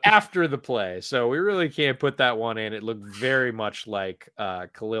that up after the play. So we really can't put that one in. It looked very much like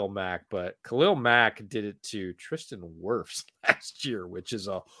Khalil Mack, but Khalil Mack did it to Tristan Wirfs last year, which is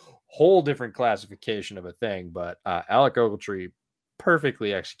a whole different classification of a thing. But Alec Ogletree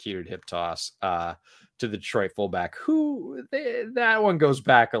perfectly executed hip toss to the Detroit fullback, that one goes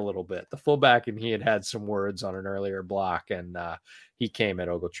back a little bit. The fullback and he had some words on an earlier block, and he came at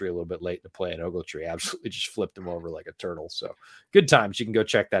Ogletree a little bit late in the play, and Ogletree absolutely just flipped him over like a turtle. So good times. You can go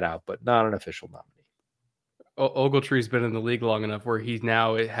check that out, but not an official nominee. Ogletree's been in the league long enough where he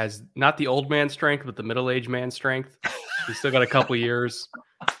now has not the old man strength, but the middle-aged man strength. He's still got a couple years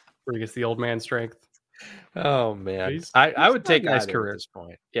where he gets the old man strength. Oh man, I would take a nice career at this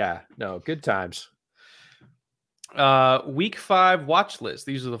point. Yeah, no, good times. Week 5 watch list.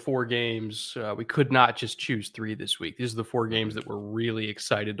 These are the 4 games. We could not just choose 3 this week. These are the 4 games that we're really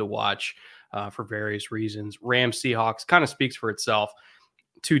excited to watch for various reasons. Rams Seahawks kind of speaks for itself.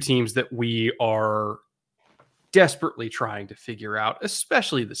 2 teams that we are desperately trying to figure out,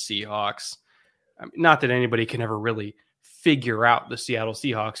 especially the Seahawks. I mean, not that anybody can ever really figure out the Seattle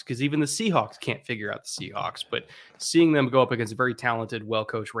Seahawks, because even the Seahawks can't figure out the Seahawks, but seeing them go up against a very talented,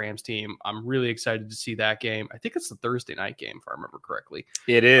 well-coached Rams team, I'm really excited to see that game. I think it's the Thursday night game, if I remember correctly.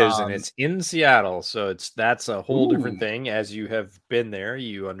 It is, and it's in Seattle, so that's a whole different thing. As you have been there,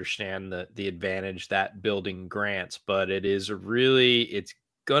 you understand the advantage that building grants, but it's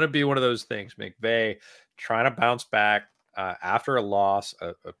going to be one of those things. McVay trying to bounce back after a loss,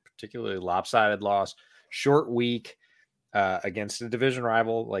 a particularly lopsided loss, short week, against a division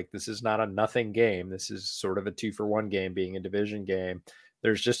rival. Like, this is not a nothing game. This is sort of a 2-for-1 game, being a division game.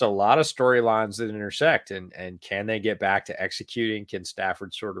 There's just a lot of storylines that intersect, and can they get back to executing? Can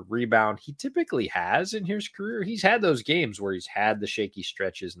Stafford sort of rebound? He typically has in his career. He's had those games where he's had the shaky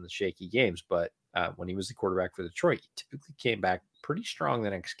stretches and the shaky games, but when he was the quarterback for Detroit, he typically came back pretty strong the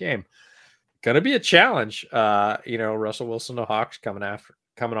next game. Going to be a challenge. Russell Wilson, the Hawks coming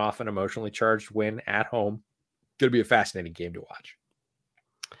off an emotionally charged win at home. Going to be a fascinating game to watch.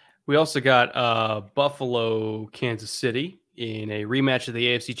 We also got Buffalo, Kansas City in a rematch of the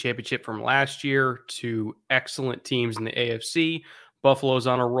AFC Championship from last year. 2 excellent teams in the AFC. Buffalo's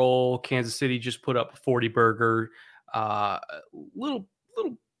on a roll. Kansas City just put up a 40-burger.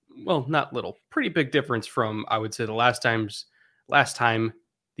 Pretty big difference from, I would say, the last time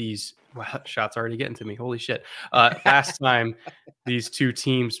these shots already getting to me. Holy shit. Last time these 2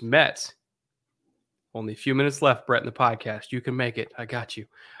 teams met. Only a few minutes left, Brett, in the podcast. You can make it. I got you.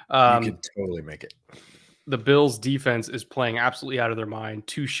 You can totally make it. The Bills' defense is playing absolutely out of their mind.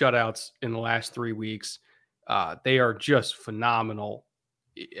 2 shutouts in the last 3 weeks. They are just phenomenal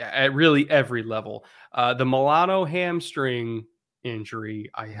at really every level. The Milano hamstring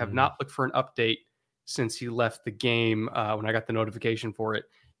injury, I have not looked for an update since he left the game when I got the notification for it.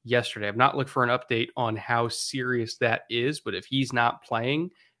 yesterday. I've not looked for an update on how serious that is, but if he's not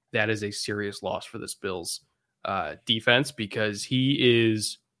playing, that is a serious loss for this Bills defense, because he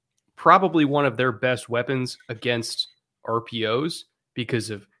is probably one of their best weapons against RPOs because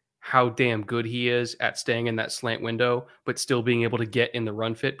of how damn good he is at staying in that slant window, but still being able to get in the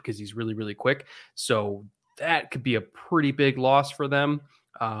run fit because he's really, really quick. So that could be a pretty big loss for them.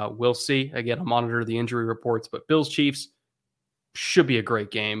 We'll see. Again, I'll monitor the injury reports, but Bills Chiefs should be a great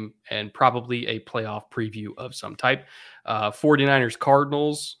game and probably a playoff preview of some type. 49ers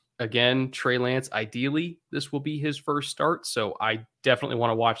Cardinals. Again, Trey Lance, ideally, this will be his first start. So I definitely want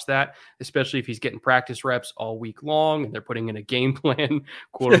to watch that, especially if he's getting practice reps all week long and they're putting in a game plan,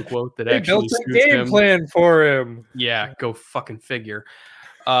 quote unquote, that actually built a game plan for him. Yeah, go fucking figure.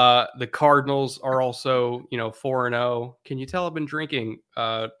 The Cardinals are also, 4-0. Can you tell I've been drinking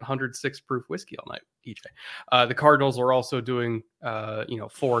 106 proof whiskey all night, EJ? The Cardinals are also doing,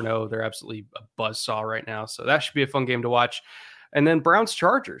 4-0. They're absolutely a buzzsaw right now. So that should be a fun game to watch. And then Browns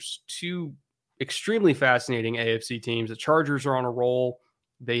Chargers, two extremely fascinating AFC teams. The Chargers are on a roll.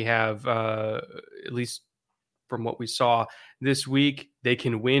 They have, at least from what we saw this week, they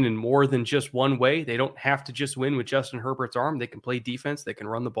can win in more than just one way. They don't have to just win with Justin Herbert's arm. They can play defense. They can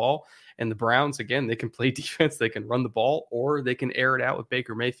run the ball. And the Browns, again, they can play defense. They can run the ball, or they can air it out with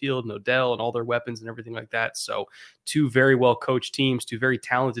Baker Mayfield and Odell and all their weapons and everything like that. So two very well coached teams, two very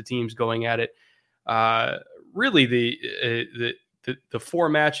talented teams going at it. Really, the four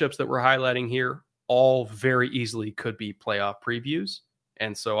matchups that we're highlighting here all very easily could be playoff previews.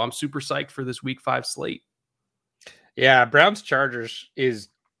 And so I'm super psyched for this week 5 slate. Yeah, Browns Chargers is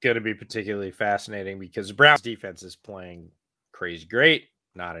going to be particularly fascinating because the Browns defense is playing crazy great.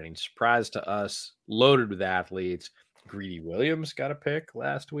 Not any surprise to us. Loaded with athletes. Greedy Williams got a pick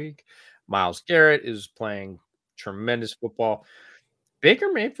last week. Myles Garrett is playing tremendous football.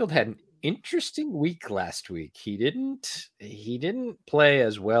 Baker Mayfield had an interesting week last week. He didn't play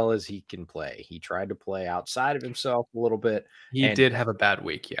as well as he can play. He tried to play outside of himself a little bit. He did have a bad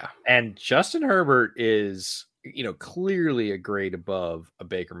week, yeah. And Justin Herbert is, clearly a grade above a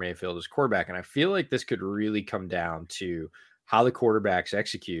Baker Mayfield as quarterback. And I feel like this could really come down to how the quarterbacks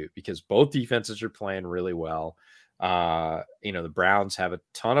execute, because both defenses are playing really well. The Browns have a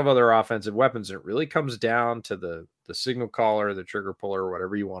ton of other offensive weapons. And it really comes down to the signal caller, the trigger puller,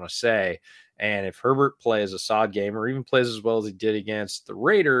 whatever you want to say. And if Herbert plays a solid game or even plays as well as he did against the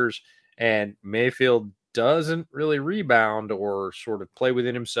Raiders, and Mayfield doesn't really rebound or sort of play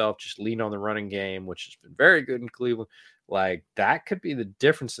within himself, just lean on the running game, which has been very good in Cleveland, like that could be the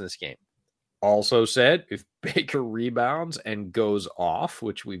difference in this game. Also said, if Baker rebounds and goes off,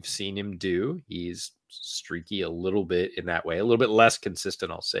 which we've seen him do, he's streaky a little bit in that way, a little bit less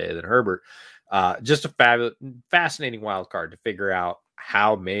consistent, I'll say, than Herbert. Just a fascinating wild card to figure out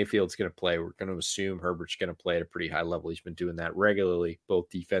how Mayfield's going to play. We're going to assume Herbert's going to play at a pretty high level. He's been doing that regularly. Both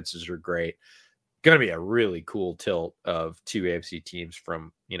defenses are great. Going to be a really cool tilt of two AFC teams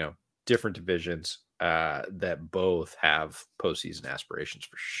from, different divisions that both have postseason aspirations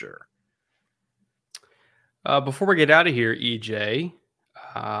for sure. Before we get out of here, EJ,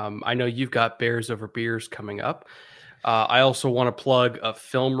 I know you've got Bears Over Beers coming up. I also want to plug a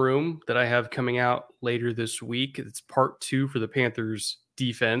film room that I have coming out later this week. It's part 2 for the Panthers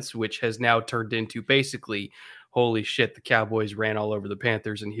defense, which has now turned into basically, holy shit, the Cowboys ran all over the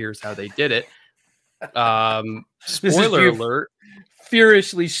Panthers and here's how they did it. Spoiler alert.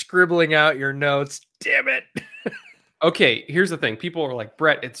 Furiously scribbling out your notes. Damn it. Okay, here's the thing. People are like,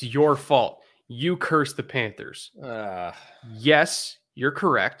 Brett, it's your fault. You cursed the Panthers. Yes, you're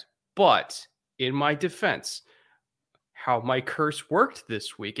correct. But in my defense, how my curse worked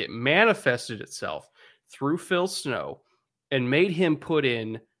this week, it manifested itself through Phil Snow and made him put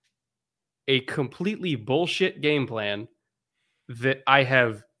in a completely bullshit game plan that I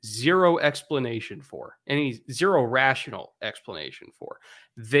have zero explanation for, zero rational explanation for.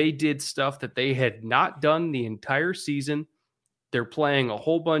 They did stuff that they had not done the entire season. They're playing a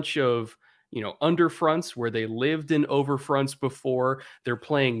whole bunch of, under fronts where they lived in over fronts before. They're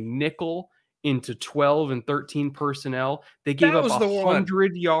playing nickel into 12 and 13 personnel. They gave up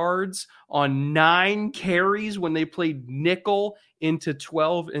 100 yards on 9 carries when they played nickel into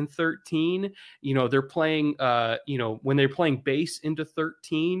 12 and 13. They're playing, when they're playing base into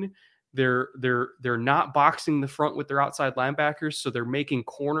 13, they're not boxing the front with their outside linebackers. So they're making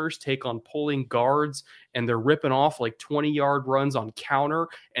corners take on pulling guards, and they're ripping off like 20-yard runs on counter.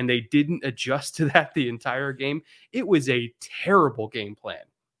 And they didn't adjust to that the entire game. It was a terrible game plan.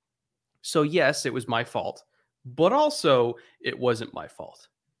 So yes, it was my fault, but also it wasn't my fault.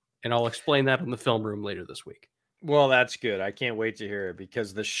 And I'll explain that in the film room later this week. Well, that's good. I can't wait to hear it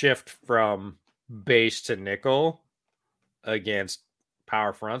because the shift from base to nickel against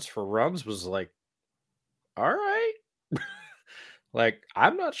power fronts for Rums was like, all right. Like,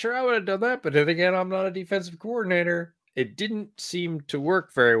 I'm not sure I would have done that, but then again, I'm not a defensive coordinator. It didn't seem to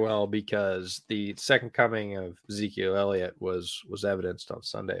work very well because the second coming of Ezekiel Elliott was evidenced on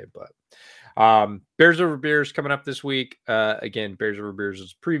Sunday. But Bears Over Beers coming up this week. Again, Bears Over Beers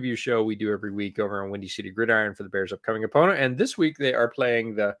is a preview show we do every week over on Windy City Gridiron for the Bears' upcoming opponent. And this week they are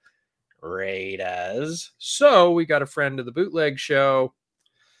playing the Raiders. So we got a friend of the Bootleg Show.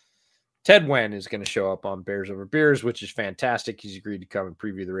 Ted Wen is going to show up on Bears Over Beers, which is fantastic. He's agreed to come and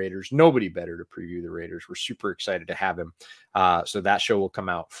preview the Raiders. Nobody better to preview the Raiders. We're super excited to have him. So that show will come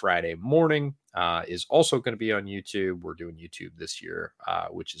out Friday morning. Is also going to be on YouTube. We're doing YouTube this year,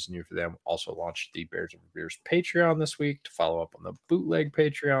 which is new for them. Also launched the Bears Over Beers Patreon this week to follow up on the Bootleg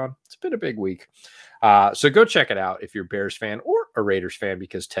Patreon. It's been a big week. So go check it out if you're a Bears fan or a Raiders fan,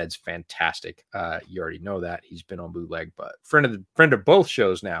 because Ted's fantastic. You already know that. He's been on Bootleg, but friend of both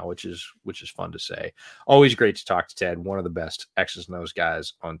shows now, which is fun to say. Always great to talk to Ted, one of the best X's and O's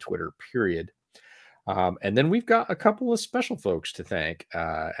guys on Twitter, period. And then we've got a couple of special folks to thank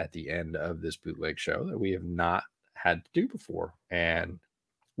at the end of this Bootleg show that we have not had to do before. And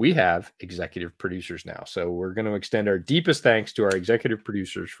we have executive producers now. So we're going to extend our deepest thanks to our executive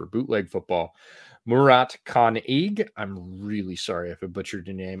producers for Bootleg Football. Murat Khan-Ig, I'm really sorry if I butchered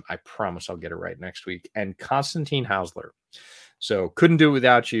your name. I promise I'll get it right next week. And Konstantin Hausler. So couldn't do it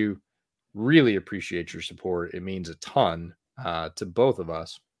without you. Really appreciate your support. It means a ton to both of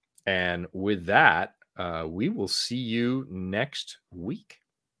us. And with that, we will see you next week.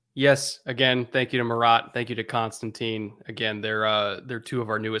 Yes. Again, thank you to Murat. Thank you to Constantine. Again, they're two of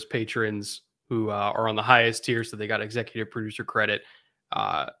our newest patrons who are on the highest tier, so they got executive producer credit.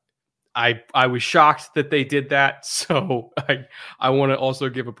 I was shocked that they did that, so I want to also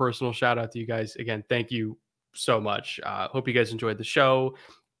give a personal shout out to you guys. Again, thank you so much. Hope you guys enjoyed the show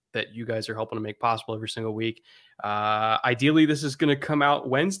that you guys are helping to make possible every single week. Ideally, this is going to come out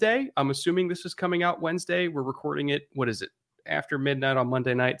Wednesday. I'm assuming this is coming out Wednesday. We're recording it. What is it? After midnight on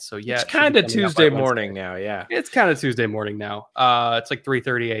Monday night. So yeah, it's kind of Tuesday morning now. Yeah, it's kind of Tuesday morning now. It's like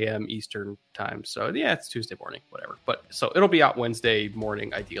 3:30 a.m. Eastern time. So yeah, it's Tuesday morning, whatever. But so it'll be out Wednesday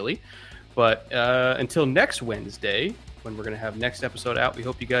morning, ideally. But until next Wednesday, when we're going to have next episode out, we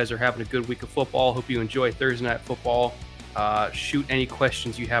hope you guys are having a good week of football. Hope you enjoy Thursday Night Football. Shoot any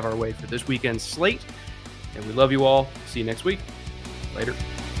questions you have our way for this weekend's slate. And we love you all. See you next week. Later.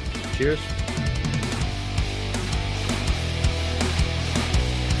 Cheers.